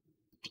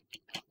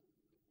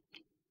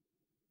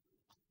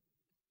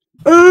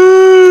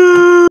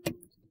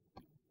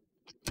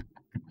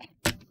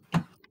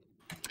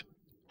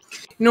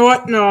 You know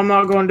what? No, I'm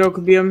not going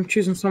Dokkaebi. I'm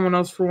choosing someone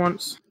else for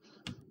once.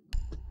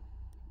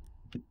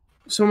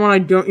 Someone I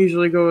don't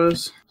usually go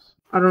as.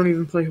 I don't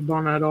even play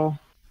Hibana at all.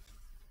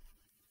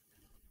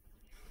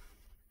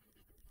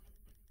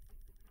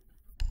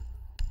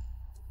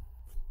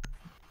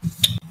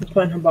 I'm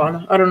playing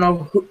Hibana. I don't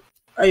know who.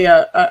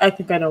 Yeah, I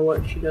think I know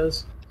what she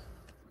does.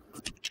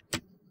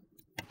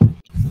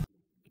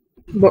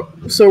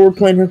 But so we're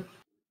playing her.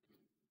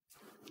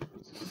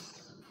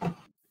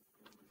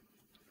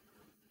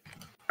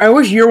 I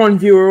wish your one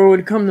viewer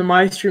would come to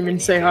my stream and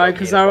say hi,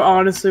 because I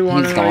honestly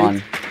want to. He's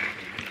gone.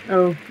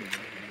 Oh,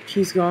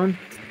 she's gone.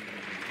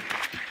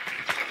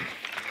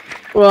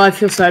 Well, I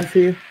feel sad for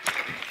you.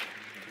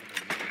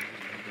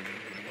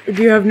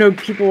 Do you have no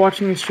people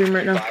watching the stream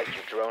right now? Advise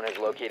your drone has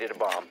located a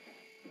bomb.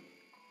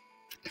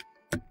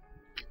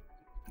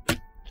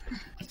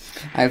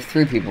 I have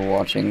 3 people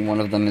watching. One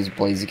of them is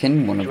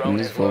Blaziken, one of them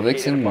is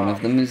Vovix, and one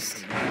of them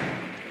is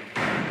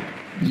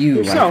you,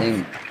 Yourself. I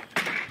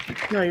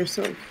think. No,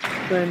 yourself.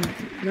 Then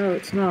no,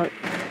 it's not.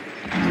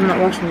 I'm not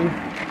watching you.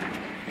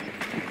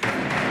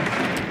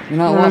 You're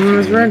not One of watching them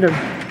is me. random.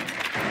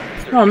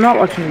 No, I'm not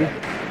watching you.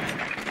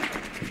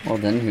 Well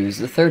then, who's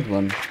the 3rd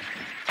one?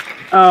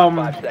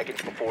 5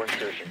 seconds before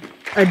insertion.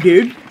 A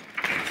dude.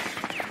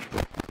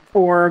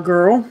 Or a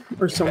girl.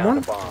 Or You found someone.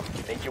 a bomb.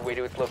 Make your way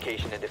to its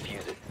location and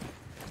defuse it.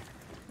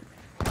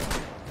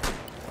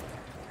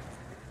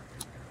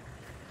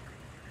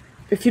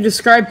 If you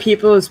describe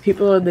people as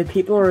people, are they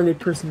people or are they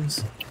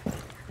persons?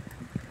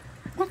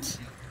 What?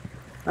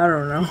 I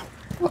don't know.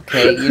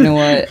 Okay, you know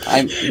what?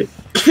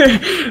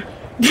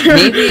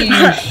 Maybe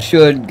you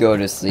should go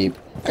to sleep.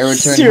 I return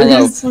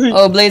Seriously?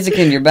 hello. Oh,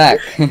 Blaziken, you're back.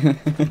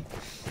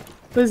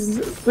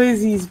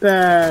 Blazy's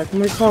back. I'm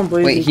gonna call him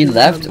Blazy. Wait, he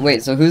left?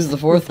 Wait, so who's the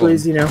fourth one?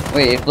 Blazy now.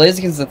 Wait, if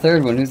Blaziken's the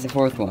third one, who's the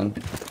fourth one?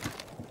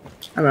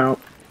 I'm out.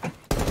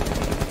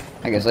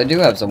 I guess I do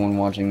have someone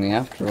watching me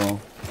after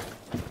all.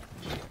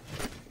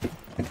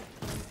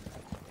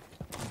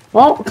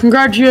 Well,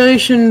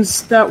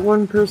 congratulations, that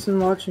one person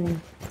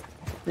watching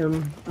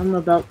him. I'm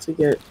about to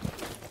get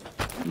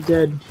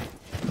dead.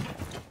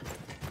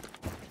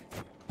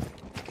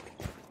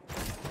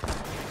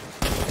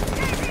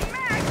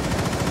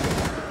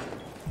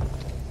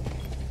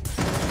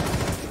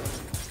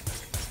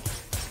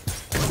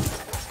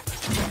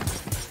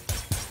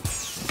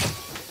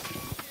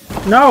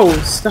 No,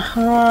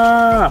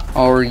 stop!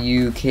 Are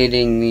you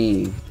kidding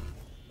me?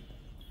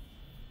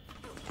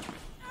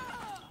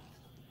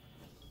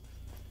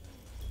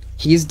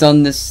 He's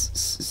done this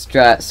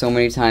strat so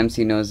many times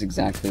he knows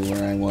exactly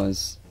where I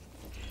was.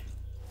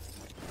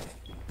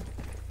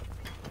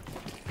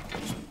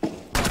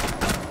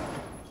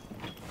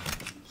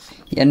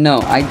 Yeah, no,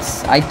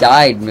 I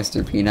died,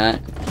 Mr.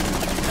 Peanut.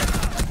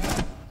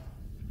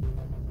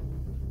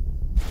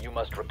 You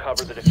must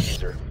recover the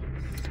diffuser.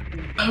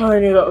 Oh, I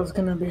knew that was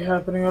gonna be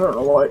happening. I don't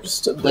know why I just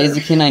stood there.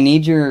 Blaziken, I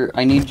need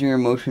your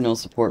emotional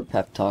support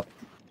pep talk.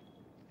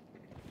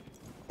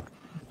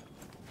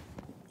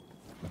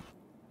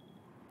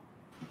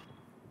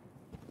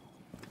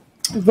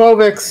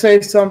 Vovik, say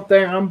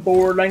something. I'm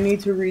bored. I need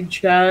to read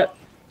chat.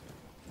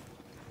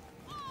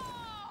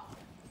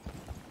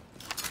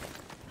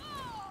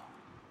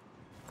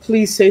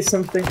 Please say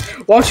something.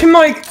 Watch him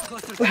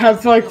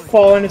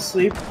falling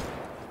asleep.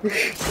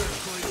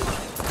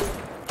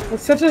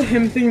 That's such a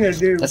him thing to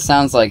do. That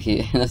sounds like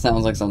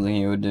something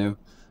he would do.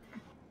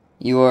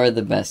 You are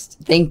the best.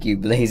 Thank you,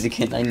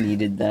 Blaziken. I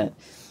needed that.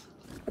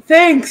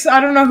 Thanks.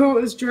 I don't know who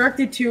it was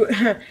directed to,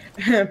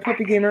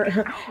 Puppy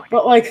Gamer,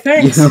 but like,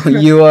 thanks.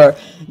 You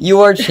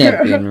are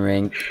champion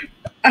rank.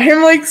 I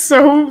am like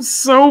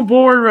so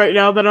bored right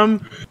now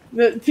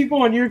that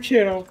people on your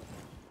channel.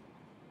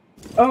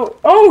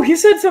 Oh, he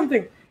said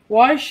something.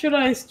 Why should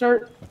I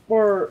start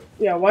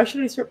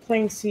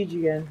playing Siege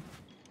again?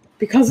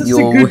 Because it's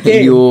a good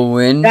game. You'll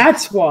win.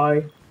 That's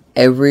why.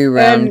 Every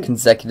round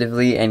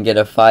consecutively and get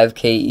a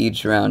 5k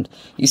each round.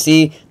 You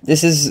see,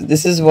 this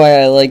is why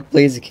I like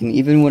Blaziken.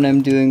 Even when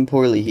I'm doing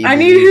poorly, I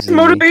need his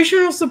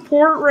motivational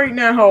support right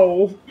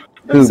now.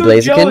 I'm so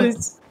Blaziken?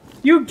 jealous.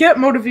 You get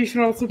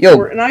motivational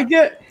support, and I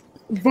get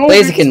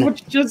Blaziken,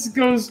 which just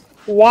goes,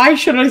 why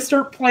should I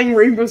start playing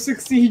Rainbow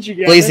Six Siege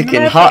again?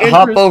 Blaziken,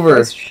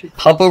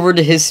 hop over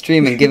to his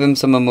stream and give him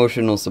some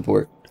emotional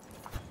support.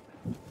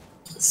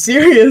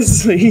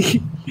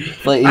 Seriously,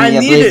 I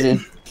need it.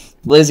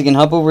 Blaziken,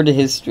 hop over to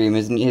his stream.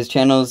 His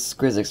channel is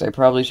Scrizic. I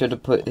probably should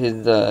have put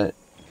his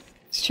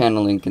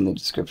channel link in the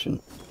description.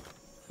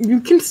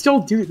 You can still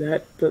do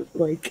that, but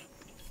like,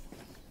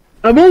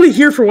 I'm only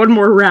here for one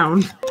more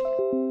round.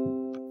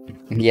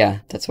 Yeah,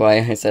 that's why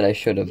I said I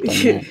should have done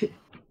that.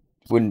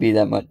 Wouldn't be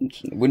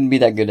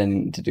that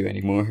good to do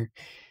anymore.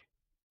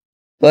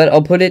 But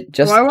I'll put it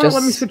just. Why won't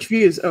let me switch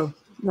views? Oh,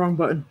 wrong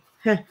button.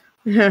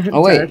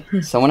 Oh wait,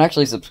 someone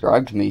actually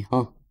subscribed to me,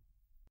 huh?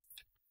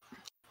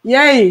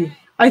 Yay!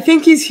 I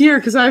think he's here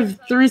because I have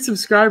 3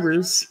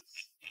 subscribers.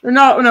 Or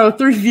no,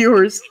 3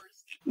 viewers.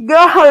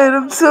 God,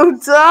 I'm so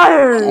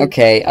tired!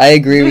 Okay, I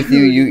agree with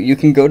you. You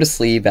can go to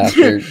sleep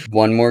after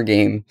one more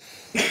game.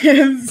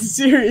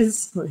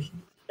 Seriously.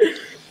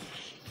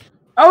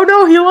 Oh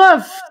no, he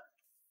left!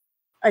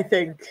 I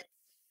think.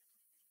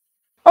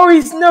 Oh,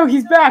 he's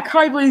back!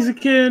 Hi,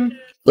 Blaziken!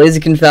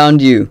 Blaziken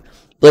found you.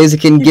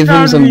 Blaziken, give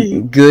him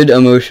some good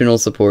emotional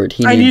support.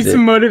 He needs it. I need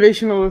some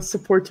motivational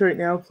support right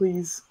now,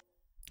 please.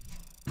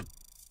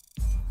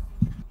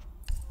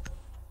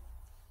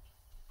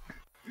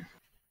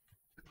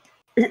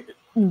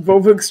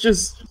 Vovix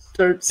just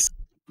starts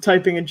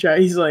typing in chat.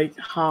 He's like,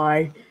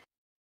 hi.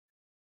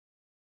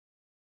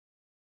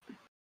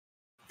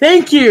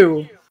 Thank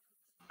you!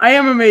 I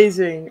am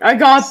amazing. I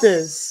got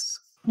this.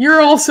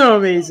 You're also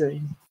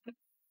amazing.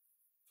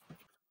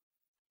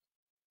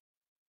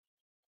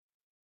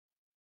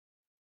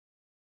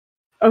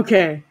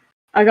 Okay,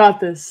 I got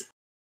this.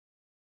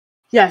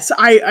 Yes,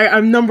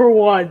 I'm number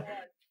 1.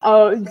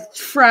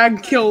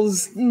 Frag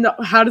kills. No,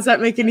 how does that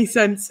make any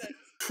sense?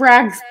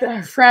 Frag.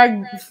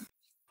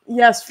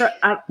 Yes,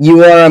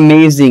 you are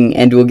amazing,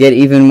 and will get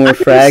even more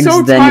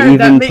frags than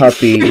even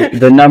Puppy,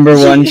 the number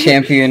 1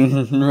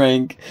 champion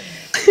rank.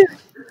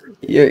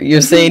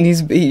 You're saying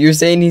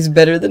he's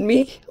better than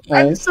me? Oh.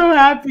 I'm so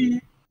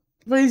happy,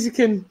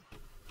 Blaziken.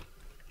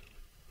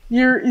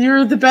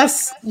 You're the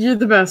best. You're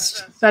the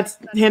best. That's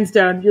hands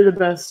down. You're the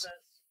best.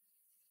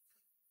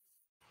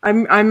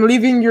 I'm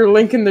leaving your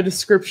link in the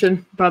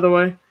description, by the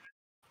way.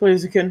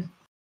 Blaziken.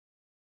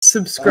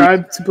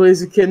 Subscribe to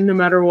Blaziken no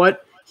matter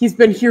what. He's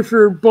been here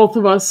for both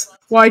of us,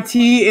 YT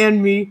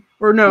and me.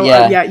 Or no,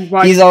 Yeah,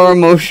 YT. he's our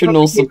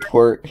emotional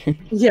support.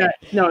 Yeah,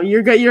 no,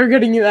 you're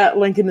getting that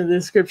link in the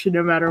description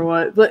no matter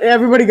what. But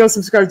everybody go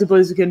subscribe to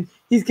Blaziken.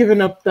 He's giving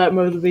up that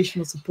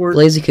motivational support.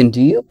 Blaziken,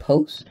 do you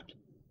post?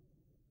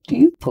 Do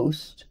you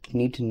post? I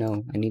need to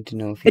know. I need to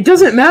know if It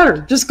doesn't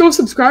matter. Just go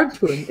subscribe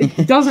to him.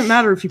 It doesn't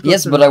matter if you post.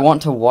 Yes, but I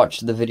want to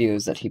watch the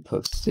videos that he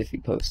posts if he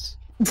posts.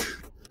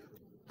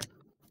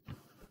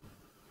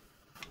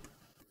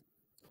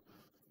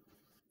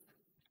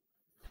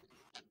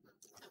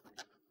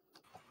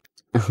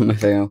 My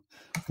fail.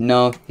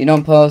 No, you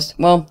don't post?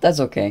 Well, that's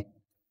okay.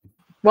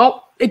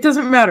 Well, it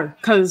doesn't matter,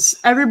 because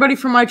everybody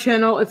from my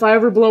channel, if I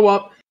ever blow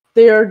up,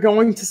 they are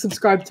going to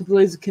subscribe to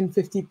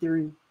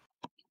Blaziken53.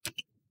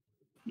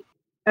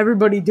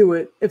 Everybody do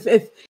it.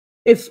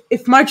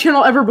 If my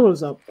channel ever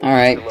blows up.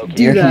 Alright,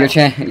 your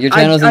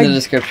channel's in the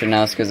description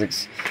now,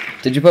 Scrizic.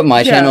 Did you put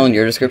my channel in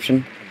your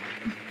description?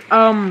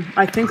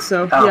 I think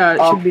so. Yeah,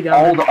 it should be down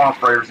all there. the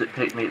operators that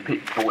picked me, it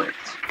picked Blitz.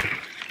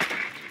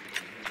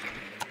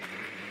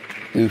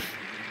 Oof.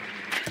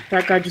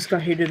 That guy just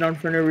got hated on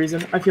for no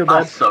reason. I feel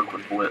I bad. suck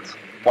with Blitz.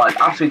 Like,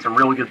 I've seen some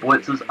really good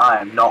Blitzes, I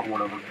am not one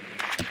of them.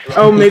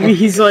 Oh, maybe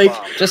he's like...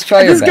 Just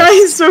try your This best. guy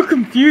is so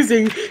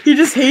confusing. He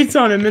just hates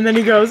on him, and then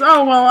he goes,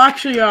 oh, well,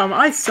 actually,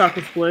 I suck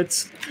with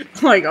Blitz.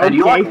 Like, okay. And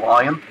you like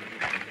lying?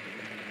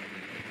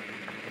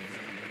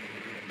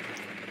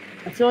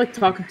 I feel like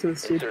talking to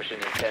this dude. Insertion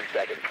in 10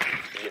 seconds.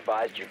 Be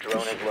advised your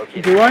drone is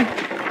located. Do I?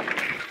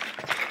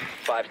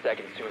 5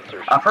 seconds to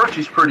insertion. I've heard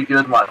she's pretty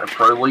good in, like, the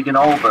Pro League and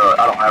all, but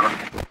I don't have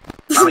her.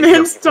 This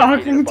man's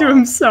talking to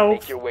himself.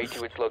 Make your way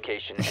to its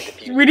location and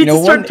defuse We need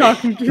to start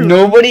talking to him.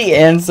 Nobody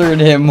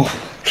answered him.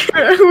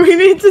 We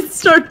need to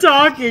start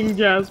talking,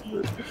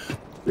 Jasper.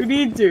 We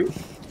need to.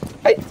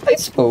 I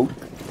spoke.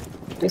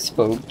 I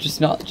spoke,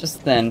 just not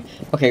just then.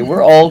 Okay,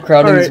 we're all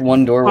crowding this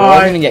one door. We're all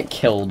gonna get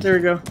killed. There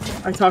we go.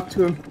 I talked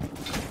to him.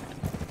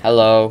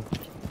 Hello.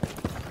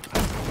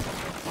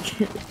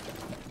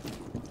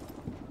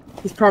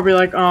 He's probably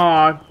like,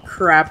 aw,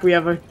 crap, we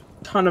have a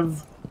ton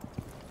of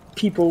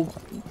people.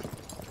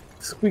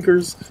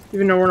 Squeakers.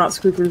 Even though we're not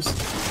squeakers.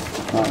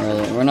 Not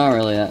really. We're not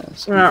really that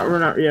squeaky. We're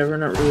not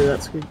really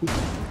that squeaky.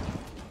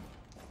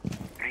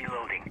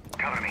 Reloading.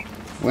 Cover me.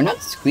 We're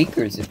not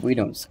squeakers if we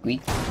don't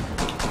squeak.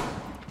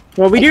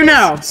 Well, we do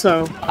now,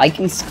 so... I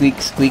can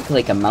squeak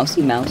like a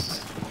mousy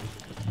mouse.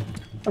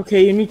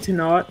 Okay, you need to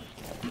know it.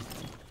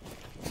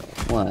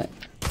 What?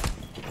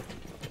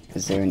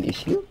 Is there an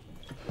issue?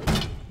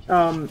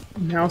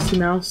 Mousy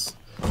mouse.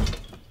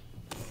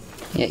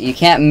 Yeah, you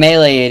can't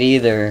melee it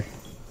either.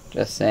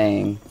 Just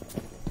saying.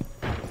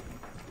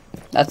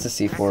 That's a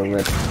C4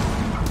 rip.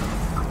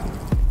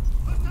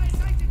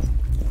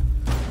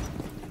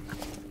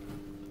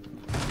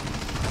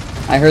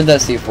 I heard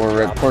that C4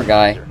 rip. Poor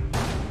guy.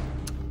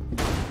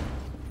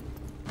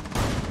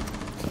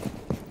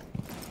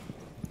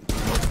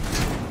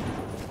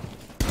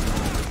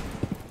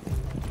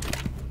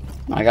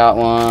 I got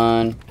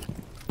one.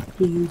 Oh.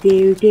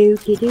 The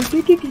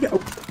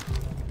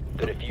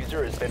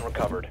diffuser has been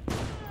recovered.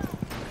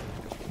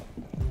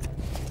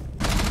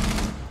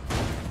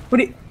 What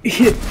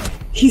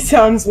he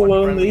sounds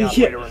lonely. Yeah.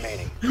 Operator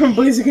remaining.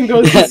 Blaziken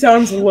goes, he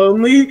sounds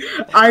lonely.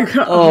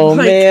 Oh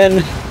like,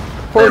 man.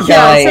 Poor yeah,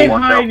 guy. I say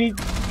hi and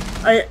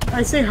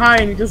I say hi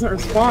and he doesn't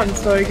respond,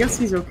 so I guess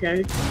he's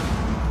okay.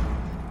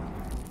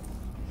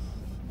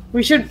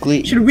 We should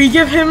we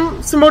give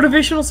him some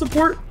motivational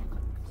support?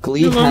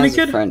 Glee The lonely has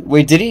kid? a friend.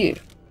 Wait, did he?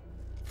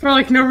 For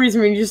like no reason,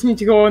 we just need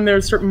to go in there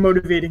and start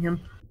motivating him.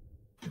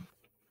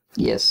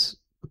 Yes.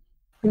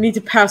 We need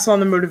to pass on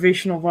the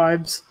motivational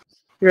vibes.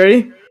 You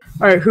ready?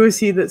 Alright, who is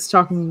he that's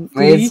talking? I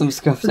made some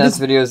scuffed ass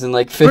videos in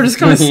like 15. We're just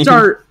gonna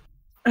start.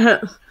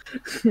 We're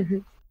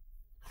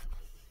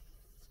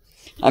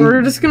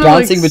just gonna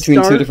bouncing like, between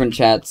start. two different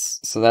chats,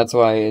 so that's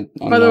why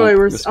I'm By the not way, I'm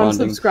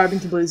responding.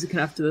 subscribing to Blaziken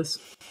after this.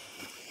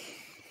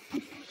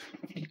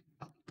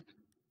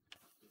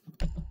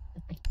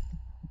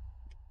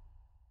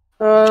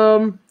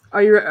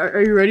 Are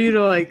you ready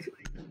to like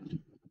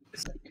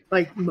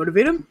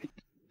motivate him?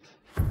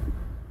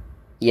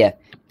 Yeah,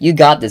 you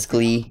got this,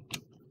 Glee.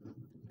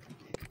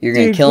 You're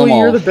gonna Dude, kill him Glee, all.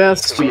 You're the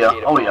best. Oh yeah,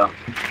 oh yeah.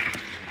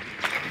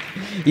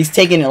 He's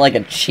taking it like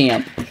a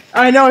champ.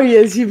 I know he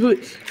is.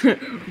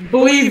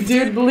 Believe,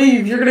 dude,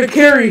 believe. You're gonna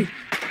carry.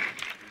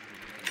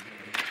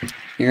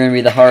 You're gonna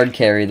be the hard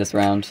carry this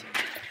round.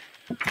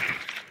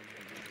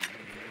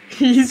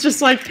 He's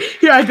just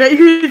like, yeah, I bet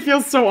he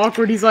feels so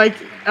awkward. He's like,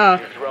 Your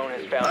drone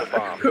has found a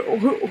bomb.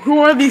 who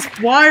are these?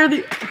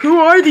 Who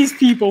are these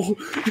people?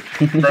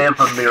 They have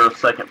a mirror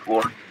second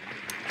floor.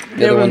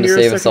 You're the one to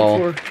save us all.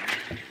 Floor.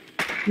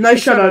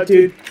 Nice shout out,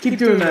 dude. Keep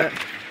doing that.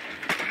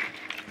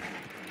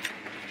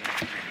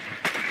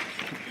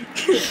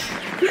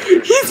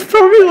 He's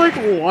probably like,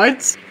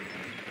 what?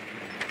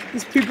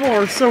 These people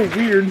are so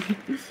weird.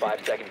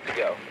 5 seconds to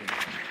go.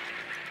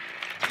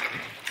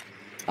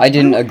 I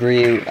didn't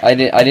agree. I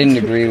didn't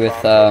agree with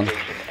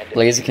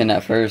Blaziken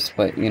at first,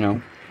 but you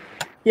know.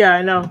 Yeah,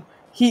 I know.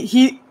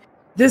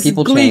 This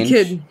People Glee change.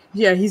 kid.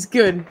 Yeah, he's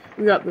good.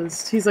 We got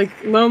this. He's like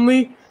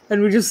lonely,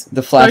 and we just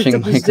The flashing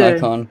spiked up his mic day.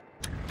 icon.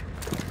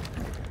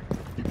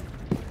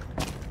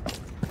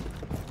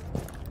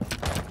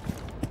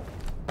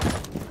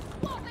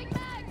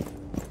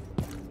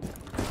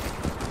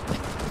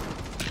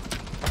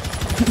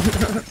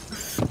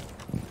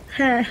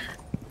 Heh.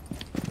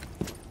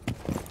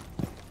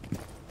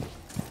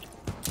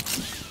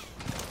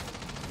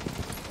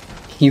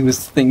 He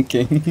was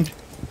thinking.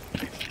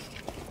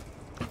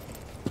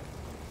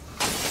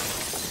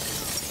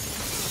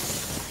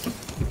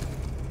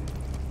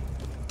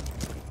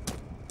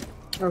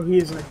 Oh, he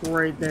is like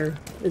right there,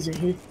 isn't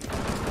he?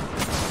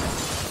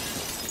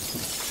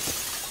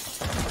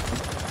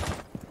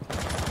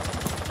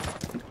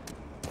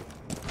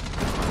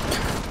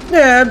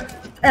 Yeah.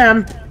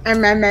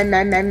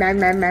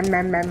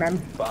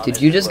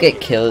 Did you just get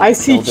killed? I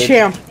see killed it?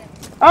 champ.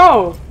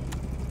 Oh.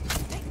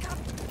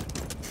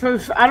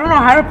 I don't know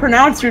how to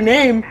pronounce your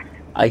name.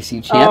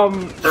 Icy champ.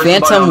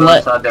 There's somebody on the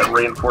other side that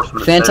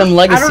reinforcement Phantom stairs.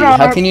 Legacy. I don't know How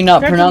how- can you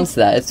not Phantom- pronounce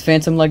that? It's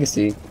Phantom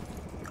Legacy.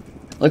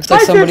 Looks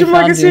like Hi, somebody Phantom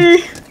found you.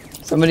 Legacy.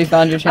 Somebody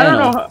found your I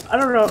channel. don't know. I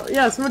don't know.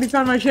 Yeah, somebody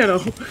found my channel.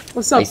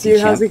 What's up, Icy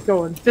dude? How's champ. it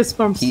going? Fist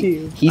bumps to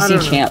you. He I see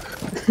don't know.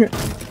 champ.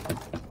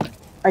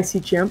 Icy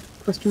champ?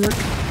 Question mark.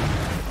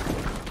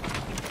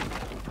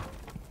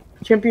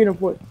 Champion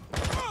of what?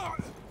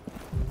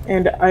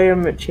 And I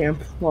am a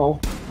champ. Lol.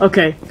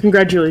 Okay,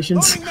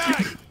 congratulations.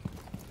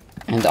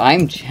 And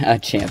I'm a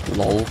champ,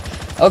 lol.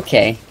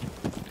 Okay.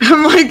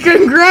 I'm like,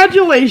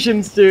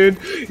 congratulations, dude.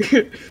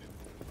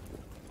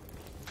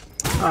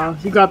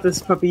 You got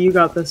this, puppy. You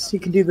got this. You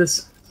can do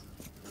this.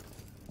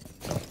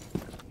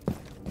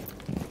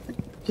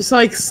 Just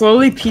like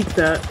slowly peek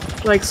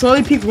that. Like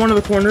slowly peek one of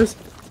the corners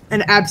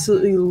and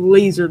absolutely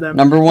laser them.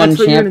 Number one That's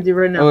what you're champ gonna do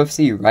right now.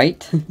 OFC,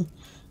 right?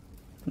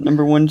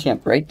 Number one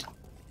champ, right?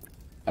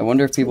 I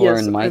wonder if people are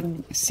Yes, in my...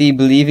 I'm- See,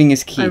 believing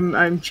is key.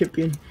 I'm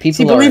champion. People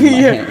See, are in believing, my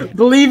yeah, head.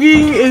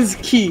 believing is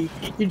key.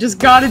 You just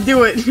gotta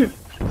do it.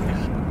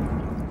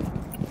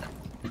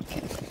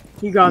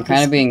 You got I'm kind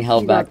this. of being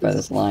held You got back by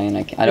this. this lion. I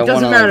It don't want to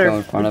doesn't like, matter. go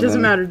in front It of doesn't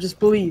him. matter. Just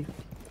believe.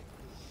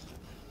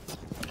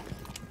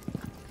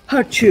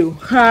 Hachu.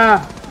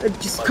 Ha.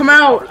 Just come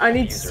out. I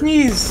need to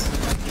sneeze.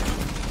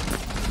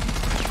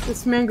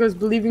 This man goes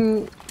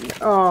believing.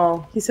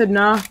 Oh, he said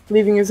nah.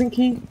 Believing isn't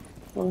key.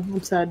 Oh,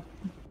 I'm sad.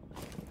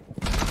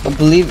 But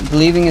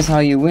believing is how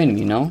you win,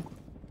 you know?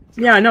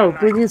 Yeah, I know.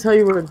 Believing is how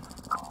you win.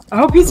 I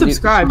hope he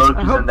subscribes. Smoke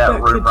I is hope in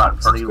that room kid right in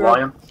front of you, subscribes.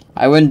 Lion.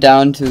 I went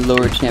down to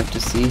lower champ to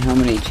see how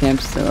many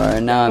champs there are,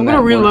 and now I'm I'm gonna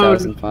at reload.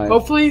 1,005.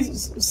 Hopefully,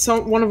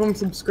 one of them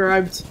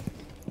subscribed.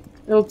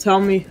 It'll tell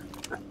me.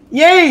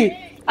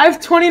 Yay! I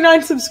have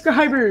 29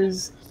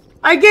 subscribers.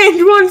 I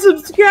gained 1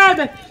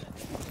 subscriber.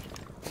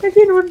 I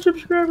gained 1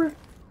 subscriber.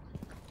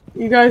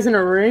 You guys in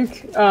a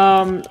rank?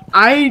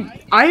 I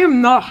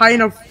am not high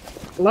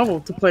enough level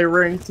to play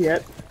ranked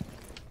yet.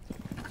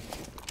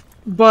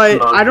 But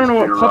No, I don't know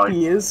what you're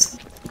puppy is.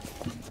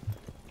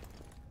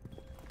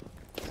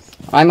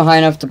 I'm high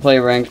enough to play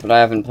ranked, but I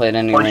haven't played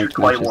any What's your ranked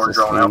matches Claymore this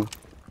drawn game. out?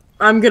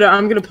 I'm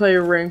gonna play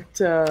a ranked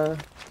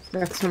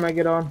next time I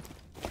get on.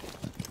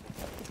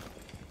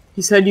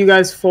 He said you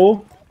guys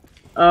full.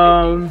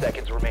 15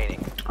 seconds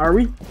remaining. Are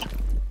we?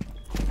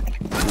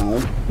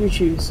 No. You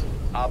choose.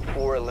 Op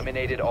 4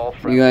 eliminated all Are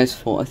friendly. you guys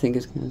full? I think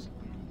it's guys.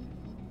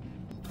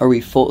 Are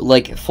we full,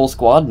 like, full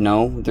squad?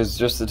 No, there's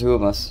just the 2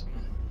 of us.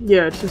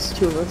 Yeah, it's just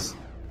 2 of us.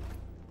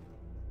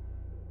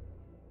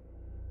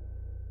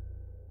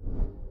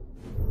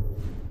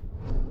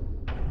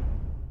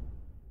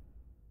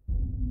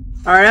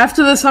 Alright,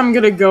 after this I'm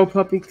gonna go,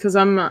 puppy, because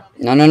I'm not.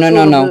 No, no, no,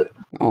 no, no.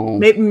 Oh.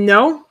 Maybe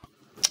no?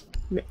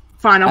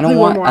 Fine, I'll I play don't one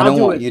want, more. I I'll don't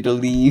do want it. you to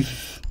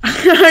leave.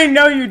 I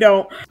know you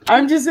don't.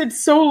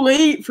 It's so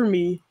late for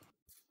me.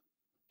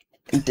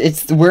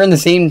 We're in the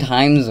same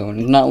time zone.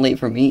 It's not late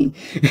for me.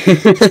 He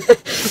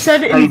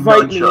said Hey,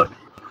 invite me. Nunchuck,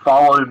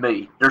 follow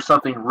me. There's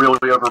something really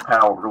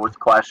overpowered with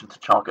Clash and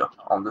Tachanka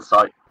on the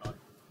site.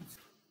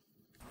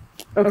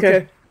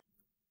 Okay.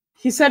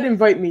 He said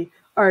invite me.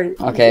 Alright.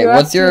 Okay, you have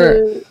what's your-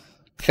 to-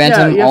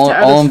 Phantom, you have to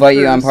add I'll us invite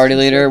you on first. party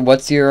leader.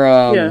 What's your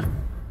Yeah.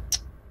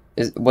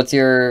 what's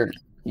your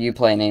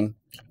Uplay name?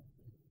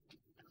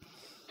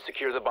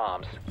 Secure the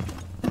bombs.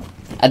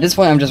 At this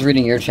point, I'm just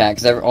reading your chat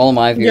because all of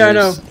my viewers Yeah, I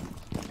know.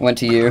 went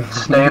to you.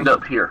 Stand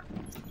up here.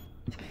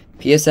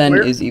 PSN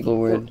Where? is evil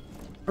word.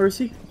 Where is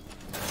he?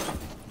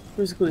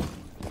 Where's Glee?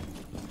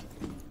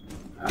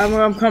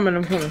 I'm coming,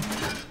 I'm coming.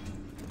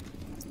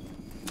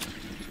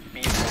 Be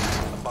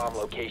advised, a bomb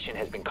location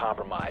has been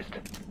compromised.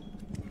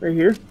 Right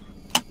here?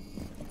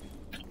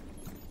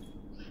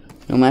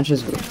 No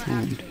matches were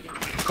found.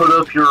 Put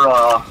up your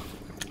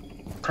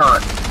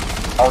turret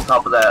on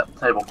top of that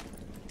table.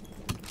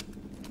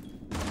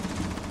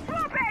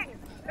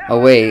 Oh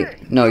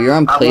wait, no, you're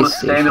on I want to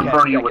stand in PlayStation.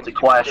 front of you with the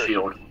Clash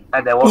shield,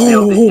 and they won't be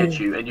able to hit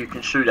you, and you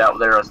can shoot out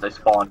there as they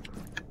spawn.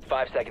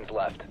 5 seconds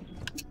left.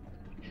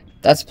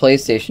 That's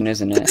PlayStation,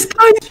 isn't This it?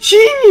 guy's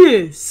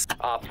genius!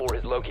 Op 4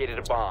 has located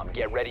a bomb.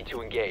 Get ready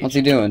to engage. What's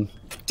he doing?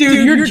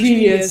 Dude, you're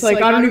genius.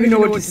 Like, I don't even know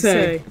what to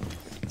say.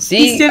 See,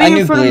 He's standing I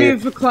knew in front Glee. of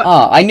me with a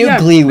I knew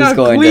Glee was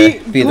going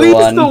to be the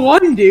one. Glee's the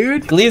one,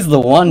 dude. Glee's the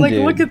one, Like,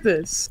 dude. look at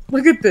this.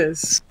 Look at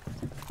this.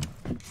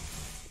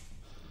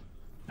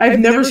 I've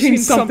never seen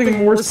something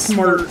more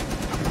smart.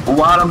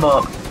 Light him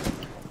up.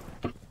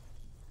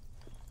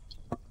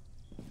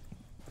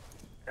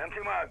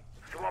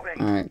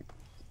 Alright.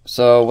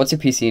 So, what's your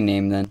PC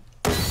name then?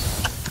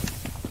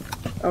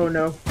 Oh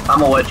no. I'm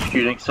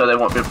electrocuting, so they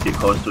won't be able to get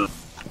close to it.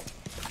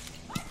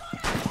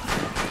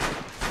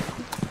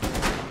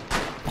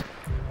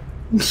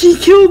 He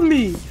killed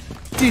me!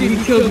 Dude,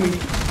 he killed me.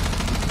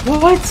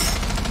 What?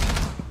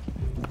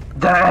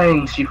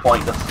 Dang, she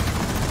flanked us.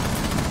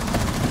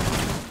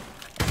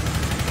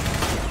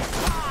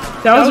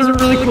 That was a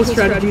really cool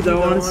strategy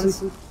though,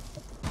 honestly.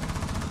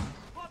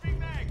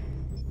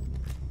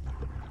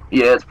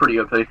 Yeah, it's pretty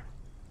OP.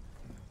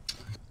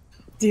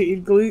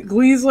 Dude,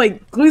 Glee's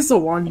the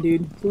one,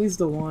 dude. Glee's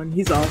the one.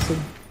 He's awesome.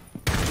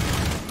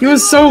 He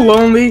was so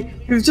lonely.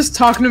 He was just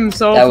talking to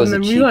himself, That was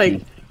and then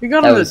cheeky. we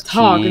got him to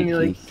talk, and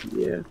you're like,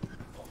 yeah.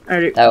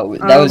 Alright.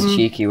 That was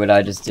cheeky what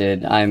I just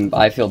did.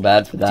 I feel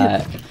bad for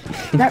that.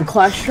 That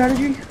clash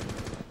strategy?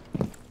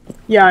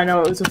 Yeah, I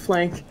know, it was a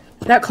flank.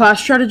 That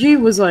clash strategy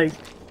was like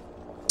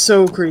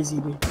so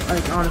crazy, dude.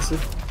 Like, honestly.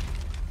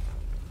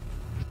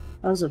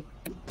 That was a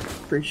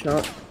great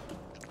shot.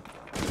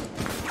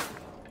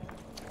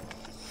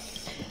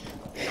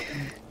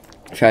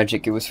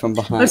 Tragic, it was from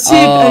behind. Let's see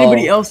if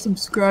anybody else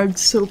subscribed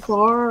so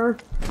far.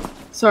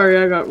 Sorry,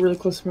 I got really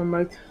close to my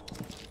mic.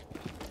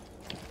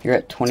 You're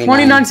at 29.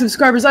 29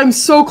 subscribers. I'm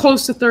so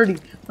close to 30.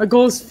 My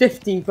goal is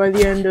 50 by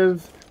the end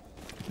of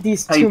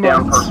these Hey, 2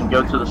 down months. person,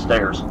 go to the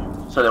stairs,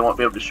 so they won't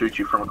be able to shoot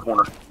you from a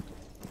corner.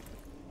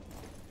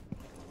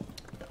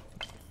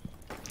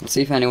 Let's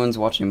see if anyone's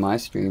watching my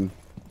stream.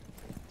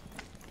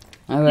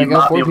 Oh, You I got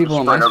might be 4 able to people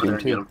on my sprint over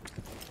stream there and get too.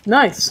 'em.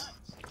 Nice.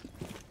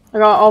 I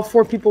got all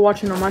 4 people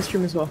watching on my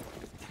stream as well.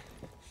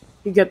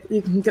 You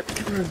can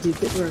get rid, dude.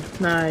 Get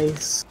rid.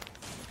 Nice.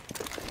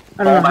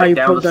 I don't know how you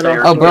pulled that off.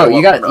 Oh, bro,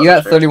 you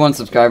got 31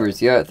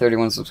 subscribers. You got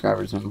 31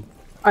 subscribers now.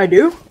 I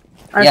do?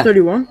 I have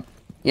 31?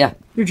 Yeah.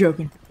 You're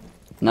joking.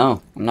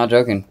 No, I'm not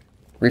joking.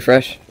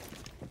 Refresh.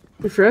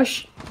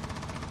 Refresh?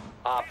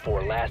 Op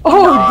 4 last.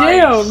 Oh, Nice.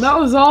 damn! That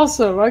was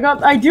awesome.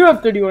 I do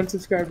have 31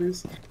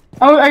 subscribers.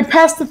 Oh, I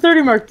passed the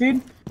 30 mark,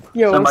 dude.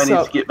 Yo, Somebody what's needs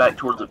up? to get back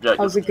towards objective.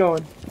 How's it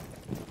going?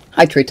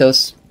 Hi,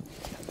 Tratos.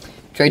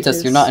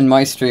 Tratos, you're not in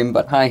my stream,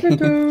 but hi.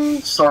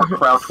 Start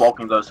crouch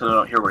walking though, so they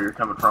don't hear where you're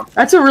coming from.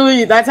 That's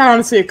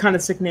honestly a kind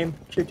of sick name,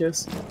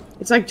 Chitos.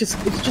 It's like it's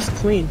just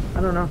clean.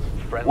 I don't know.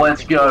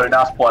 Let's go,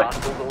 nice play.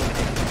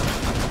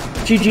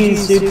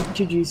 GG's, dude.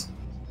 GG's.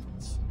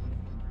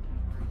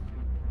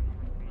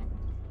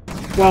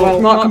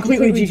 Well, not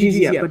completely GG's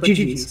yet, but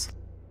GG's.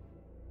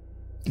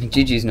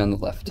 GG's none the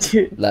left.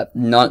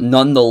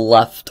 None the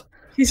left.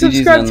 He GG's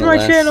subscribed to my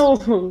nonetheless.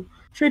 channel.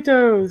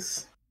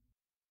 Tratos.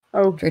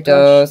 Oh, Tratos,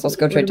 gosh. let's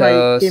go, Where did my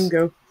Tratos. game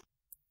go?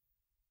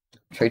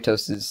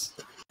 Tratos is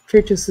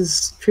Tratos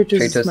is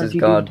my is GG.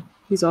 God.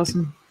 He's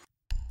awesome.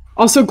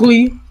 Also,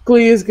 Glee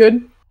is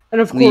good, and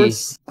of Glee.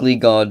 course, Glee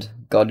God.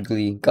 God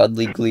Glee.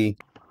 Godly Glee.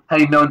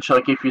 Hey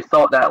Nunchuck, if you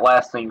thought that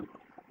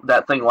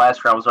thing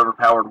last round was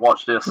overpowered,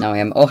 watch this. Now I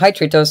am. Oh, hi,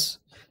 Tratos.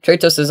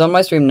 Tratos is on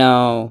my stream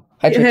now.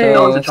 Hi, Hey. Tratos.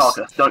 Go to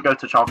Chonka. Don't go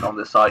to Chonka on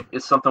this site.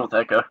 It's something with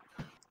Echo.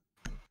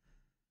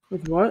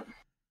 with what?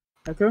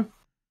 Echo?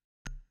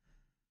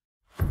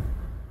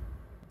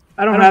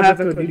 I don't have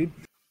Echo, dude.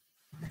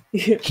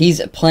 He's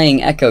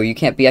playing Echo. You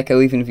can't be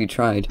Echo even if you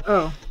tried.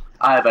 Oh.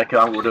 I have Echo.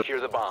 I would have. Secure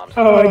the bombs.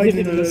 Oh, I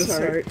didn't know this.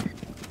 Sorry.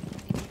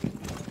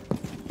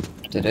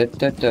 Let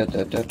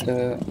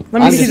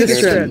me see this to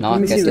shred. not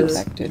Let me get see this.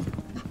 detected.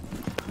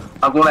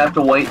 I'm gonna have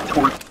to wait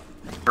towards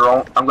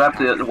drone. I'm gonna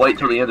have to wait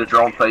till the end of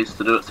drone phase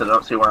to do it, so they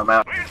don't see where I'm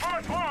at.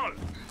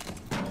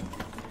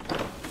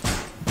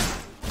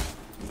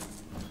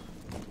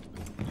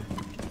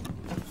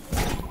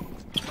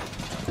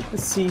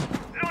 Let's see.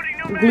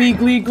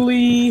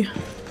 Glee.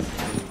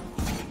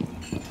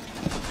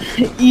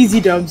 Easy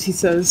dubs, he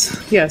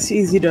says. Yes,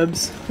 easy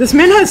dubs. This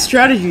man has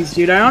strategies,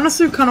 dude. I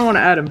honestly kind of want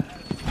to add him.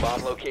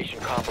 Bomb location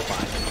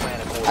compromised. Plan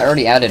accordingly. I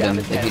already added him.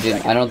 Down to If he 10 didn't, I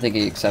seconds. don't think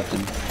he accepted.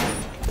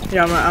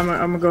 Yeah, I'm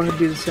gonna go ahead and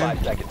do the same.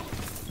 5 seconds.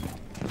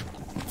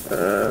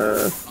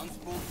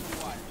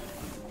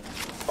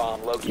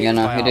 Bomb located Yeah,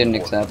 no, by he didn't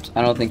Op 4. accept.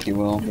 I don't think he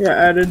will. Yeah,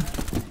 added.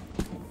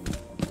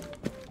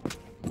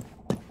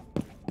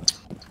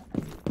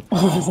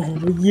 Oh,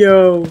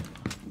 yo.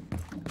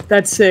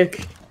 That's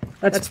sick.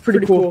 That's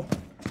pretty cool.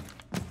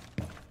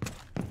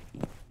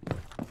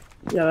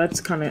 Yeah, that's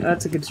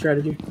a good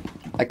strategy.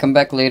 I come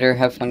back later.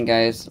 Have fun,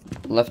 guys.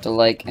 Left a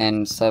like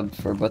and sub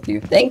for both of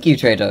you. Thank you,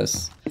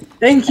 Tratos.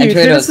 Thank you. And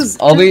Tratos, Tratos is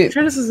a I'll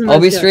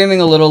be nice guy.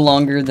 streaming a little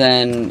longer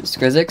than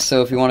Scrizic,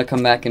 so if you want to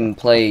come back and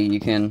play, you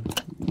can.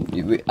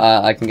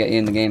 I can get you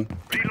in the game.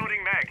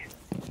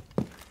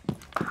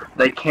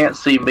 they can't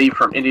see me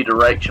from any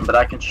direction, but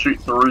I can shoot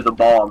through the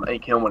bomb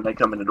and kill when they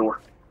come in the door.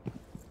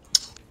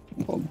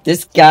 Well,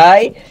 this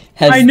guy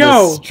has I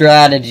know. the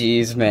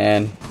strategies,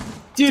 man.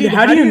 Dude,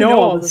 how do you know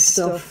all this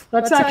stuff?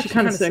 That's actually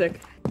kind of sick.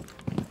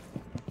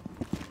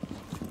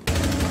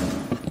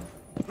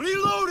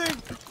 Reloading.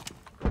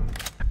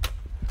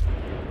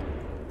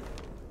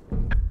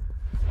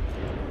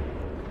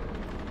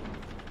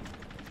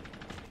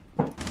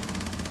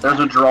 There's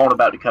a drone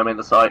about to come in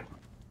the site.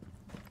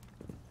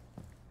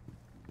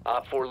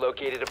 Op 4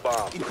 located a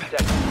bomb.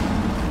 Protect.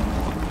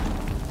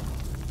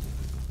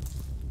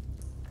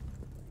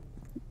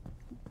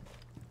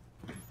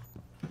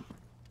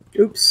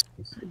 Oops.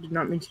 I did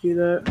not mean to do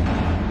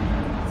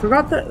that.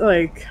 Forgot that,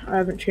 like, I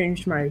haven't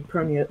changed my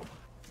Chrome yet.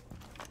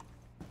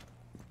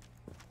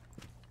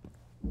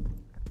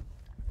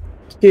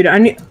 Dude,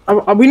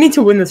 we need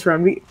to win this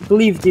round.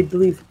 Believe, dude,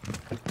 believe.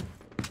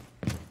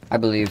 I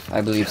believe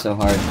so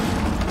hard.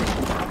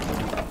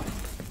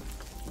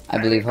 I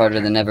believe harder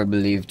than ever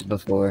believed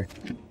before.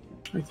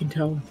 I can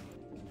tell.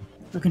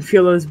 I can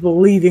feel those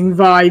believing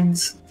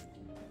vibes.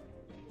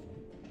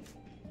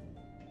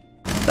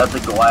 That's a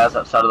glass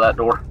outside of that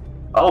door.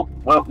 Oh,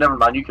 well, never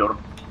mind, you killed him.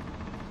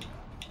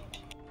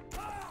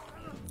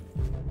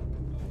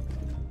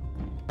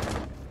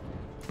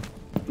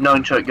 No,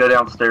 Chuck, go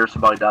downstairs,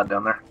 somebody died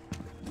down there.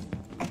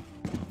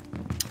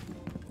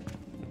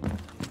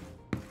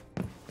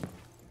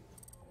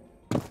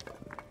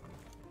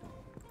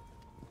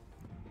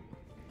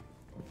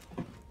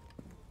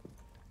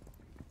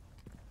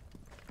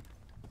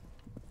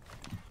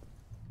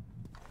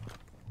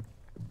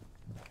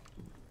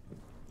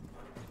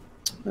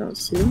 I don't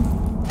see him.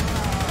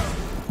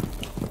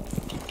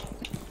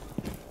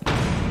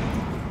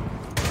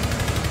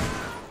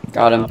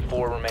 Got him. Op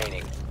 4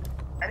 remaining.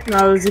 No,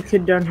 there's a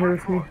kid down here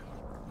with me.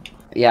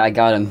 Yeah, I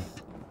got him.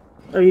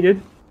 Oh, you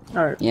did?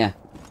 Alright. Yeah.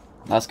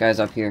 Last guy's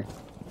up here.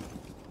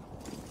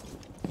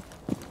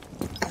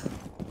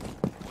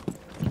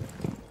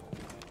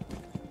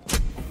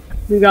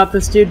 We got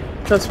this, dude.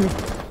 Trust me.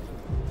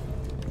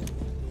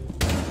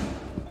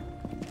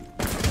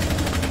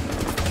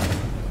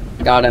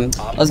 Got him.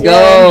 Let's Yeah,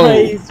 go!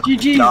 nice.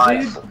 GG's,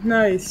 Nice. dude.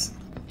 Nice.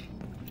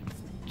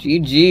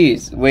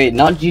 GG's. Wait,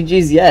 not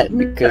GG's yet,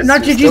 because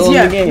Not we're still GG's in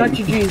yet. the game. Not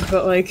GG's,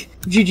 but like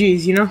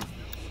GG's, you know?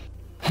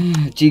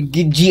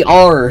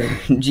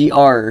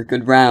 GR.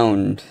 Good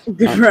round.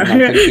 Good Not round.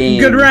 good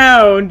game. Good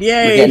round.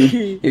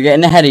 Yay. You're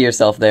getting ahead of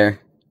yourself there.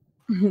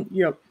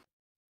 Yep.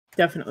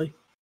 Definitely.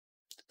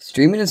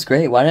 Streaming is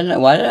great. Why did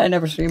I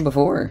never stream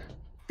before?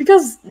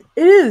 Because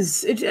it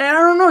is. I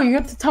don't know. You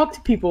have to talk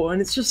to people,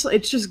 and it's just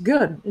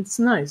good. It's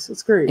nice.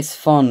 It's great. It's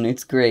fun.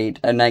 It's great,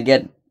 and I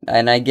get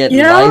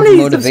You know how live many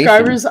motivation.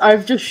 subscribers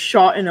I've just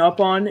shotten up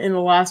on in the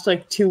last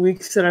like 2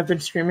 weeks that I've been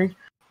streaming?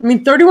 I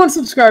mean, 31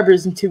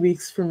 subscribers in 2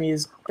 weeks for me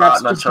is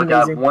that's No, just Chuck, I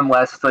have amazing. one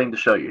last thing to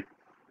show you.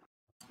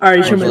 All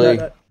right, show me Glee.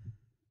 that.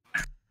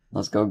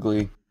 Let's go,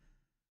 Glee.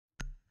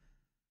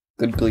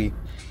 Good Glee.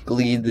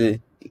 Glee.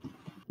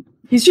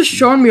 He's just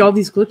showing me all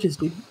these glitches,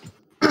 dude.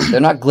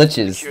 They're not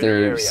glitches.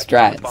 They're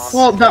strats.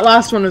 Well, that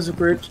last one was a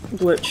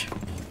glitch.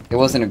 It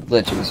wasn't a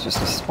glitch. It was just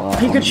a spot.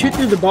 He could shoot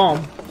through the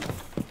bomb.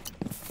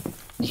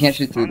 You can't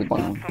shoot through the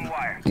bomb.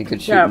 You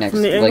could shoot Yeah, next,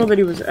 from the angle like, that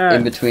he was at.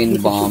 in between he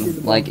the could shoot bomb, through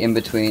the like in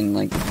between,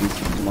 like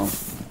pieces of the bomb.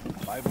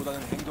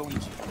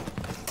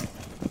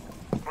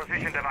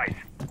 Position device.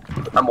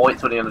 I'm waiting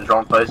till the end of the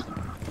drone phase.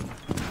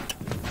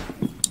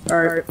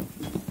 All right.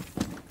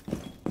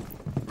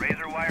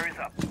 Razor wire is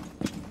up.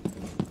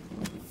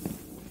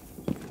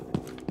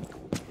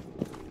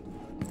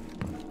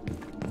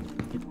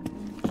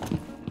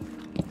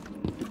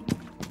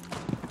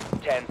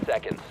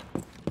 Seconds.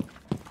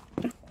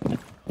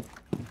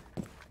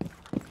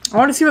 I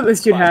want to see what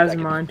this dude 5 has in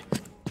seconds. mind.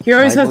 He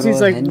always I has these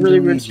will like handle really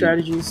weird you.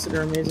 strategies that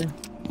are amazing.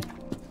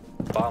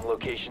 Bomb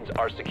locations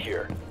are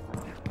secure.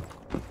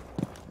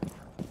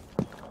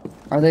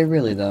 Are they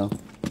really though?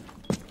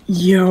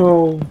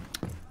 Yo.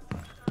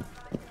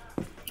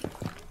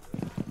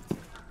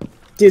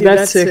 Dude,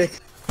 that's sick.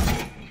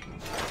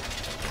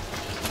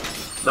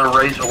 The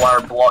razor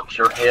wire blocks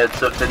your head,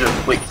 so if they do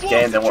a quick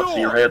scan, they won't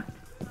see your head.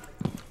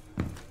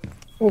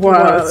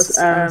 Wow, that's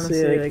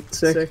honestly like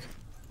sick.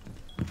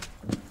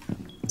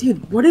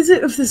 Dude, what is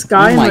it with this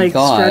guy Oh and my like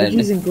God.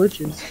 strategies and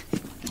glitches?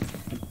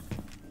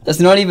 That's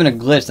not even a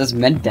glitch. That's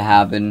meant to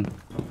happen.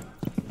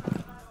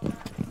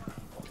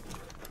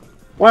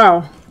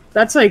 Wow,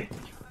 that's like,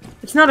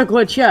 it's not a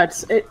glitch. Yeah,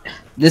 it.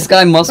 This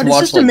guy must But it's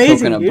watch just like amazing,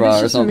 Coconut dude. Bra It's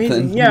or just something.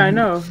 amazing. Yeah, I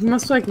know. He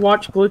must like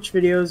watch glitch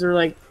videos or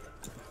like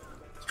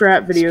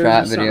strat videos.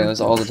 Strat or something.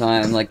 videos all the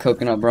time. Like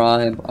Coconut Bra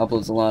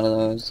uploads a lot of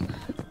those.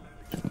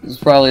 There's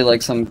probably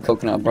like some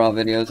Coconut Bra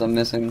videos I'm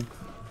missing.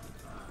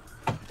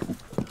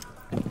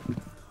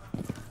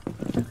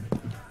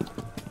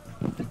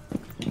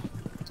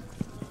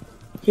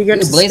 He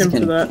gets Hey, a stim for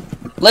Blaziken. that.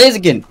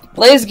 Blaziken!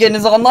 Blaziken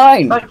is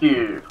online! Thank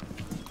you.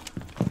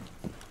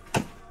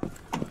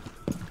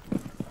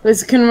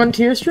 Blaziken went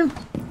to your stream?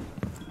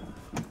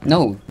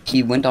 No,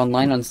 he went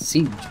online on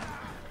Siege.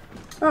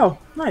 Oh,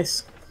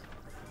 nice.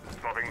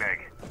 Swapping mag.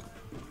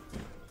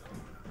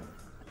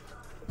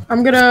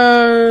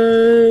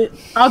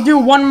 I'll do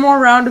one more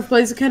round of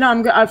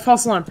Blaziken.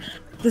 False alarm.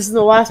 This is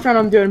the last round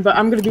I'm doing, but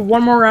I'm gonna do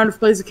one more round of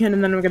Blaziken,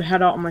 and then I'm gonna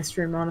head out on my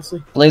stream.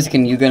 Honestly.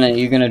 Blaziken, you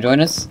gonna join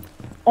us?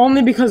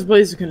 Only because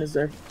Blaziken is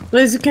there.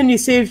 Blaziken, you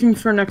saved me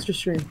for an extra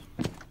stream.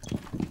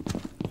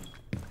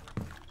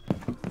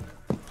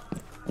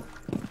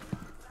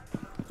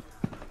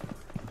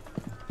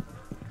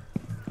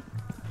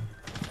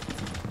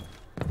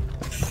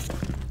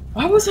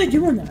 Why was I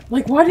doing that?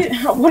 Like, what did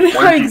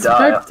I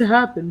expect to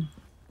happen?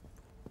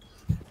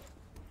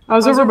 I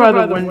was over by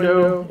the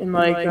window in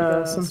like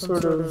some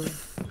sort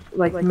of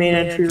like main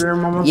entry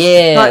room almost.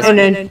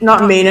 Yeah.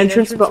 Not main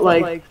entrance, but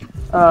like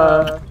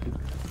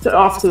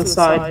off to the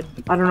side.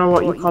 I don't know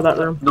what you call that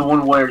room. The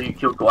one where you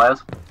killed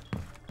Glass?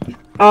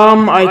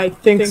 I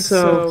think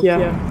so.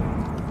 Yeah.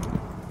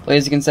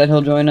 Blaziken said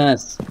he'll join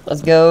us.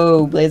 Let's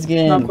go,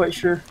 Blaziken. Not quite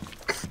sure.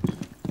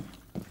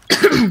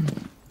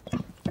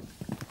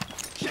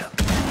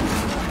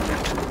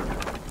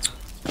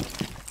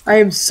 I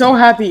am so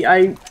happy.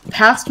 I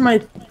passed my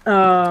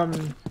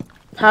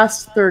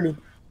past 30.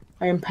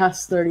 I am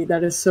past 30.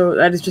 That is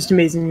just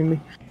amazing to me.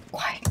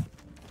 Why? You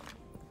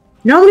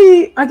know how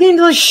many? I gained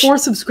like 4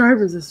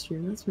 subscribers this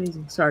stream. That's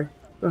amazing. Sorry.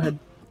 Go ahead.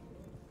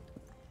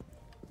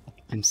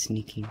 I'm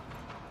sneaking.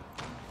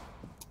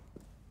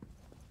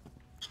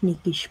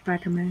 Sneaky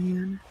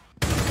Spider-Man.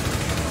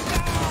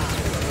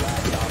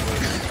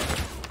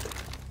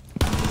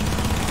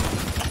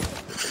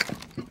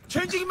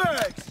 Changing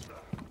mags.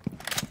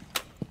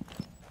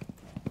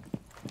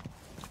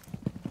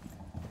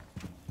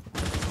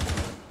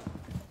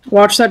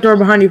 Watch that door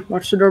behind you.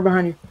 Watch the door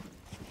behind you.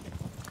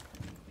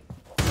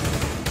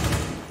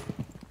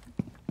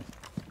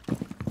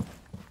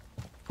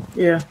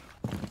 Yeah.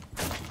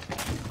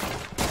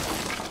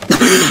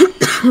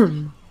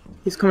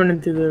 He's coming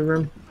into the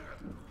room.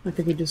 I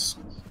think he just...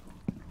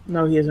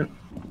 No, he isn't.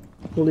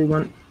 Fully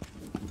went.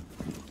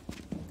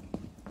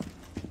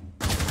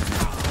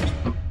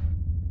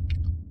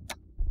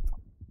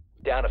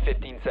 Down to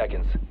 15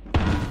 seconds.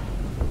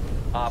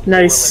 Op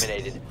Nice.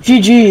 eliminated.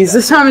 GG's.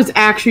 This time it's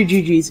actually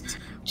GG's.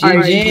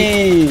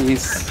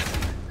 GG's.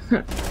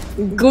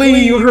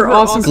 Glee, you were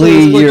awesome.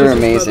 Glee, you're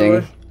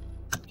amazing.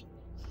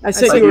 I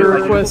sent you a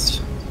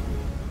request.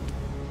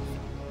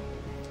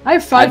 I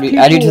have 5 people.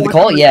 Add you to the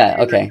call? Yeah,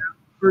 okay.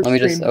 Or Let me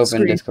just open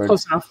screen. Discord.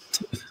 Close enough.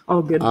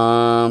 All good.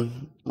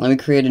 Let me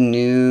create a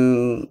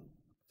new...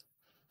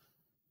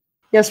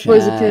 Yes,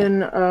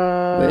 Blaziken,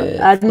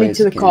 add me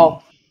to the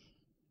call.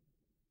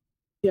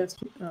 Yes.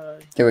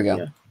 There we go.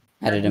 Yeah.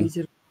 Added him.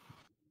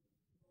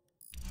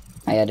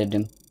 I added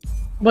him.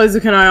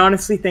 Blaziken, I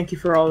honestly thank you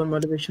for all the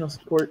motivational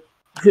support.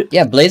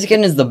 Yeah,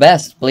 Blaziken is the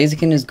best.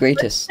 Blaziken is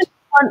greatest.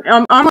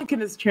 I'm liking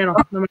his channel,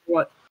 no matter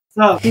what.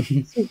 What's up?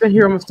 He's been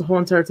here almost the whole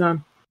entire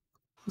time.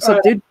 What's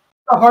up, dude?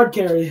 A hard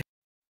carry.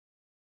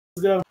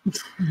 Let's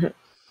go.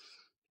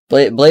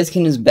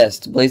 Blaziken is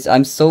best.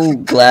 I'm so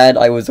glad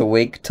I was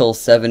awake till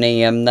 7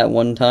 AM that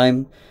one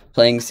time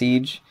playing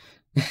Siege.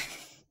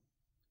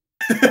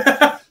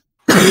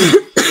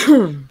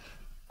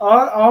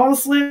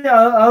 Honestly,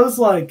 I was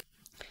like...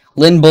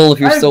 Lynn Bull, if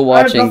you're still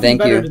watching,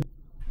 thank you.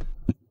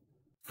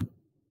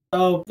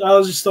 Oh, I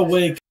was just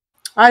awake.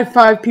 I had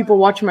 5 people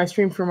watching my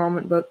stream for a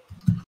moment, but...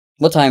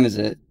 What time is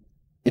it?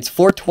 It's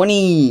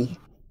 4:20.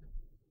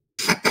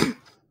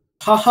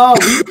 Haha,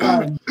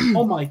 retard.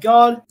 Oh my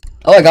god.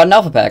 Oh, I got an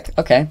alpha pack.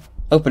 Okay.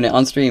 Open it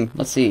on stream.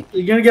 Let's see.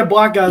 You're gonna get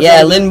black guys.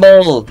 Yeah, Lynn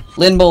Bull.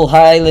 Lynn Bull.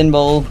 Hi, Lynn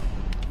Bull.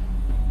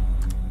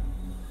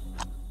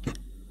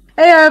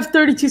 Hey, I have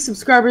 32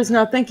 subscribers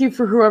now. Thank you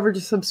for whoever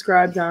just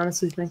subscribed,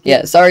 honestly. Thank you.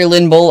 Yeah, sorry,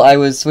 Lynn Bull. I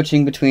was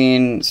switching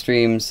between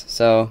streams,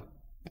 so...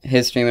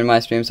 His stream and my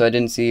stream, so I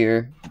didn't see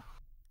your...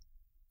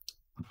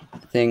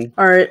 thing.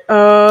 Alright,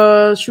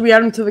 should we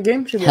add him to the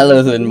game? Hello,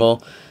 Lynn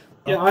Bull.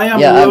 Yeah, I am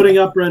loading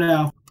up right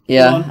now.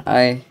 Yeah,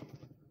 I'm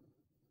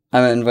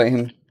gonna invite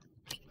him.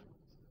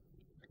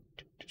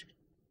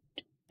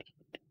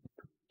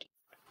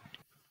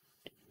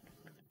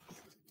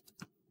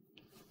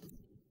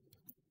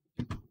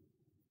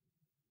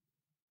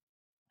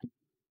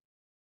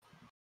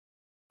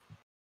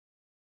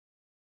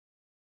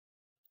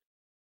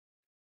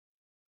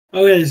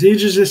 Okay,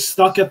 Siege is just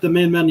stuck at the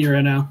main menu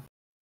right now.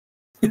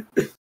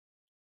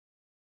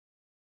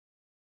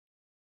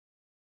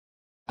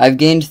 I've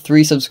gained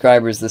 3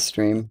 subscribers this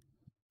stream.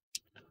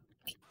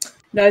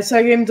 Nice,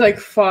 I gained like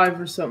 5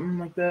 or something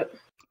like that.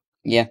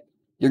 Yeah,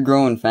 you're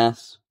growing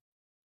fast.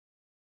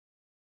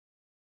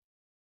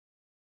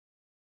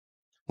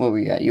 What were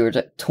you at? You were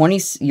at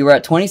 20. You were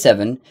at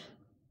 27.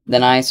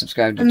 Then I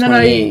subscribed to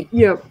 28.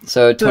 Yep.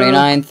 So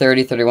 29,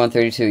 30, 31,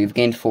 32. You've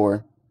gained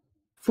 4.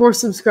 4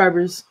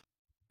 subscribers.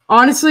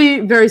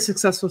 Honestly, very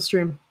successful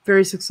stream.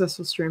 Very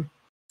successful stream.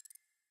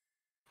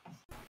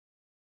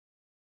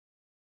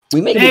 We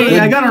make hey,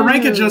 I got a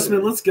rank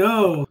adjustment. Let's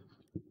go.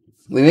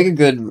 We make a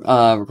good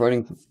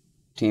recording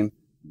team.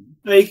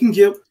 Hey, you can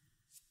queue.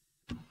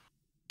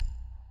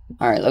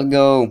 Alright, let's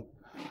go.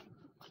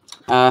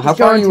 How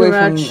far are you away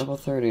from level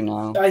 30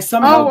 now? I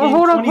somehow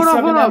hold on.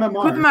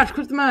 MMR.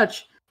 Quit the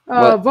match.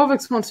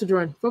 Vovix wants to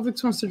join.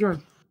 Vovix wants to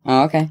join.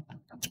 Oh, okay.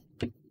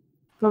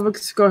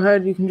 Vovix, go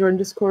ahead. You can join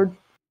Discord.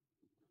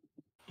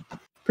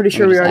 Pretty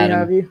sure we already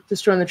have you.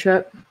 Just join the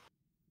chat.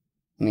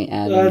 Let me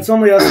add him. It's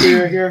only us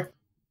two here.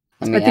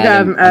 I think I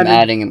have him added. I'm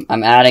adding him.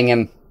 I'm adding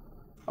him.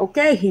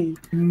 Okay.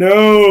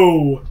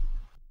 No.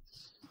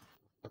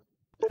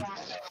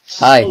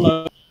 Hi.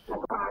 Hello.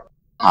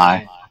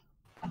 Hi.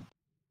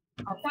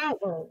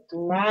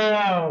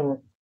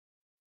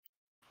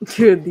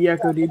 Dude, the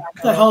echo, dude.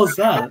 What the hell is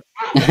that?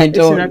 I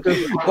don't.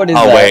 What is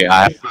that? Oh wait,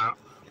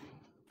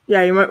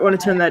 Yeah, you might want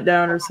to turn that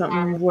down or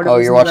something. Oh,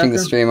 you're watching the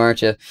stream,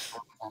 aren't you?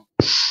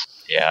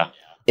 Yeah.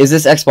 Is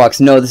this Xbox?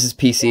 No, this is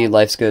PC.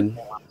 Life's good.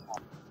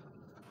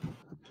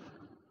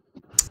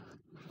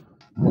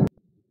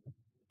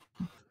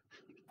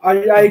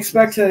 I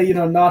expect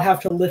to, not have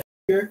to lift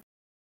here.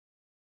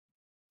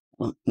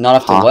 Not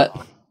have to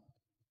what?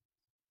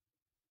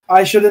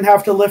 I shouldn't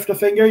have to lift a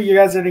finger. You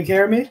guys didn't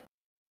care me?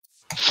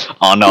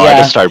 Oh no, I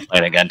just started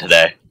playing again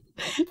today.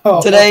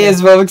 Oh, Today is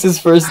Vovix's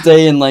first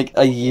day in like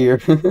a year.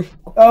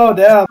 Oh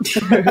damn.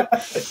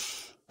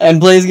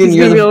 And Blazegan,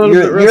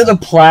 you're the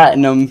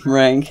platinum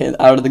rank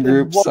out of the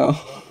group, so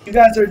you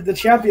guys are the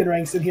champion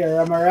ranks in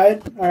here, am I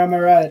right? Or am I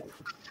right?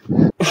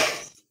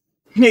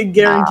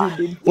 Guaranteed,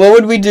 dude. What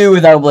would we do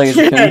without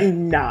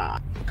Blazegan? Nah.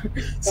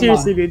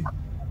 Seriously, dude.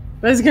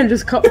 Blazegan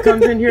just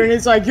comes in here and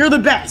he's like, "You're the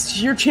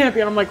best. You're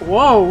champion." I'm like,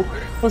 "Whoa,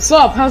 what's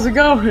up? How's it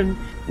going?"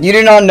 You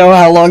do not know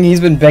how long he's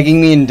been begging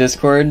me in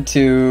Discord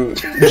to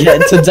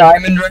get to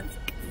diamond rank,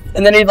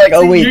 and then he's like,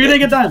 "Oh wait, you're gonna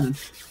get diamond."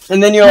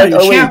 And then you're like,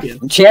 "Oh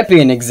wait,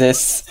 champion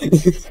exists."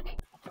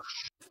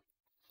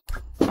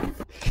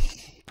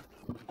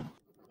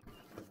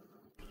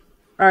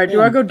 All right,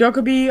 do I go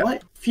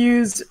Dokkaebi,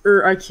 Fuse,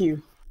 or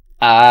IQ?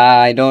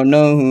 I don't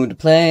know who to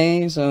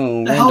play,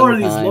 so the hell are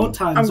these load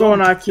times? I'm going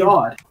IQ.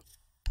 God.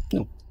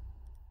 No,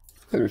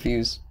 I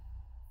refuse.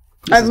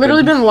 I've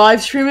literally been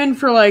live streaming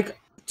for like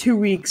 2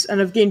 weeks, and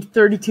I've gained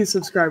 32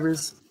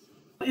 subscribers.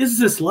 What is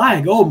this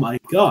lag? Oh my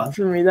god!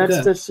 For me,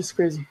 that's just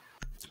crazy.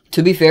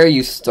 To be fair,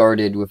 you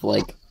started with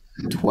like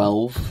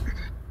 12.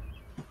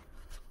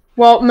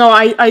 Well, no,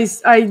 I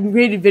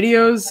created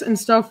videos and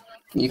stuff.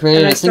 You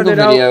created a single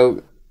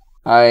video.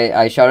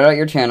 I shouted out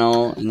your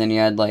channel, and then you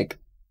had like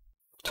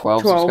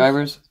 12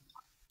 subscribers.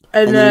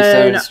 And then you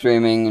started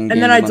streaming,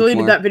 and then I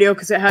deleted that video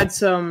because it had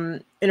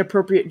some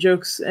inappropriate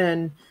jokes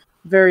and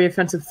very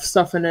offensive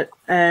stuff in it,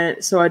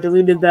 and so I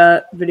deleted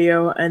that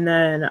video, and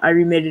then I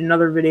remade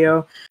another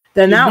video.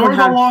 Then that one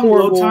had long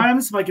load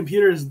times. My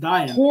computer is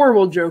dying.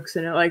 Horrible jokes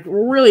in it, like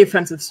really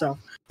offensive stuff.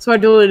 So I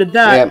deleted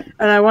that,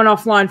 and I went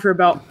offline for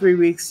about 3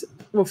 weeks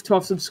with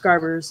 12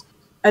 subscribers,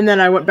 and then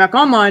I went back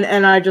online,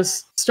 and I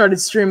just started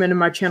streaming, and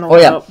my channel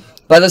went up.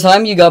 By the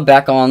time you got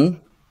back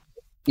on,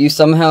 you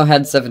somehow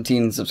had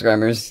 17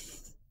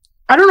 subscribers.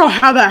 I don't know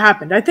how that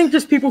happened. I think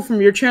just people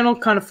from your channel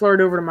kind of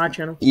flirted over to my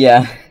channel.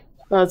 Yeah.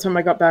 By the time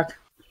I got back.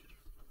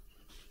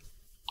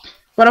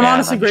 But I'm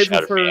honestly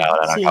grateful for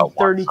seeing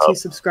 32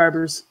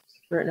 subscribers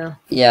right now.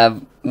 Yeah,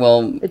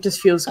 well... It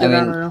just feels good,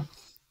 I don't know.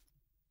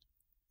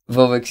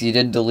 Vovix, you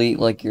did delete,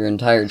 like, your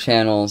entire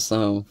channel,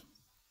 so...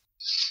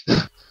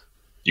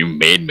 You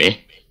made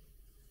me.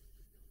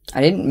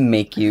 I didn't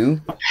make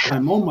you.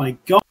 Oh my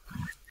god.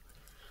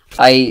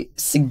 I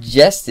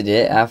suggested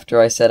it after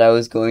I said I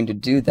was going to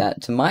do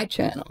that to my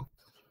channel.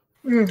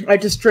 I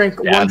just drank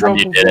one drop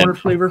of water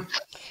flavor.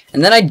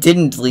 And then I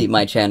didn't delete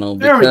my channel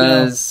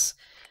because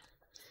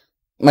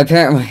my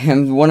both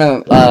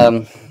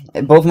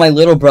my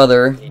little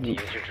brother,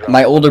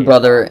 my older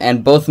brother,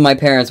 and both of my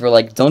parents were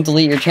like, "Don't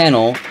delete your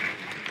channel.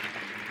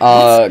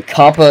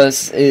 Kappa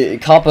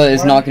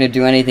is not going to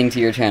do anything to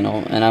your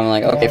channel." And I'm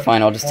like, "Okay,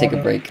 fine. I'll just take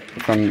a break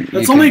from."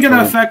 That's only going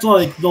to affect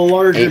like the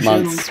larger 8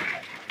 months. channels.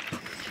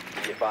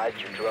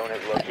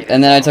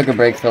 And then I took a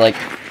break for like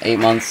 8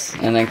 months,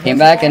 and then came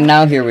back, and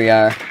now here we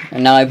are.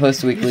 And now I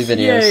post weekly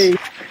videos. Yay.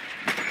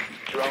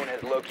 Drone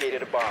has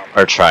located a bomb.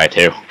 Or try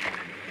to.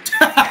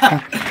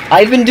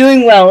 I've been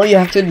doing well, you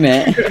have to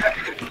admit.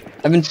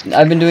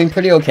 I've been doing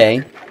pretty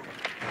okay.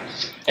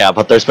 Yeah,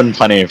 but there's been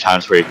plenty of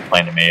times where you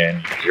complain to me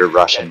and you're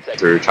rushing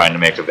through trying to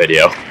make a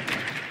video.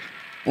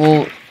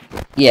 Well,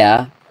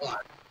 yeah.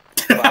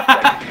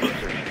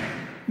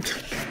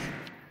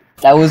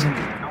 That was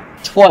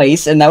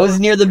twice, and that was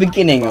near the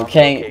beginning.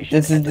 Okay,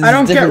 this is I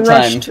don't different get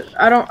rushed.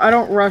 time. I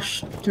don't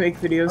rush to make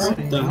videos.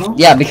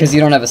 Yeah, because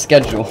you don't have a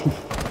schedule.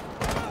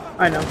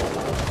 I know.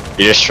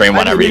 You just stream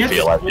whenever you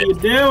feel like it. What are you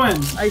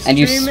doing? I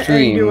stream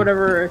and do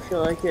whatever I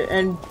feel like it.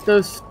 And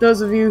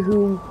those of you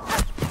who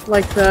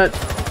like that,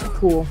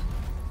 cool.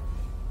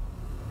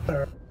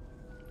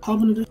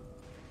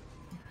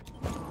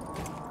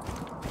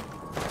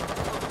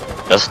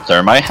 Does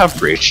Thermite have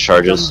breach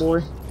charges?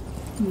 Boy.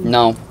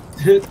 No.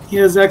 He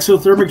has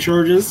exothermic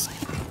charges.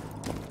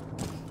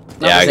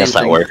 Yeah, I guess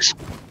that works.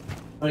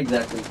 Not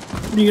exactly.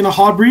 Are you gonna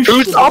hot breach?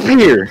 Who's up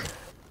here?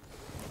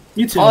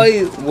 You too.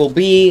 I will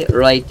be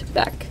right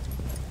back.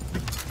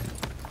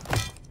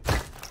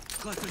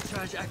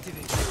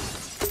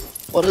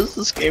 What has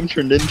this game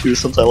turned into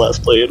since I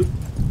last played?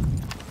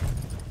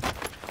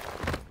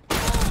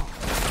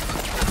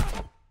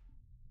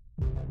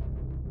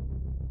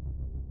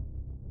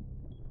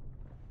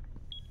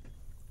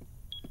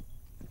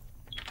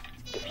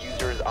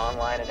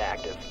 online and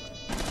active.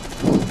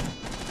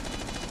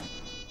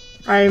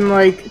 I'm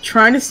like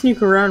trying to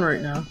sneak around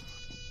right now,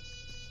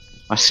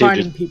 My suit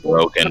finding is people,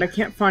 broken. but I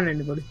can't find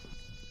anybody.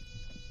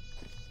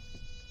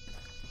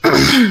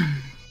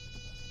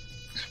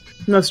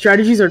 No,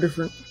 strategies are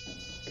different.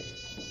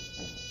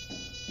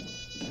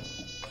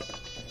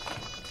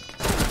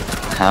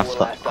 Half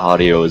the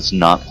audio is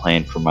not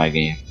playing for my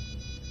game.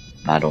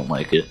 I don't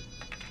like it.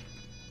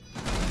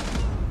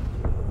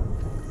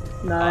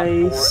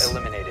 Nice.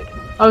 Eliminated.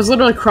 I was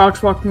literally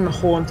crouch walking the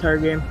whole entire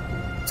game.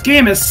 This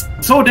game is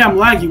so damn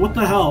laggy. What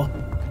the hell?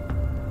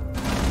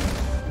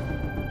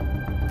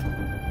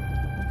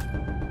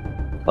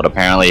 But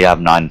apparently you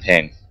have 9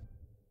 ping.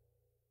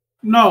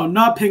 No,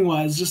 not ping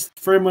wise, just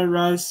frame rate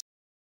rise.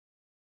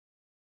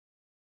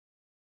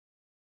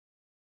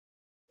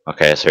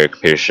 Okay, so your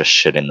computer's just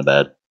shit in the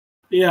bed.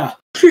 Yeah.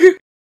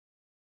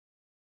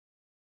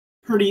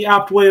 Pretty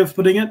apt way of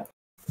putting it.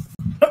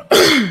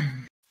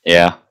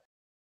 Yeah.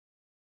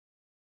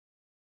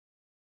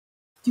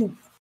 Dude,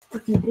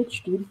 freaking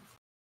bitch, dude.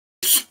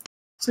 It's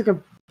like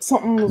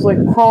something was like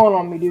crawling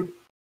on me, dude.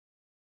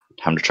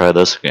 Time to try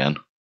this again.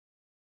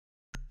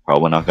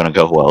 Probably not gonna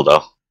go well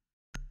though.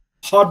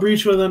 Hot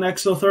breach with an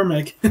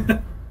exothermic.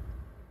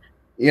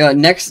 Yeah,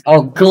 next.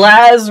 Oh,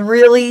 Glass,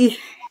 really?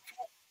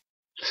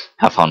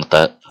 Have fun with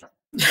that.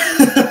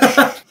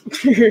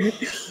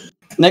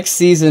 Next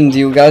season, do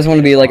you guys want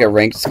to be like a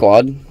ranked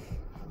squad?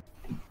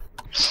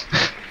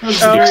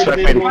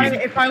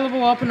 If I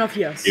level up enough,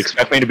 yes. You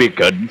expect me to be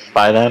good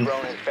by then?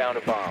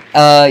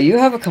 You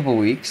have a couple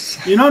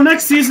weeks. You know,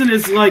 next season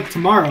is like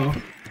tomorrow.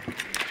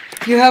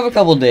 You have a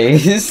couple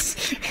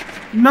days.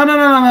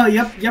 No. You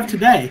have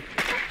today.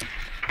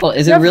 Well,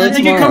 is it really I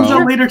think tomorrow? it comes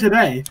out later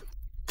today.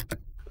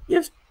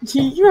 You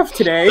have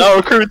today.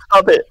 No, Crew,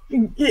 stop it.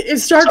 It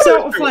starts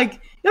out with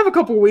like you have a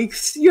couple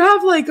weeks. You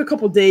have like a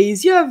couple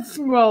days. You have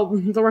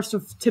the rest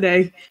of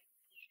today.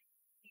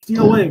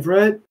 Steel wave,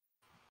 right?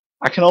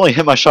 I can only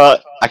hit my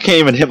shot. I can't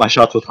even hit my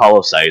shots with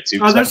hollow sights.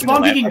 They're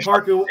spawn kicking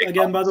Parku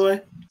again, by the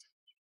way.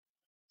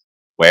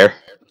 Where?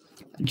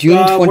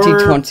 June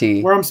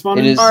 2020. Where I'm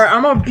spawning? It is... Alright,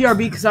 I'm on BRB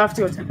because I have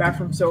to go to the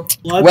bathroom. So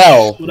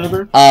well,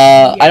 whatever.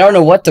 I don't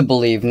know what to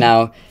believe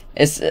now.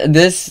 It's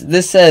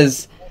this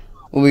says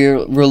we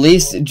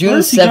released June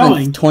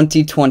 7th,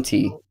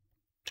 2020.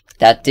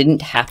 That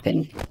didn't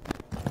happen.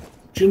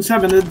 June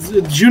 7th.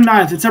 It's June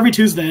 9th. It's every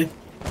Tuesday.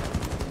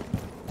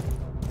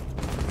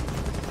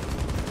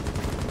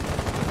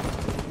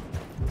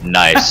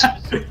 Nice.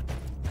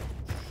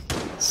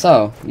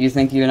 So, you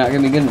think you're not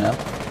gonna be good enough?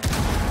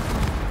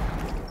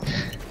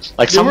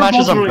 Like, some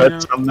matches I'm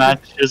good, some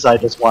matches I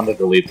just wanted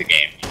to leave the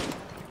game.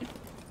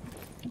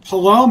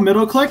 Hello?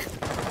 Middle click?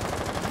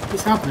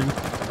 What's happening?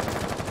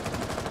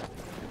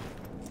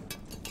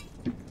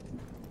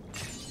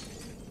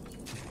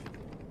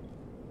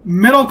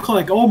 Middle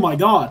click, oh my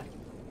god.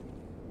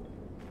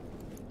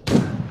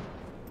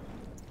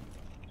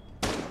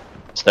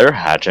 Is there a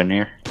hatch in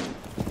here?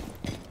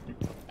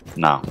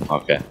 No,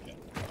 okay.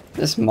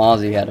 This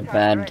Mozzie had a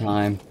bad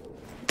time.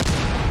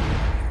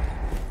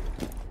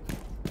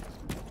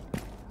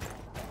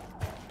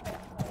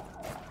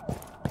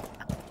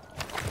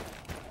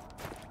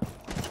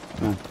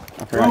 Oh,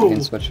 I forgot you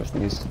can switch with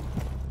these.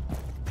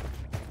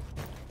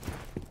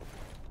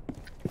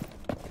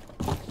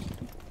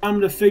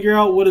 Time to figure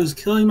out what is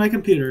killing my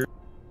computer.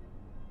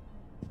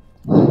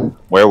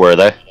 Where were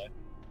they?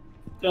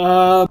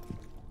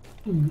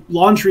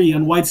 Laundry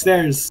and white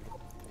stairs.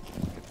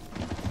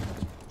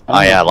 Oh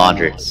yeah,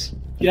 laundry.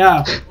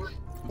 Yeah.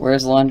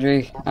 Where's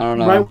laundry? I don't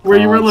know. Right where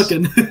you were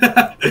looking.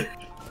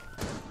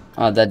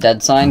 Oh, the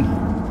dead sign?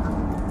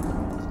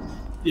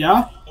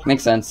 Yeah?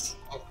 Makes sense.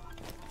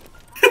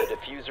 The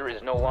diffuser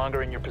is no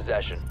longer in your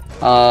possession.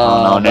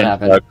 Oh no, what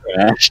happened?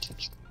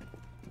 Crashed.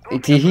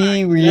 Did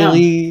he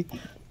really? Yeah.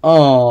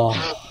 Oh.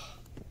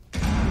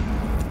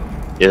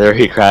 Either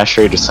he crashed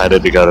or he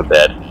decided to go to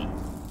bed.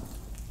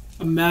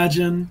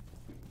 Imagine.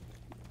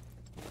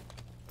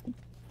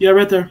 Yeah,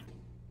 right there.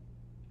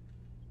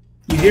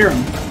 You hear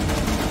him.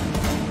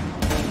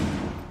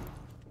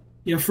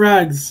 Yeah,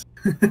 frags.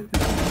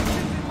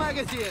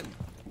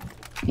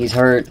 He's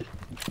hurt.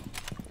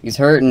 He's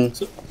hurting.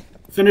 So,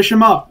 finish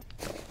him up.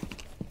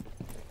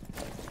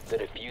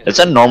 Is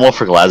it normal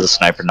for Glaz's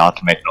sniper not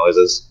to make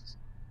noises?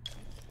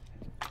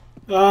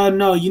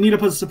 No, you need to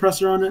put a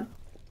suppressor on it.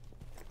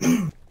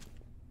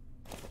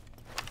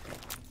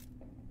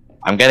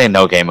 I'm getting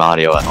no game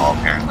audio at all,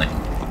 apparently.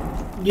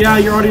 Yeah,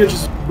 your audio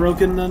just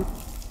broken then.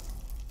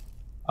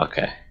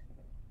 Okay.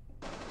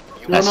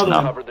 That's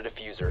enough. Cover the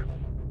diffuser.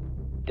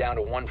 Down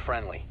to one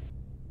friendly.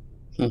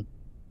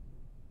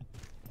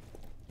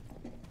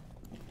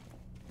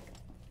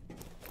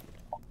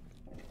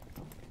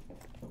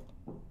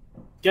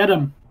 Get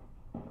him.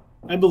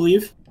 I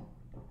believe.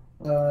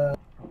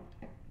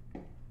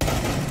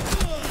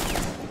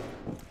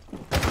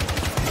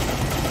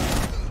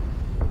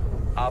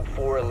 Op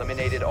 4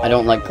 eliminated all. I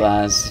don't like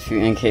Glass,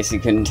 in case you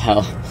couldn't tell.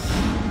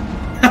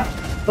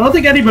 I don't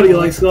think anybody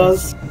likes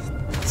Glass.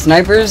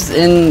 Snipers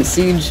in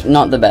Siege,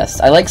 not the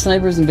best. I like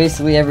snipers in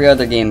basically every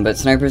other game, but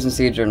snipers in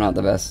Siege are not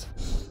the best.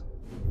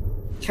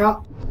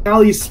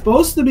 Callie's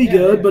supposed to be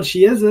good, but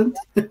she isn't.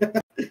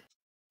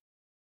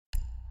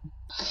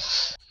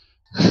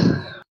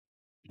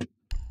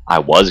 I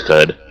was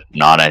good,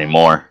 not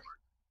anymore.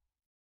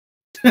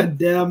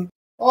 Damn.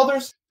 Oh,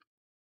 there's.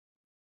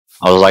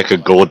 I was like a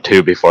gold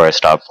 2 before I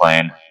stopped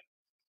playing.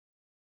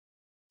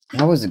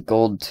 I was a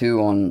gold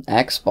 2 on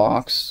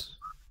Xbox.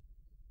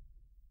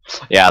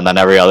 Yeah, and then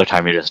every other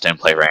time you just didn't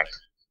play ranked.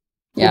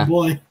 Yeah. Oh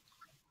boy.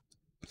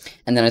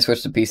 And then I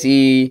switched to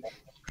PC.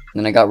 And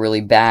then I got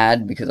really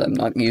bad because I'm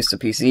not used to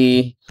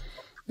PC.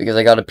 Because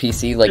I got a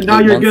PC like 8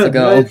 months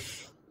ago. Right?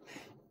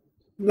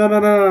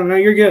 No,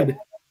 you're good.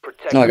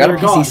 No, I got a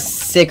PC god.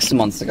 6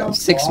 months ago.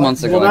 6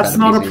 months ago. Well, that's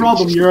not a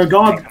problem. You're a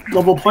god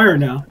level player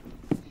now.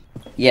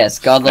 Yes,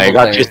 god level I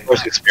got player.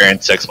 GeForce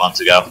Experience 6 months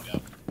ago.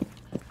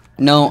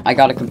 No, I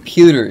got a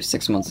computer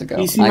 6 months ago.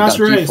 PC I got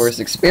Master Race. GeForce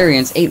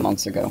Experience 8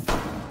 months ago.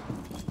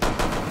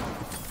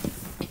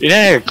 You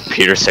didn't have a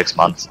computer 6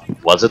 months.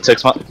 Was it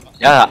 6 months?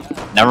 Yeah,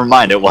 never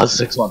mind, it was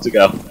 6 months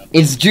ago.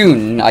 It's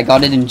June. I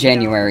got it in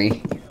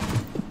January.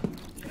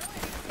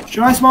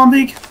 Should I spawn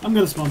peek? I'm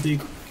gonna spawn peek.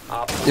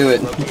 Do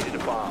it.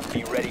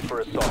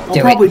 I'll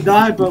probably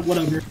die, but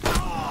whatever.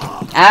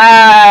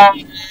 Ah!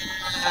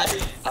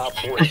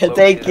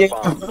 Thank you.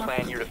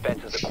 Plan your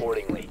defenses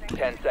accordingly.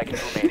 10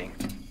 seconds remaining.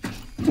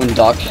 When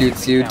Doc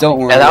shoots you, don't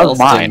worry, Yeah, that I'll was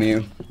stim mine.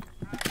 you.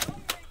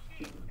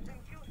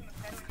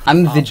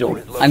 I'm Vigil.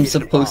 I'm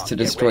supposed to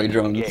destroy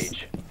drones.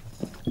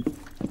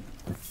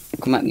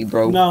 Come at me,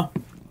 bro. No.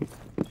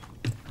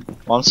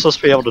 Well, I'm supposed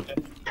to be able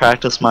to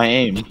practice my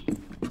aim.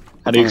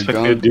 How do you On a expect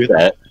me to drone? do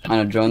that? On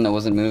a drone that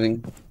wasn't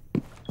moving.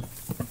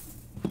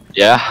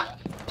 Yeah.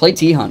 Play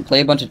T-Hunt.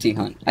 Play a bunch of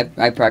T-Hunt.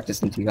 I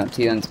practiced in T-Hunt.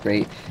 T-Hunt's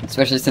great,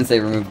 especially since they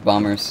removed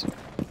bombers.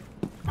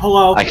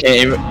 Hello. I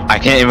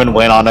can't even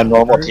win on a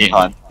normal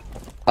T-Hunt.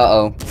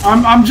 Uh-oh.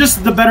 I'm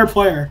just the better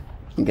player.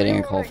 I'm getting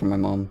a call from my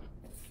mom.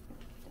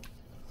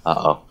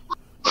 Uh-oh.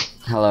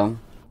 Hello.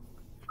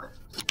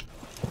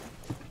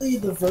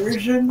 The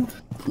version?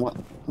 What?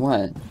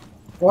 What?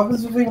 What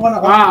happens if we want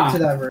to update to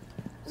that version?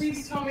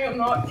 Please tell me I'm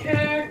not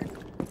kicked.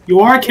 You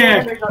are I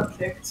kicked. got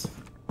kicked.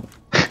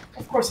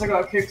 Of course I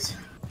got kicked.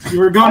 You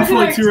were gone Why for did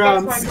I like 2 expect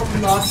rounds.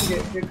 myself not to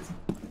get kicked?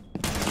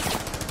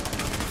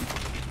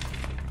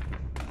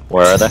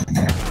 Where are they?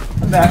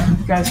 I'm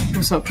back. Guys,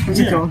 what's up? How's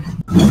it going?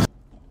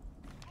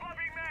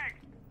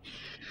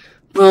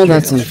 Well,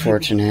 that's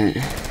unfortunate.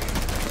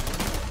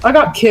 I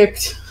got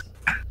kicked,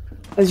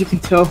 as you can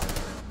tell.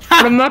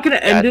 But I'm not gonna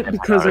end it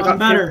because I got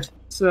kicked.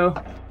 So,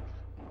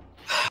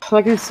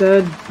 like I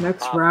said,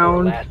 next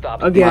round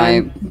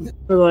again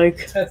for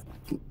like My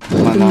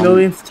the mom.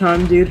 millionth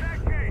time, dude.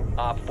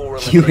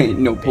 You ain't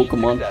no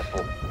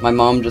Pokemon. My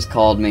mom just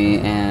called me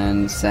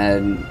and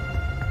said,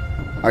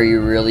 "Are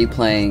you really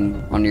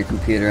playing on your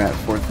computer at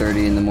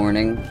 4:30 in the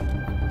morning?"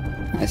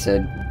 I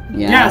said,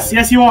 "Yeah."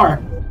 Yes, you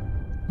are.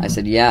 I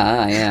said,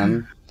 "Yeah, I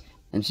am."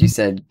 And she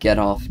said, "Get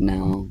off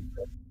now."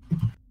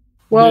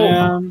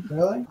 Well,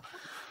 Really?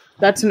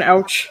 that's an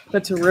ouch.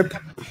 That's a rip.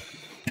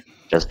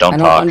 Just don't I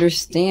don't talk.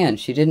 understand.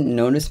 She didn't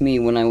notice me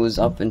when I was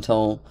up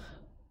until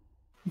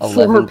 4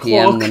 11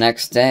 p.m. o'clock. the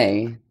next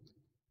day.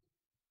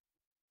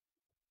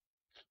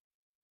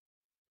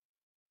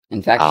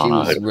 In fact, I she don't know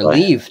was who to play.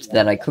 relieved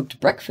that I cooked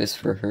breakfast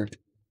for her.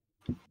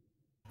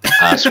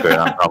 Ah, screw it,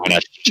 I'm probably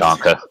not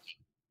Chanka.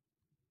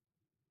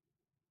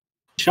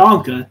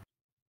 Chanka.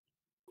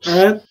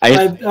 Alright.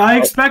 I- I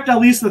expect at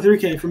least the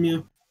 3K from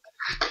you.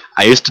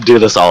 I used to do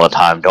this all the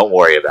time, don't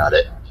worry about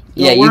it.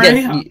 Yeah,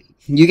 worry.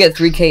 you get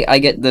 3K, I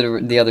get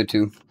the other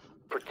 2.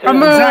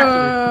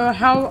 Exactly.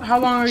 How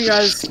long are you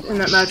guys in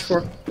that match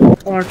for?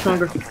 How much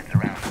longer?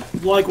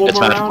 Like one It's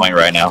more match round. point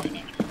right now.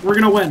 We're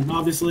gonna win,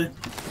 obviously.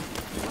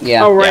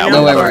 Yeah. Oh, right Yeah, now?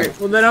 no way, Alright,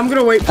 well then I'm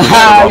gonna wait for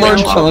Ah, you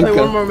guys. Lord I'll play Chonka.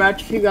 one more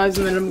match for you guys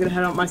and then I'm gonna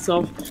head out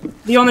myself.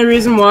 The only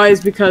reason why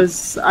is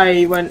because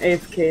I went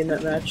AFK in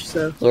that match,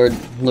 so Lord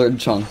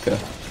Chonka.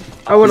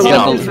 I would've He's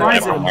got won. the-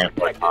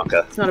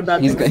 It's not a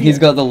bad thing. He's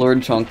got the Lord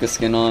Chonka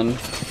skin on.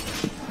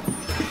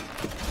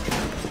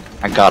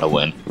 I gotta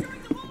win.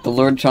 The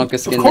Lord Chonka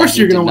skin Of course that he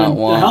you're did gonna not win.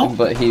 The want, hell?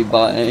 but he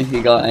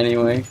got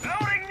anyway.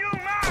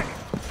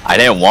 I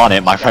didn't want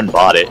it, my friend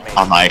bought it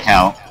on my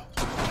account.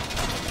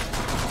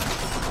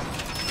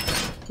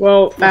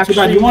 Well, Not too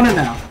bad. actually, You want it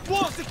now.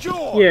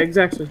 yeah,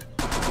 exactly.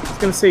 I was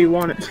gonna say you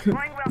want it.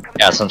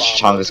 Yeah, since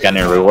Chanka's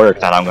getting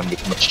reworked, then I'm gonna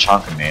become a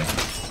Chanka main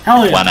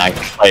Hell yeah. when I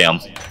can play him.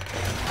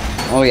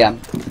 Oh yeah.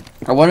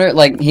 I wonder,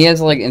 like, he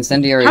has like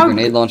incendiary How-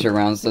 grenade launcher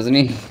rounds, doesn't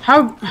he?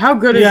 How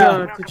good is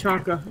Yeah.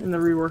 Tachanka in the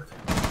rework?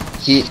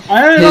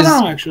 I don't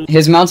know, actually.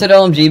 His mounted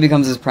LMG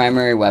becomes his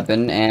primary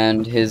weapon,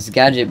 and his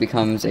gadget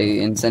becomes a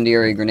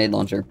incendiary grenade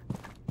launcher.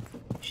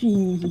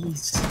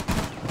 Jeez.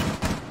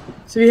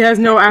 So he has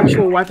no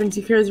actual weapons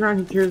he carries around.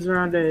 He carries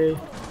around a.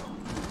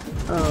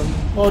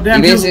 Oh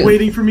damn, He he was basi-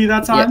 waiting for me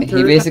that Yeah, time.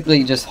 he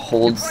basically just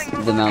holds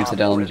the mounted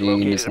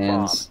LMG in his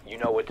hands.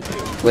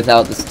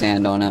 Without the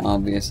stand on it,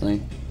 obviously.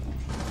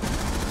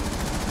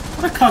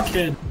 What a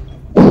cuckhead.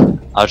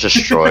 I was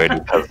destroyed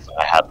because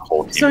I had the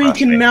whole team. So he rush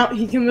can me. mount.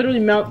 He can literally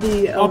mount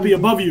the. I'll be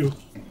above you.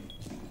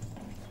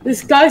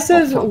 This guy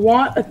says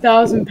want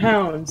 1,000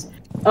 pounds.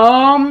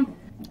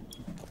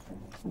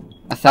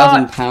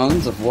 1,000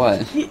 pounds of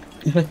what?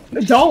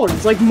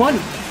 Dollars, like money.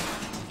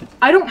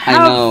 I don't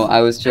have. I know.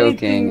 I was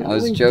joking. anything I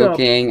was linked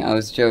joking. I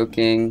was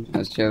joking. I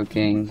was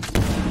joking.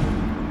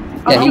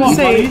 I Yeah, would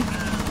say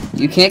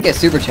you can't get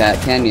super chat,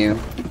 can you?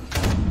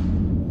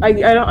 I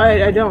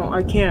don't.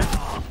 I can't.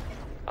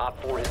 Op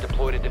 4 has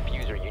deployed a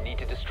diffuser. You need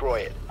to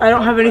destroy it. I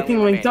don't have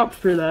anything linked up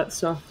for that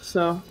stuff.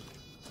 So.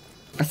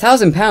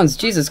 1,000 pounds,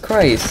 Jesus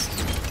Christ!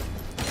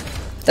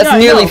 That's Yeah, I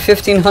nearly know.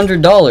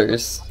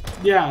 $1,500.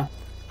 Yeah.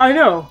 I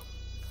know.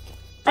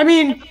 I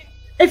mean,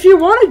 if you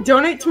want to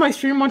donate to my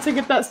stream once I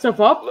get that stuff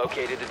up,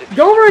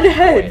 go right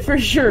ahead for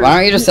sure. Why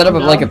don't you just set up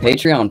like a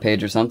Patreon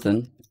page or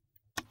something?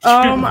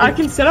 I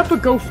can set up a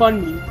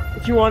GoFundMe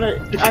if you want to.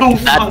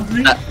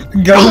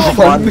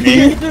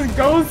 GoFundMe. Just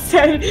go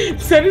send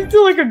it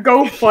to like a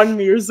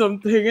GoFundMe or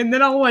something, and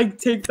then I'll like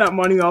take that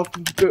money off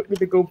of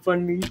the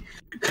GoFundMe.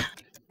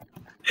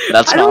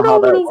 That's I not don't know how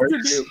what that else works.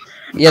 to do.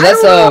 Yeah,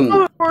 that's I don't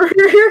know how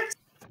it works.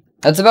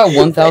 that's about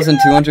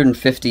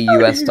 1,250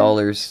 US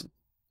dollars.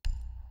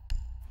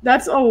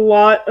 That's a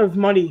lot of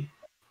money.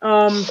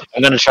 I'm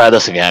gonna try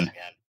this again.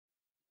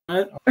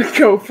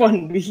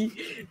 GoFundMe.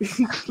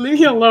 Leave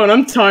me alone.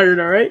 I'm tired.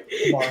 All right.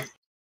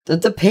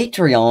 That's a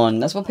Patreon.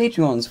 That's what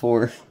Patreon's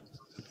for.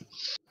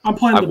 I'm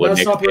playing I the would best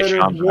make a operator, Patreon,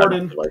 but I don't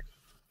Warden. feel like-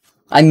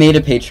 I made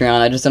a Patreon.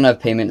 I just don't have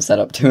payment set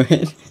up to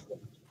it.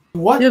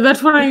 What? Yeah,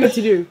 that's what I need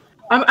to do.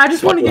 I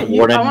just want to get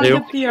you. I want to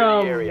Warden get the I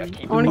want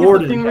to get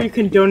Warden. the thing where you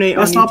can donate.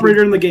 Best on YouTube.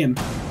 operator in the game.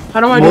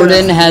 How do I do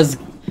Warden that?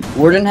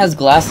 has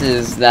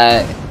glasses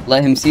that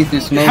let him see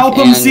through smoke. Help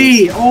him and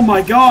see! Oh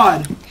my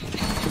god!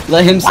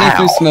 Let him see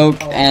through smoke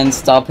and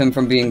stop him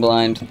from being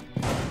blind.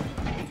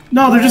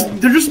 No, they're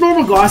just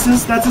normal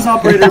glasses. That's his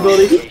operator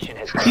ability.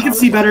 He can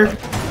see better.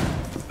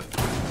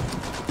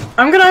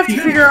 I'm gonna have to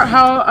figure out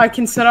how I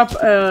can set up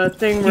a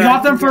thing You where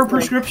got I them can for a get, like,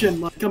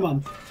 prescription. Like, come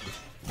on.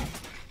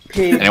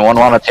 paid. Anyone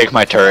want to take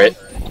my turret?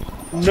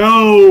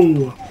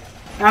 No!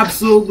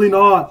 Absolutely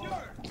not.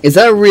 Is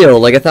that real?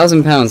 Like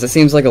 1,000 pounds? That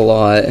seems like a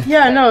lot.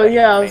 Yeah, no,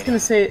 yeah. I was gonna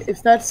say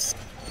if that's.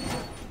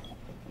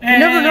 Hey,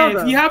 never know,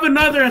 though. if you have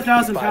another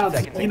 1,000 pounds,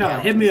 you know,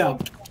 hit me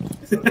up.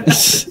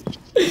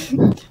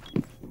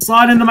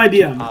 Slide into my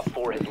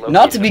DM.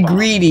 Not to be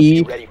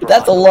greedy, but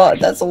that's a lot.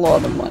 That's a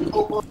lot of money.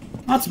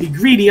 Not to be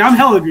greedy, I'm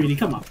hella greedy,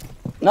 come on.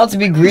 Not to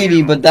be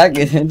greedy, but that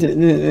Scrizic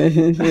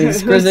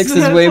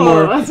has way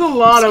more. That's a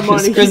lot of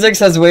money. Scrizic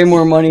has way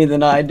more money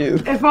than I do.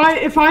 If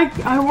I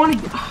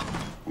want to.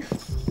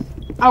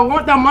 I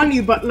want that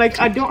money, but like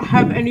I don't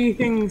have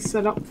anything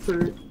set up for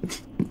it.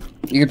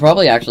 You could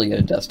probably actually get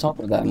a desktop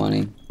with that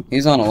money.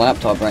 He's on a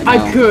laptop right now.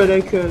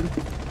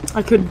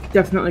 I could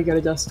definitely get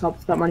a desktop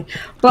with that money.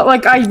 But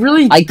like I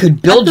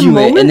could build you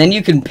it, and then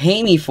you can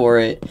pay me for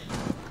it.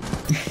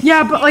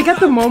 Yeah, but like at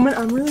the moment,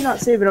 I'm really not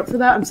saving up for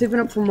that. I'm saving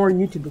up for more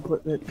YouTube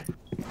equipment.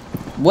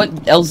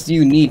 What else do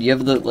you need? You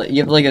have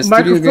like a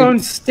studio Microphone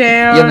grade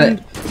stand.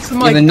 You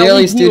have a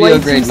nearly LED studio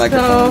lights grade and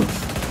microphone.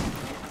 stuff.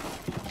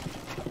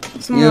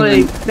 Some You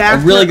have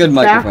like a really good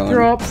microphone.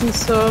 backdrops and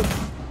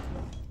stuff.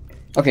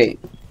 Okay,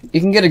 you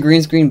can get a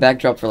green screen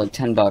backdrop for like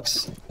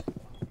 $10.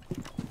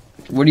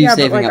 What are you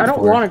saving but, like, up I don't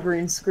for? want a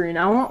green screen.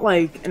 I want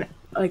like a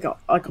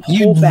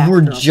You whole backdrop.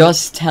 were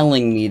just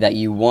telling me that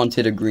you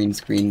wanted a green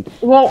screen.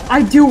 Well,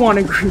 I do want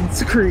a green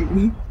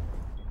screen.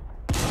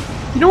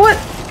 You know what?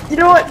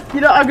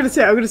 I'm gonna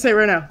say it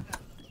right now.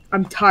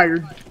 I'm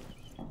tired.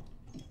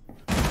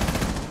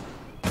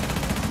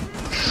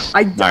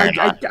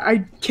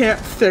 I can't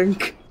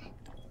think.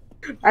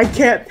 I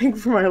can't think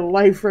for my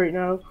life right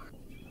now.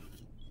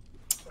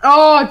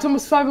 Oh, it's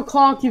almost 5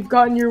 o'clock. You've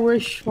gotten your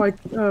wish,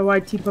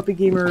 YT Puppy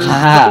Gamer.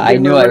 Haha, I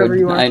knew I whatever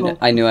you wanna call would.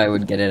 I knew I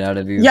would get it out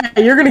of you. Yeah,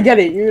 you're gonna get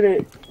it. You're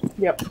gonna.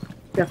 Yep,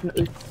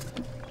 definitely.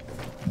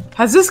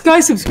 Has this guy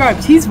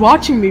subscribed? He's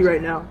watching me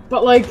right now.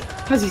 But like,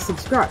 has he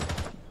subscribed?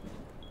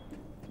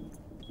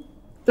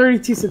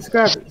 32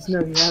 subscribers.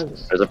 No, he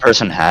hasn't. There's a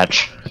person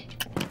hatch.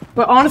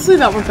 But honestly,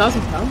 that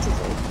 1,000 pounds is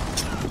like.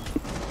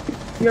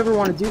 If you ever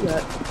want to do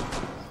that,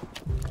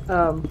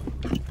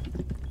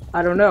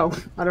 I don't know.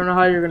 I don't know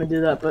how you're gonna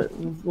do that, but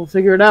we'll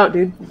figure it out,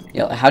 dude.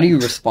 Yeah, how do you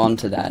respond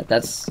to that?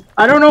 That's.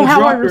 I don't know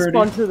how I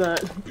respond to that.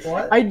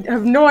 What? I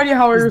have no idea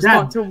how I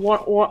respond to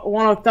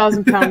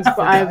 1,000 pounds,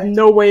 but I have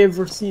no way of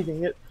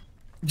receiving it.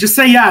 Just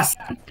say yes.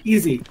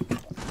 Easy.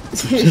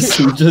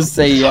 just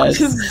say yes.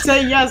 Just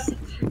say yes.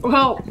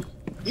 Well,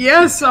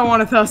 yes, I want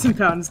 1,000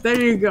 pounds. There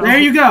you go. There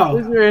you go.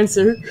 There's your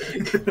answer.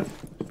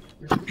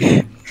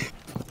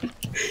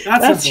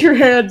 That's simple.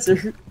 your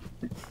answer.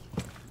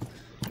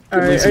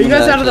 Alright, are you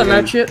guys out of the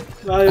match yet?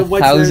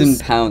 1,000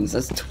 pounds.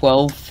 That's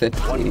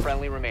 $12.50. One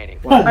friendly remaining.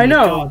 I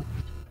know.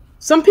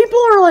 Some people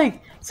are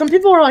like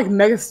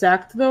mega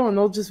stacked though, and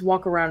they'll just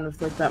walk around with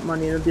like that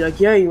money and they'll be like,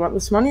 "Yeah, you want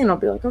this money?" And I'll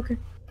be like, "Okay."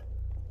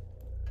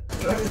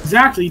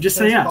 Exactly. You just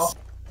say yes.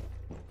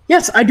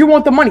 Yes, I do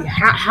want the money.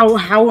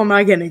 How am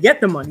I gonna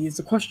get the money? Is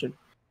the question.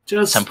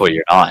 Just Simple,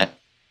 you're not.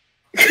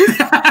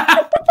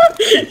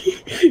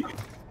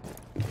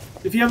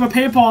 If you have a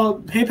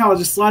PayPal,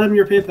 just slide him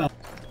your PayPal.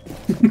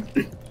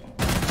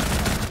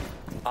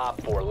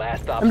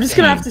 I'm just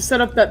gonna have to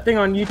set up that thing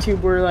on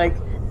YouTube where like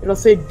it'll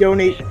say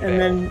donate, and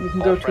then you can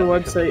go to a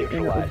website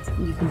and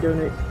you can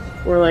donate,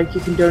 or like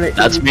you can donate.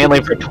 That's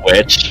mainly for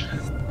Twitch,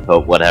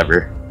 but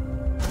whatever.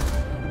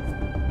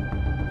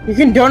 You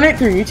can donate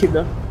through YouTube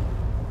though.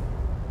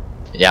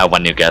 Yeah,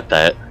 when you get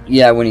that.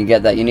 Yeah, when you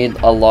get that, you need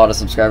a lot of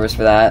subscribers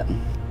for that.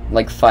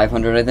 Like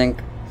 500, I think.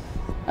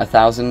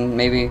 1,000,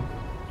 maybe.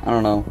 I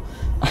don't know.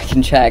 I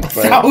can check,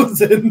 but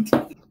 1,000.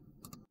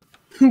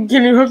 Can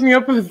you hook me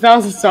up with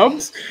 1,000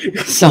 subs?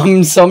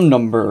 some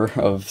number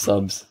of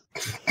subs.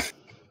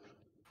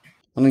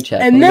 Let me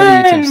check. And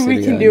then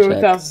we can do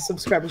 1,000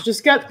 subscribers.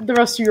 Just get the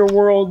rest of your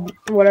world,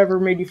 whatever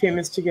made you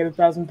famous, to get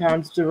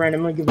 £1,000 to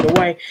randomly give it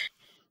away.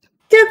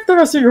 Get the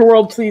rest of your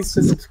world, please,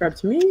 to subscribe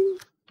to me.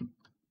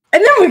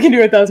 And then we can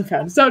do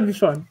 £1,000. That would be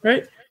fun,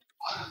 right?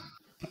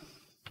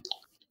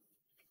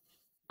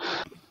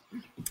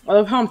 I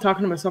love how I'm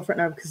talking to myself right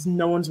now because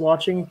no one's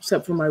watching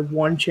except for my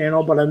one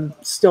channel, but I'm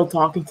still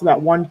talking to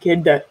that one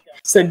kid that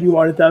said you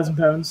want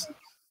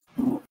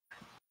 £1,000.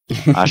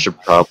 I should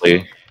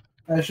probably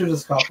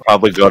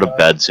go to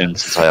bed soon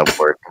since I have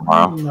work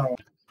tomorrow. No.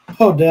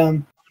 Oh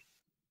damn.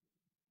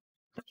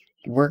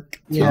 Work.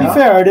 To be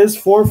fair, it is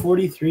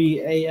 4:43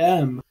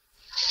 a.m.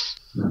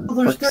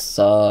 Work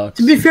sucks.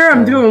 To be fair,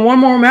 I'm doing one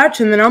more match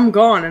and then I'm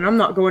gone, and I'm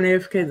not going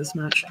AFK this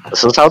match.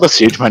 This is how the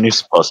siege menu's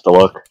supposed to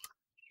look.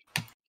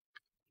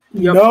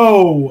 Yep.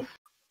 No.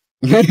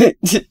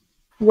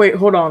 Wait,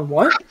 hold on.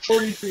 What?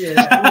 43 a.m.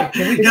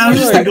 Yeah,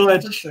 just a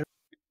glitch.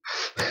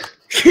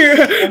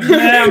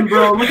 Damn,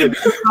 bro, look at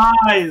the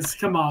thighs.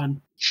 Come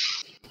on.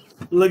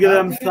 Look at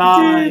them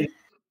thighs.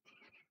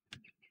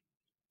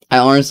 I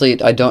honestly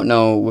don't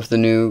know, with the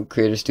new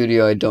Creator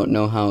Studio, I don't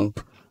know how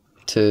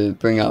to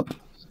bring up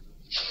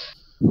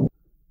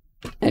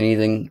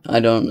anything. I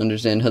don't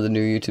understand how the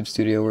new YouTube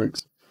Studio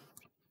works.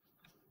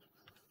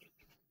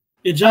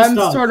 It just I'm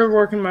sort of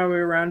working my way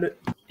around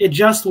it. It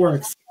just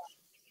works.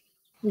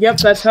 Yep,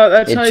 that's how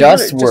it you do it. It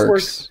just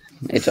works.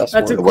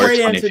 That's a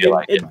great answer, dude.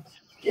 Like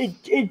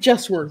it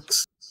just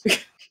works.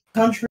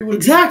 Country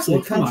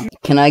exactly.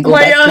 Can I go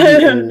back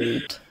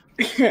to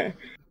the old?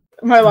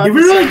 My life. You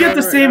really get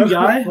the same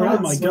guy? Oh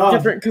my god.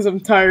 Different because I'm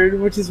tired,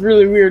 which is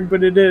really weird,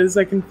 but it is.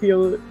 I can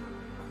feel it.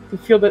 I can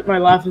feel that my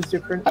laugh is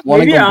different. I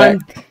want to go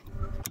back.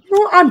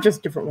 No, I'm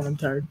just different when I'm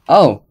tired.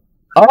 Oh.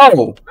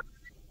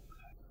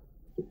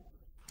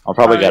 I'll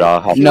probably get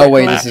off. No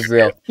way this is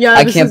real. Yeah,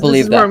 I can't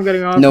believe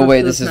that. No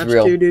way this is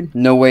real. Too,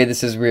 no way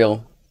this is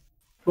real.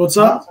 What's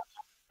up?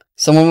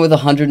 Someone with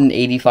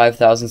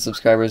 185,000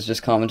 subscribers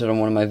just commented on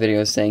one of my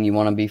videos saying you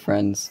want to be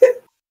friends.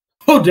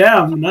 Oh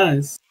damn,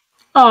 nice.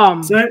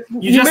 So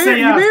you just say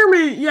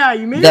yeah.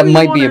 You made that me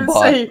might be a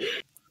bot.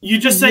 You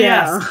just say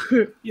yes.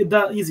 Yeah,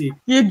 that easy.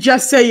 You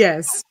just say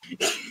yes.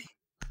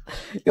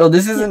 Yo,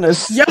 this isn't a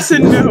yes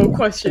and no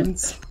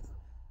questions.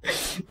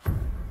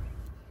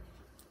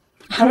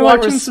 How do I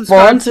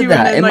respond to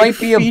that? It might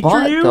be a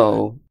bot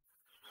though.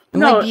 It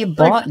might be a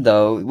bot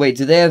though. Wait,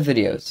 do they have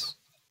videos?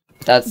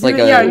 That's like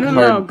a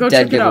hard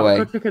dead giveaway.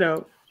 Go check it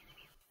out.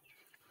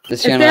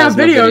 This if they have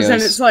videos,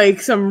 then it's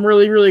like some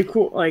really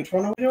cool like.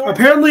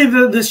 Apparently,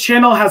 this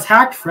channel has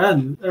hacked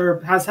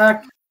has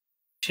hacked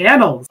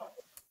channels.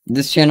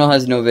 This channel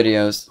has no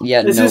videos.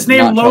 Yeah, is no, his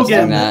name not Logan?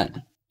 Trusting that.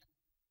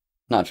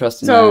 Not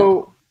trusting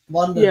so, that.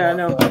 London. Yeah,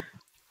 no.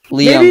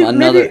 Liam,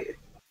 another.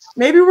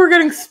 Maybe we're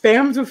getting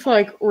spammed with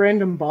like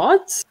random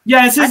bots.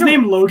 Yeah, is his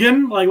name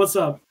Logan? Like, what's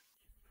up?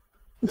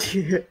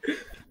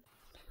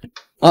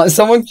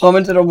 Someone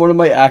commented on one of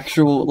my an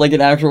actual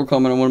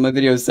comment on one of my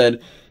videos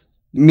said,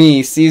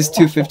 "Me sees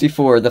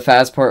 254, the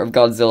fast part of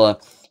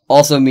Godzilla."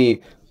 Also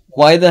me.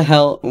 What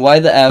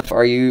the F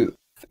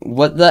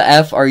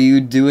are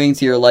you doing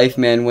to your life,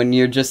 man, when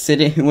you're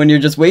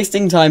just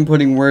wasting time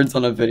putting words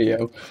on a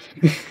video?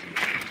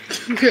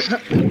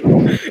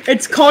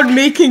 It's called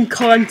making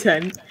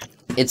content.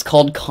 It's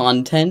called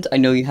content. I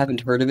know you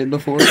haven't heard of it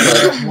before,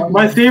 but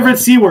my favorite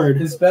C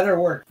word. It's better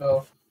work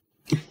though.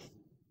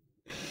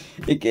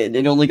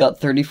 It only got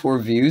 34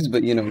 views,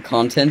 but you know,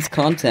 content's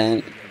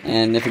content,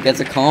 and if it gets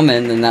a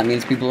comment, then that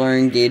means people are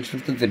engaged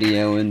with the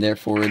video, and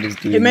therefore it is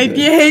doing It may good.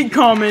 be a hate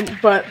comment,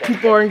 but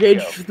people are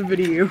engaged with the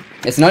video.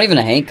 It's not even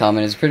a hate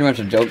comment, it's pretty much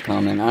a joke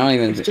comment. I don't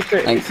even... It's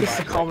just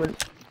a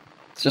comment.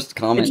 It's just a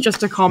comment. It's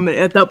just a comment.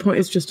 At that point,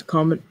 it's just a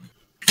comment.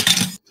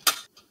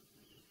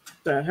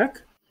 The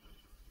heck?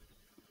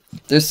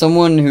 There's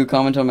someone who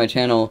commented on my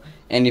channel,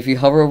 and if you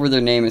hover over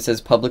their name, it says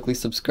publicly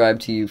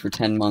subscribed to you for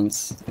 10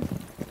 months.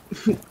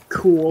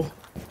 Cool.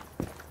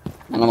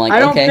 And I'm like, I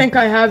don't okay. think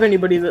I have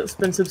anybody that's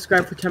been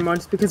subscribed for 10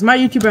 months because my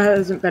YouTube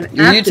hasn't been active.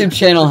 Your YouTube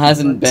channel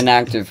hasn't been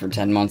active for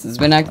 10 months. It's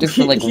been active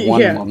for like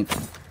 1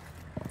 month.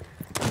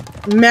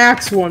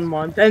 Max 1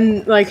 month.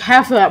 And like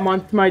half of that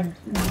month, my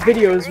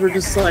videos were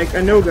just like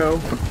a no-go.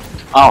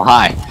 Oh,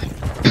 hi.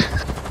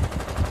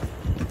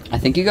 I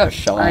think you got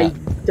shot. I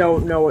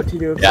don't know what to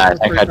do. Yeah, I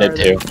think I did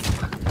too.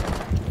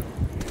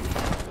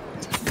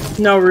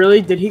 No, really?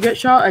 Did he get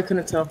shot? I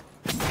couldn't tell.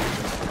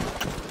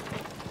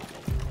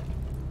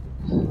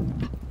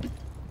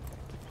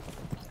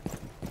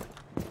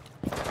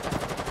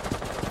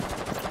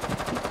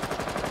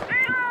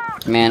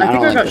 Man, I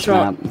don't like this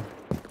shot. map.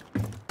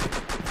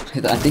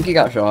 I think he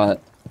got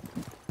shot.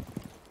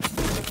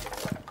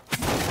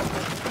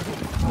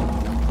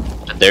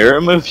 Did they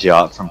remove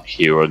yacht from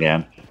queue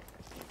again?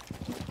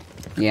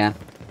 Yeah.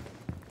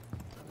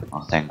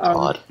 Oh, thank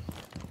God.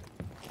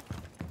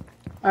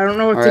 I don't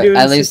know what to do in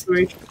at this least,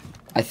 situation.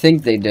 I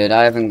think they did.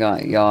 I haven't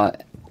got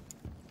yacht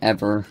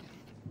ever.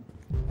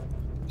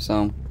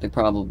 So, they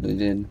probably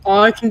did.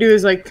 All I can do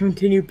is, like,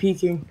 continue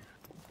peeking.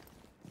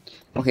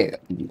 Okay,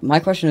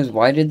 my question is,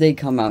 why did they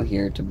come out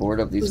here to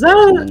board up these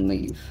doors and then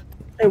leave?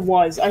 It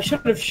was. I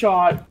should have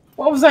shot.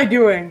 What was I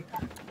doing?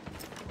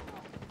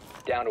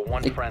 Down to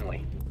one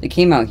friendly. They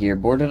came out here,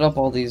 boarded up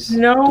all these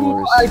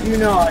doors. I do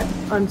not.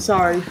 I'm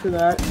sorry for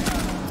that.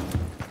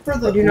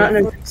 I do not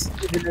know who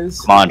Steven is.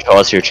 Come on, show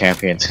us your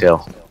champion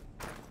skill.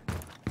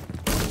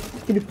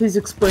 Could you please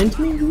explain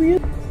to me who he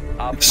is?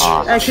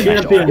 Ah, Actually,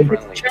 if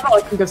it's a channel,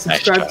 I can go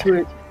subscribe to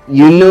it.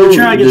 You know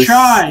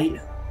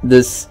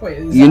This.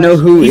 You know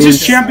who He's is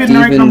just champion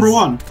rank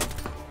 #1.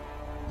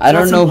 I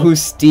don't know who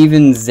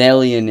Steven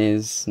Zalian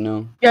is.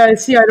 No. Yeah,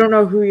 see, I don't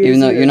know who he is.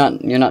 Even though either.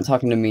 you're not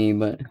talking to me,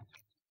 but.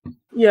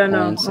 Yeah,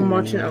 no, I'm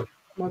watching it.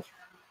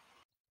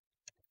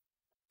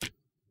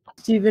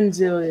 Steven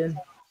Zalian.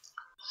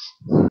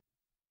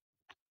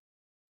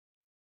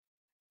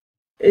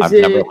 I've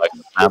never liked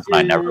the map, and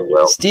I never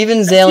will. Steven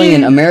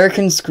Zalian,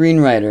 American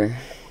screenwriter.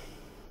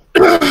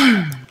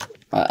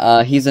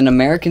 He's an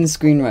American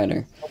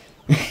screenwriter.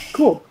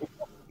 Cool.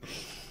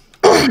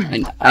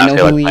 I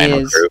know who he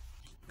is.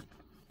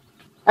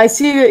 I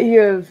see that you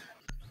have.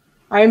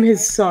 I am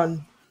his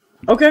son.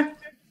 Okay.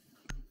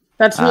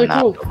 That's really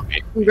cool.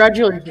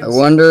 Congratulations. I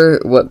wonder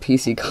what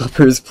PC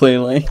coppers play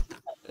like.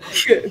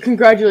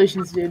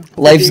 Congratulations, dude.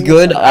 Life's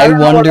good. I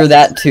wonder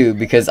that too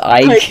because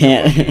I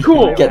can't.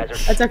 Cool. Get,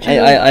 That's actually.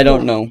 I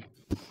don't know.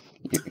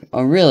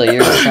 Oh really?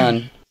 You're a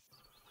son.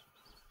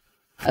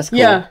 That's cool.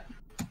 Yeah.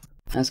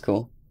 That's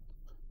cool.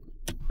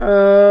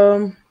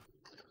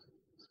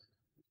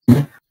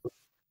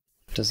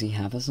 Does he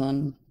have a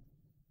son?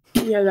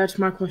 Yeah, that's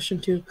my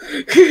question too.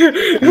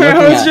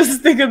 I was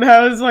just thinking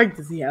that. I was like,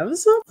 does he have a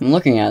son? I'm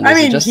looking at this. I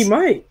mean, he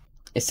might.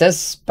 It says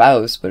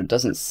spouse, but it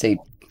doesn't say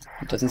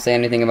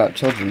anything about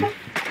children.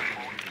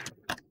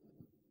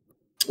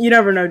 You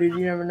never know, dude.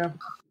 You never know.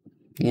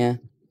 Yeah.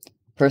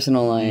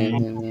 Personal life.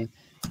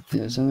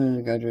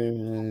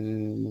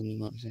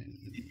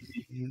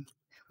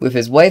 With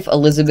his wife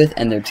Elizabeth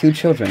and their 2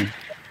 children.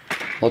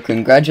 Well,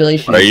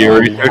 congratulations on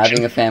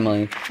having a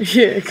family.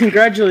 Yeah,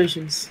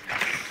 congratulations.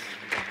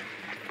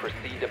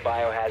 Proceed to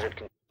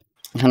biohazard.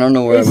 I don't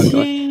know where I'm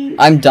going.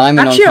 I'm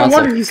Diamond on console. I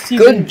wonder who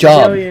Steven Good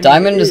job. Zalian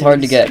Diamond is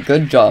hard to get.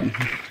 Good job.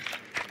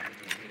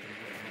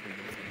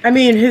 I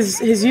mean, his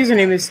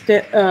username is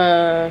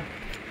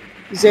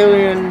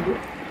Zalian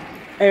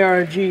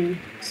ARG.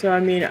 So I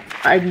mean,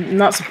 I'm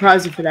not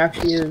surprised if it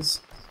actually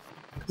is,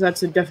 because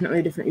that's definitely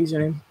a different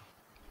username.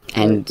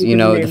 And you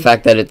know the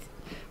fact that it's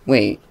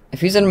if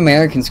he's an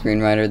American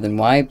screenwriter, then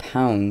why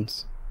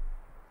pounds?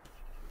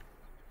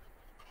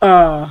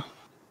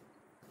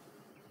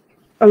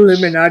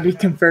 Illuminati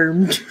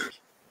confirmed.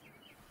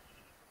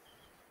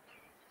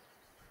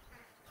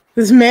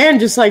 This man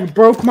just like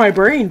broke my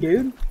brain,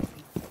 dude.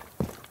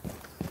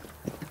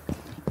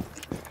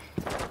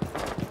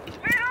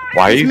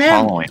 Why are you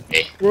following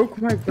me?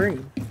 Broke my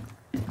brain.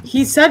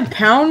 He said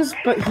pounds,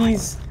 but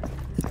he's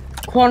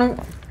quantum.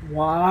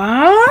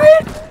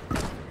 What?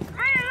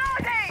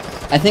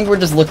 I think we're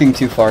just looking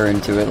too far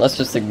into it. Let's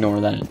just ignore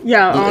that.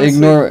 Yeah, honestly.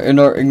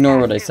 Ignore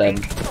what I said.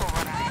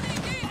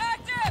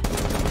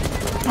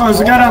 Oh,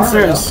 there's a guy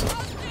downstairs.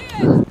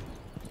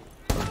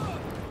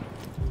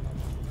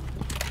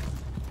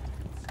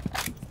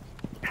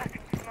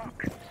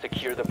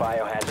 Secure the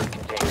biohazard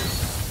container.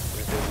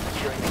 Resume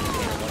securing the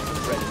container once the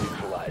threat is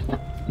neutralized.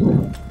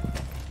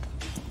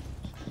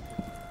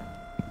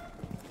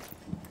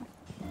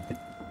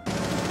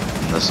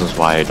 This is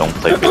why I don't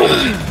play video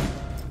games.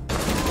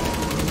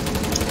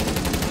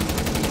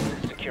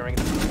 Securing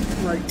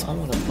Right. I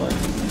wanna play.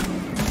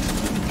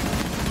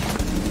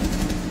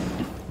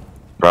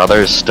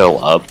 Brother's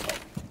still up.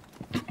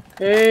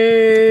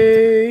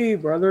 Hey,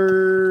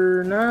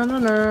 brother. Na, na,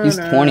 na, He's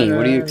 20.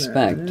 What do you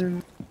expect? I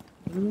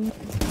don't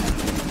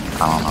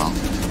know.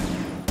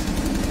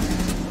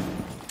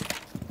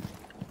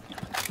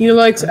 He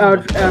likes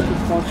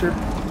agriculture.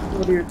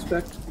 What do you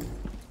expect?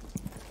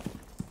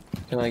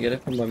 Can I get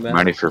it from my I'm man?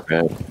 ready for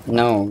bed.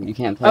 No, you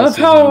can't play. I love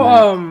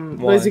how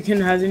Why?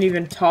 Blaziken hasn't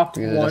even talked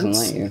Because it once.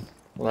 doesn't let you.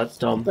 Well, that's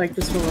dumb. Like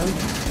this one.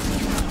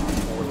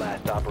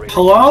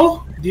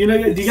 Hello? Do you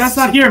guys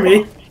not hear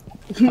me?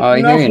 Oh, I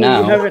hear you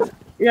now.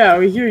 Yeah,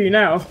 we hear you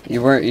now.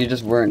 You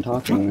just weren't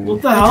talking.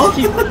 What the hell?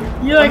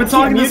 You like I've been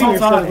talking this whole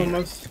yourself time.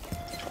 almost.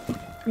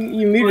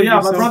 You muted Well, yeah,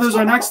 yourself. my brothers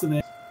are next to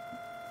me.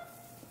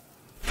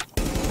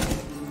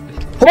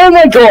 Oh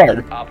my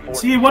god!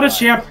 See, what a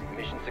champ.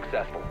 mission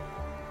successful.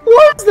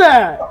 was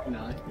that?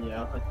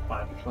 Yeah, like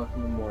 5 o'clock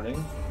in the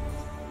morning.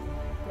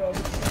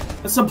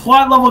 That's some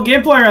plot level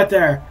gameplay right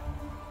there.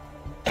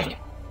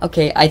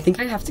 Okay, I think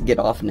I have to get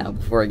off now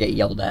before I get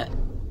yelled at.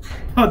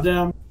 Oh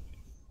damn.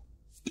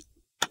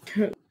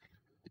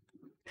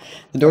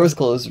 The door's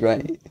closed,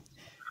 right?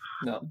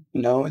 No.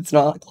 No, it's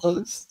not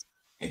closed.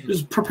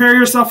 Just prepare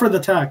yourself for the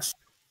text.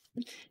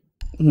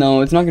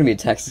 No, it's not gonna be a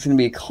text. It's gonna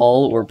be a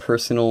call or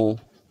personal.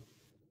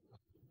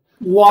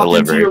 Walk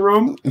Delivery. into your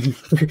room.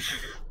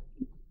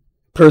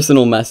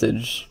 Personal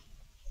message.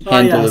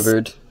 Hand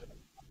delivered.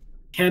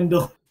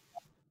 Handle.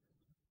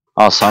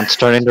 Oh, sun's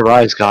starting to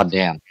rise.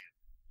 Goddamn.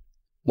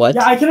 What?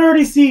 Yeah, I can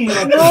already see.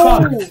 Like,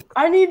 No,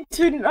 I need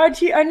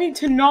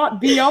to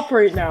not be up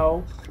right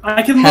now.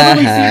 I can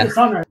literally see the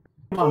sun right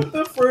now. Come on.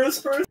 The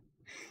first person.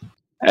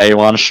 Hey, you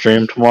want to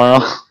stream tomorrow?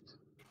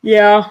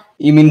 Yeah.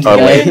 You mean Or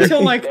today? later.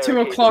 Until like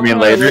 2 o'clock You mean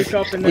when I later? wake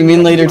up and then You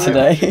mean later go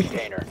today?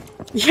 Container.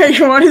 Yeah,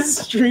 you want to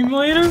stream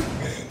later?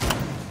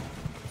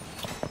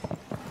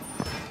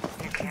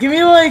 Give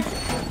me like...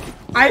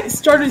 I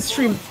started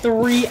stream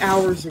 3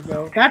 hours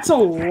ago. That's a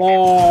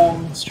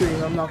long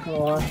stream, I'm not gonna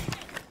lie.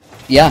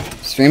 Yeah,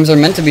 streams are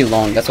meant to be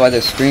long. That's why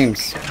they're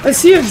streams. Let's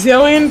see if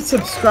Zillion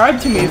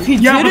subscribed to me. If he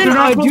Yeah, but didn't, they're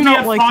not I supposed do to be not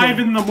at like 5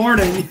 him. in the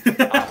morning.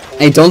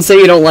 Hey, don't say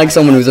you don't like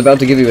someone who's about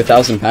to give you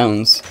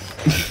 £1,000.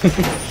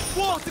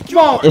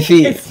 Well, If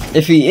he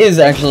is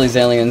actually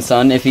Zalian's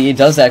son, if he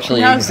does actually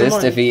He has the exist,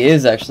 money. if he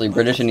is actually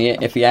British, and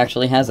if he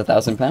actually has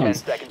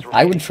 £1,000,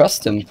 I would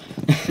trust him.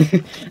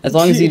 As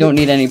long as you don't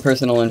need any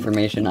personal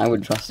information, I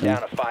would trust him.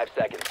 Down to 5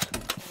 seconds.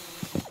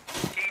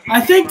 I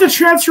think to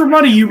transfer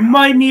money, you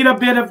might need a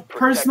bit of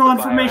personal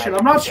information.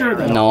 I'm not sure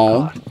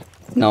though.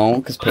 No,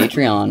 because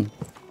Patreon.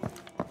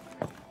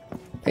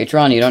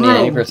 Patreon, you don't need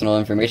any True. personal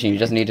information. You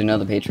just need to know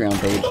the Patreon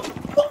page.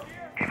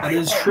 That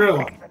is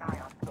true.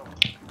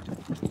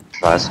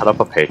 Should I set up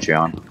a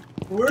Patreon?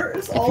 Where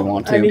is If you all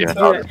want I need to. to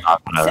No, do it's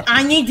not gonna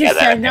I need to get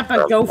set anything up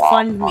a for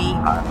long, long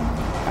GoFundMe.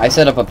 time. I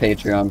set up a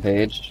Patreon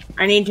page.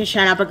 I need to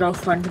set up a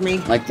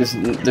GoFundMe. Like,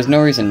 there's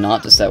no reason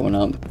not to set one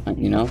up,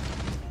 you know?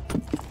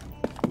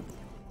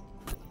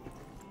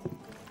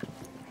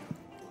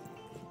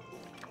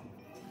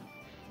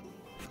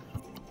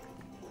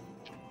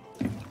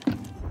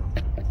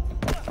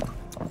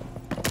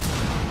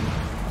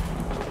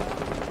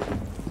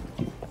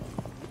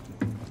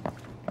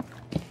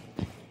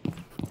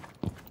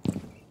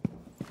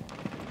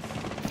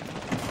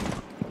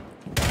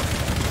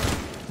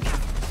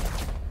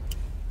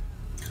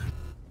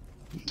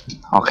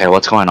 Okay,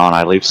 what's going on?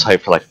 I leave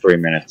site for like 3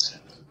 minutes.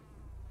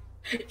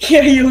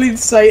 Yeah, you leave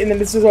site and then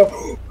it's just a...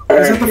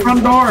 It's at the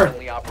front door.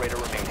 Only operator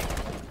remaining.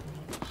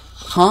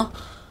 Huh?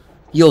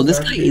 Yo, this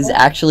guy is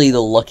actually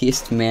the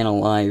luckiest man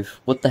alive.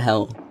 What the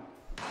hell?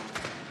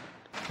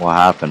 What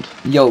happened?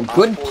 Yo,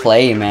 good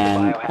play,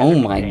 man. Oh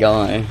my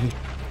god.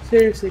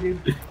 Seriously,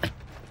 dude.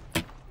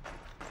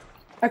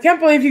 I can't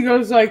believe he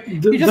goes like... He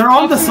just They're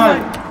on the pops in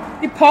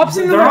site. He pops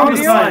in the They're on the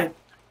video, site.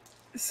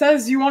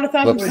 says you want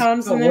 £1,000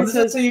 Whoops. and then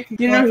says, you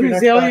know who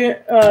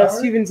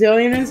Steven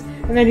Zalian is?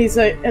 And then he's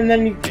like, and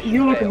then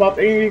you look him up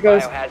and he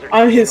goes,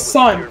 I'm his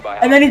son.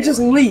 And then he just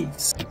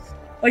leaves.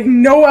 Like,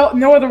 no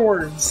other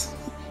words.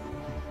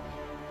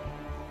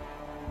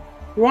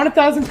 You want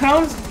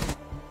 £1,000?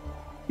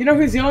 You know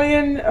who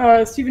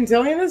Steven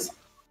Zalian is?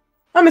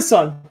 I'm his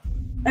son.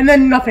 And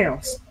then nothing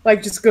else.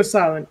 Like, just goes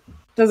silent.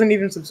 Doesn't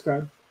even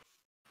subscribe.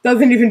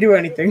 Doesn't even do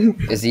anything.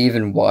 Is he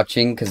even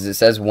watching? Because it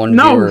says one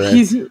No,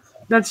 viewer.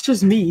 that's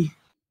just me.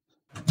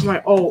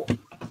 My ult.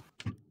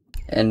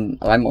 And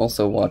I'm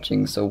also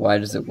watching, so why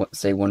does it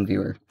say one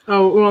viewer?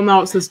 Oh, well,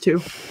 now it says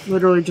 2.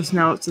 Literally just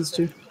now it says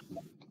 2.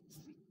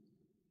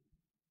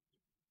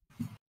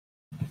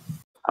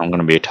 I'm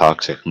gonna be a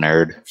toxic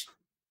nerd.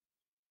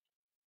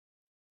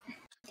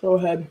 Go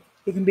ahead.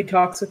 You can be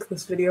toxic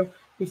this video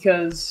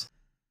because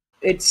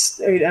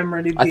I'm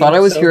ready to I be, thought I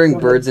was so hearing go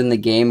ahead. birds in the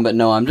game, but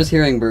no, I'm just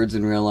hearing birds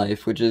in real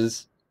life, which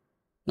is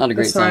not a A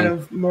great sign sign.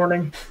 of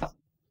morning.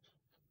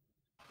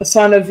 A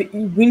sign of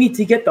we need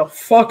to get the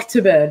fuck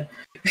to bed.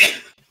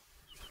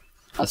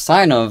 A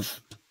sign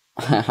of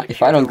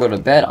if I don't go to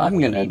bed, I'm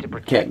gonna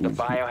get The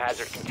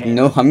biohazard container.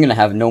 no. I'm gonna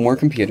have no more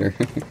computer.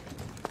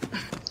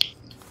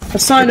 A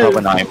sign You're of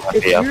probably not even gonna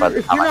if be up you're, by the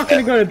if time you're I not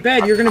gonna get- go to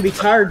bed, you're gonna be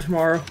tired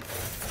tomorrow.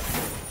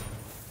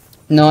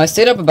 No, I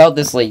stayed up about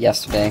this late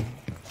yesterday,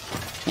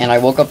 and I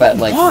woke up at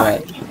like Why?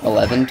 what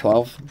 11,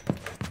 12.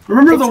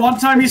 Remember the one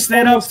time you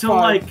stayed up till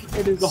like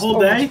It is the whole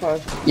day?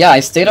 almost 5. Yeah,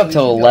 I stayed up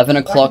till 11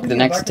 o'clock the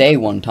next day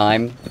one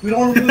time, We don't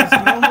want to lose. We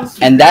don't want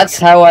to and that's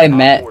how I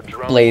met The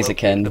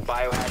Blaziken.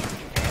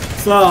 biohazard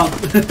So,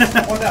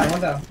 One down.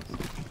 One down.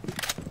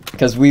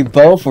 Because we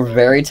both were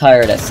very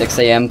tired at 6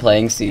 a.m.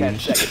 playing 10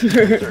 Siege. seconds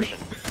to insertion.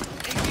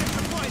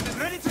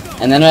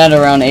 And then at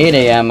around 8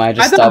 a.m. I I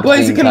just thought stopped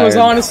being Blaziken was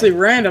tired. honestly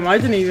random. I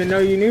didn't even know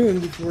you knew him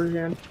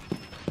beforehand.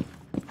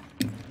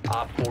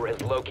 Op 4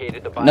 has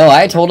located the No,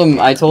 I told him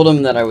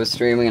that I was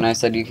streaming, and I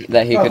said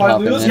that he Oh, could if I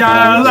hop in. lose- if he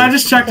yeah, wanted I to.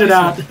 just checked it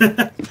out.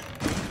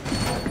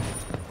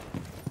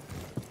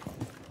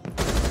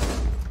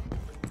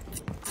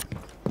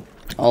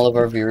 All of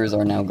our viewers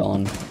are now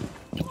gone.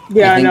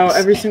 Yeah, I think know.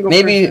 Every single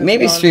maybe person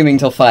is gone. streaming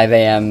till 5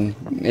 a.m.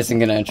 isn't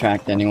gonna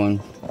attract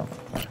anyone.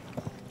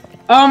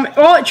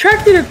 Well, it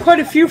attracted quite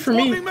a few for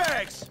me.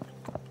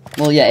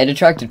 Well, yeah, it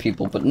attracted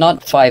people, but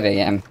not 5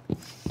 a.m.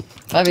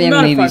 5 a.m.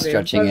 Not at maybe 5 a.m.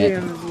 stretching 5 it.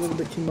 a.m. is a little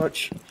bit too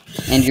much.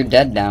 And you're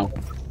dead now.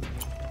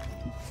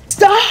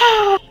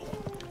 Stop!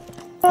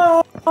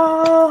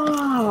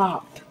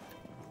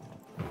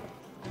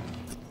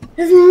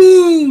 It's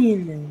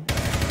mean!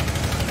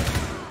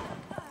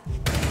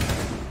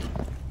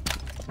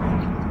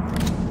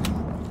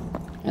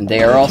 And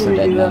they are also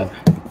dead now.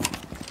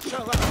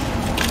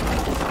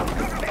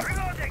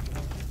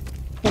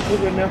 We're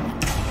good now.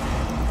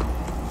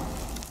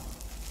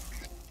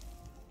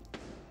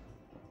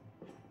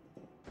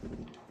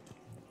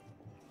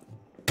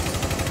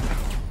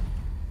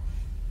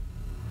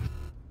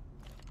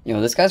 You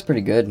know, this guy's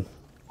pretty good.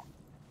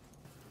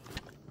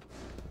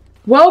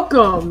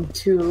 Welcome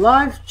to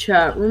live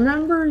chat.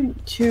 Remember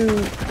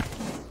to...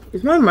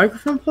 Is my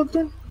microphone plugged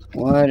in?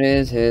 What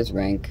is his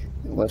rank?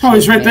 What's Oh,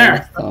 his he's right name?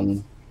 there.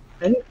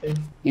 Anything.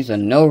 He's a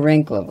no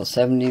rank, level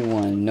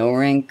 71. No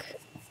rank.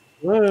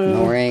 Whoa.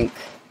 No rank.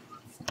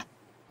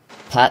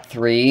 Plat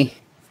 3.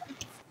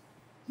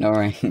 No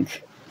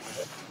rank.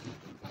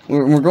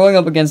 We're going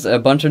up against a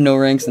bunch of no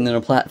ranks and then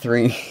a plat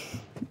 3.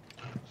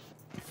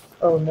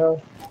 Oh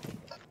no.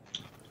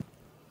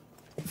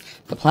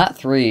 The plat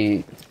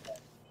 3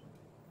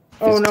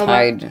 Oh is no.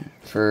 tied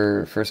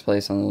for first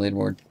place on the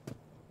leaderboard.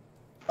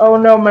 Oh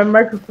no, my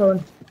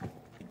microphone.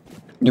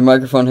 Your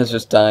microphone has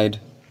just died.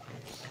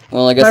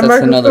 Well, I guess My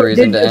that's another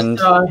microphone reason to did end.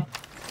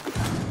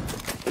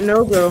 just die.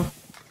 No go.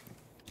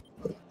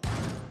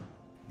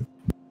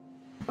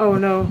 Oh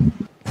no.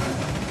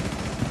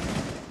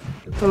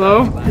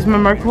 Hello? Is my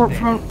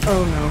microphone?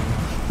 Oh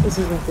no. This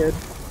isn't good.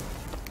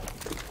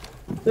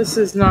 This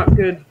is not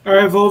good.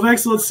 Alright,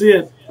 Volvex, let's see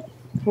it.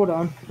 Hold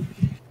on.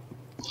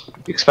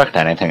 You expect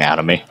anything out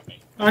of me?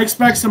 I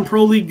expect some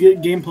Pro League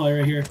gameplay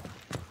right here.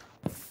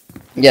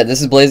 Yeah,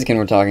 this is Blaziken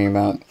we're talking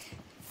about.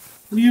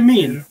 What do you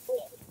mean?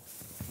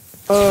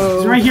 Oh.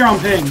 It's right here on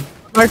ping.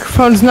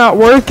 Microphone's not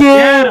working!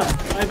 Yeah,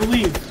 I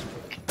believe.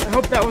 I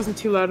hope that wasn't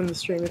too loud in the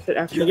stream if it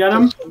actually... You get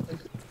him?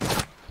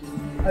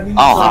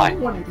 Oh, hi.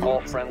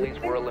 All friendlies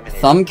were eliminated.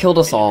 Thumb killed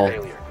us all.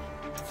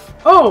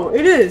 Oh,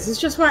 it is. It's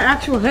just my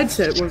actual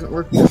headset wasn't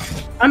working.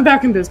 I'm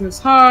back in business.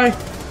 Hi.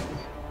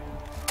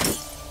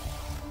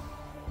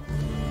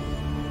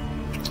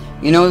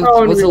 You know Oh,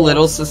 what's a unreal.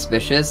 little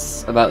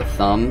suspicious about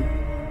Thumb?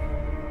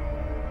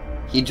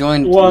 He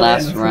joined What?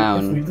 last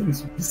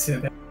round.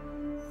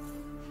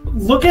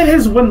 Look at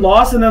his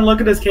win-loss and then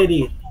look at his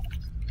KD.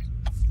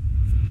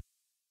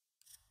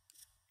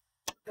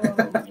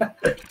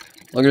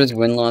 Look at his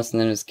win-loss and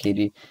then his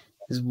KD.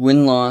 His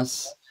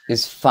win-loss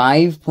is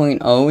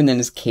 5.0 and then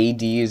his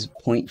KD is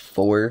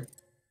 0.4.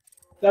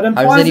 That does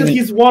implies that that even-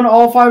 he's won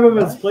all 5 of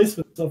his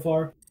placements so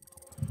far.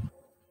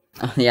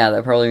 Yeah,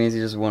 that probably means he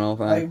just won all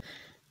 5.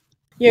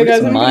 Yeah, What guys,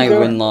 is I'm my gonna go.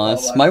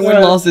 win-loss? My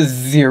win-loss is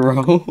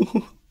 0.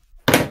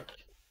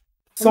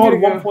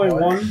 Solid gonna go.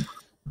 1.1.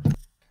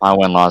 My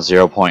win-loss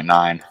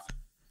 0.9.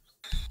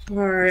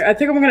 Alright, I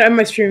think I'm gonna end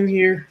my stream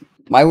here.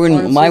 My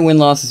Honestly.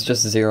 win-loss is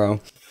just 0.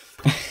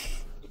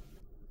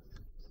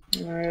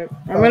 Alright,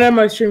 I'm gonna end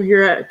my stream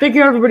here. Thank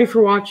you everybody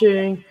for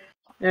watching.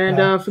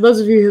 And for those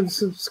of you who've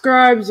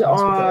subscribed,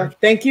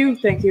 thank you.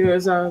 Thank you. It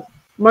was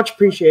much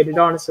appreciated,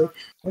 honestly.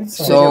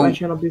 So, get my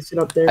channel boosted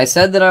up there. I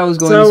said that I was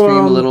going to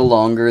stream a little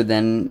longer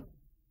than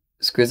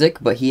Scrizic,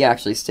 but he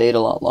actually stayed a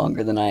lot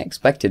longer than I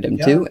expected him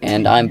to,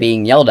 and I'm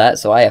being yelled at,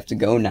 so I have to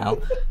go now.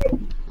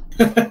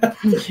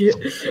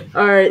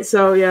 Alright,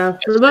 so yeah,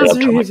 for those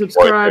of you who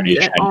subscribed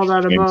and all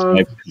that above,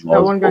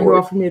 that one guy who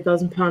offered me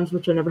 £1,000,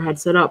 which I never had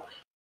set up.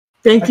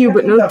 Thank you,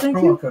 but no thank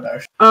you.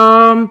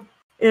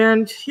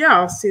 And yeah,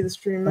 I'll see the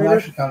stream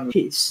later.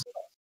 Peace.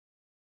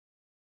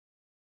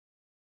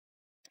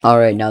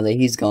 Alright, now that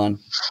he's gone.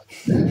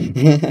 He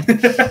he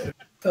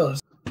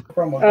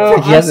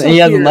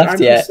hasn't left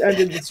yet. Just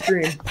ended the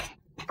stream.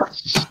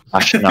 I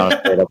should not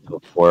have stayed up till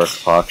 4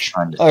 o'clock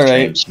trying to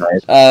Alright,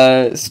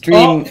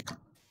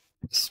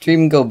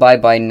 stream go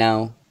bye-bye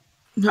now.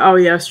 Oh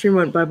yeah, stream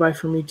went bye-bye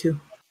for me too.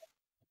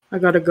 I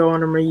gotta go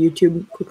on my YouTube quick.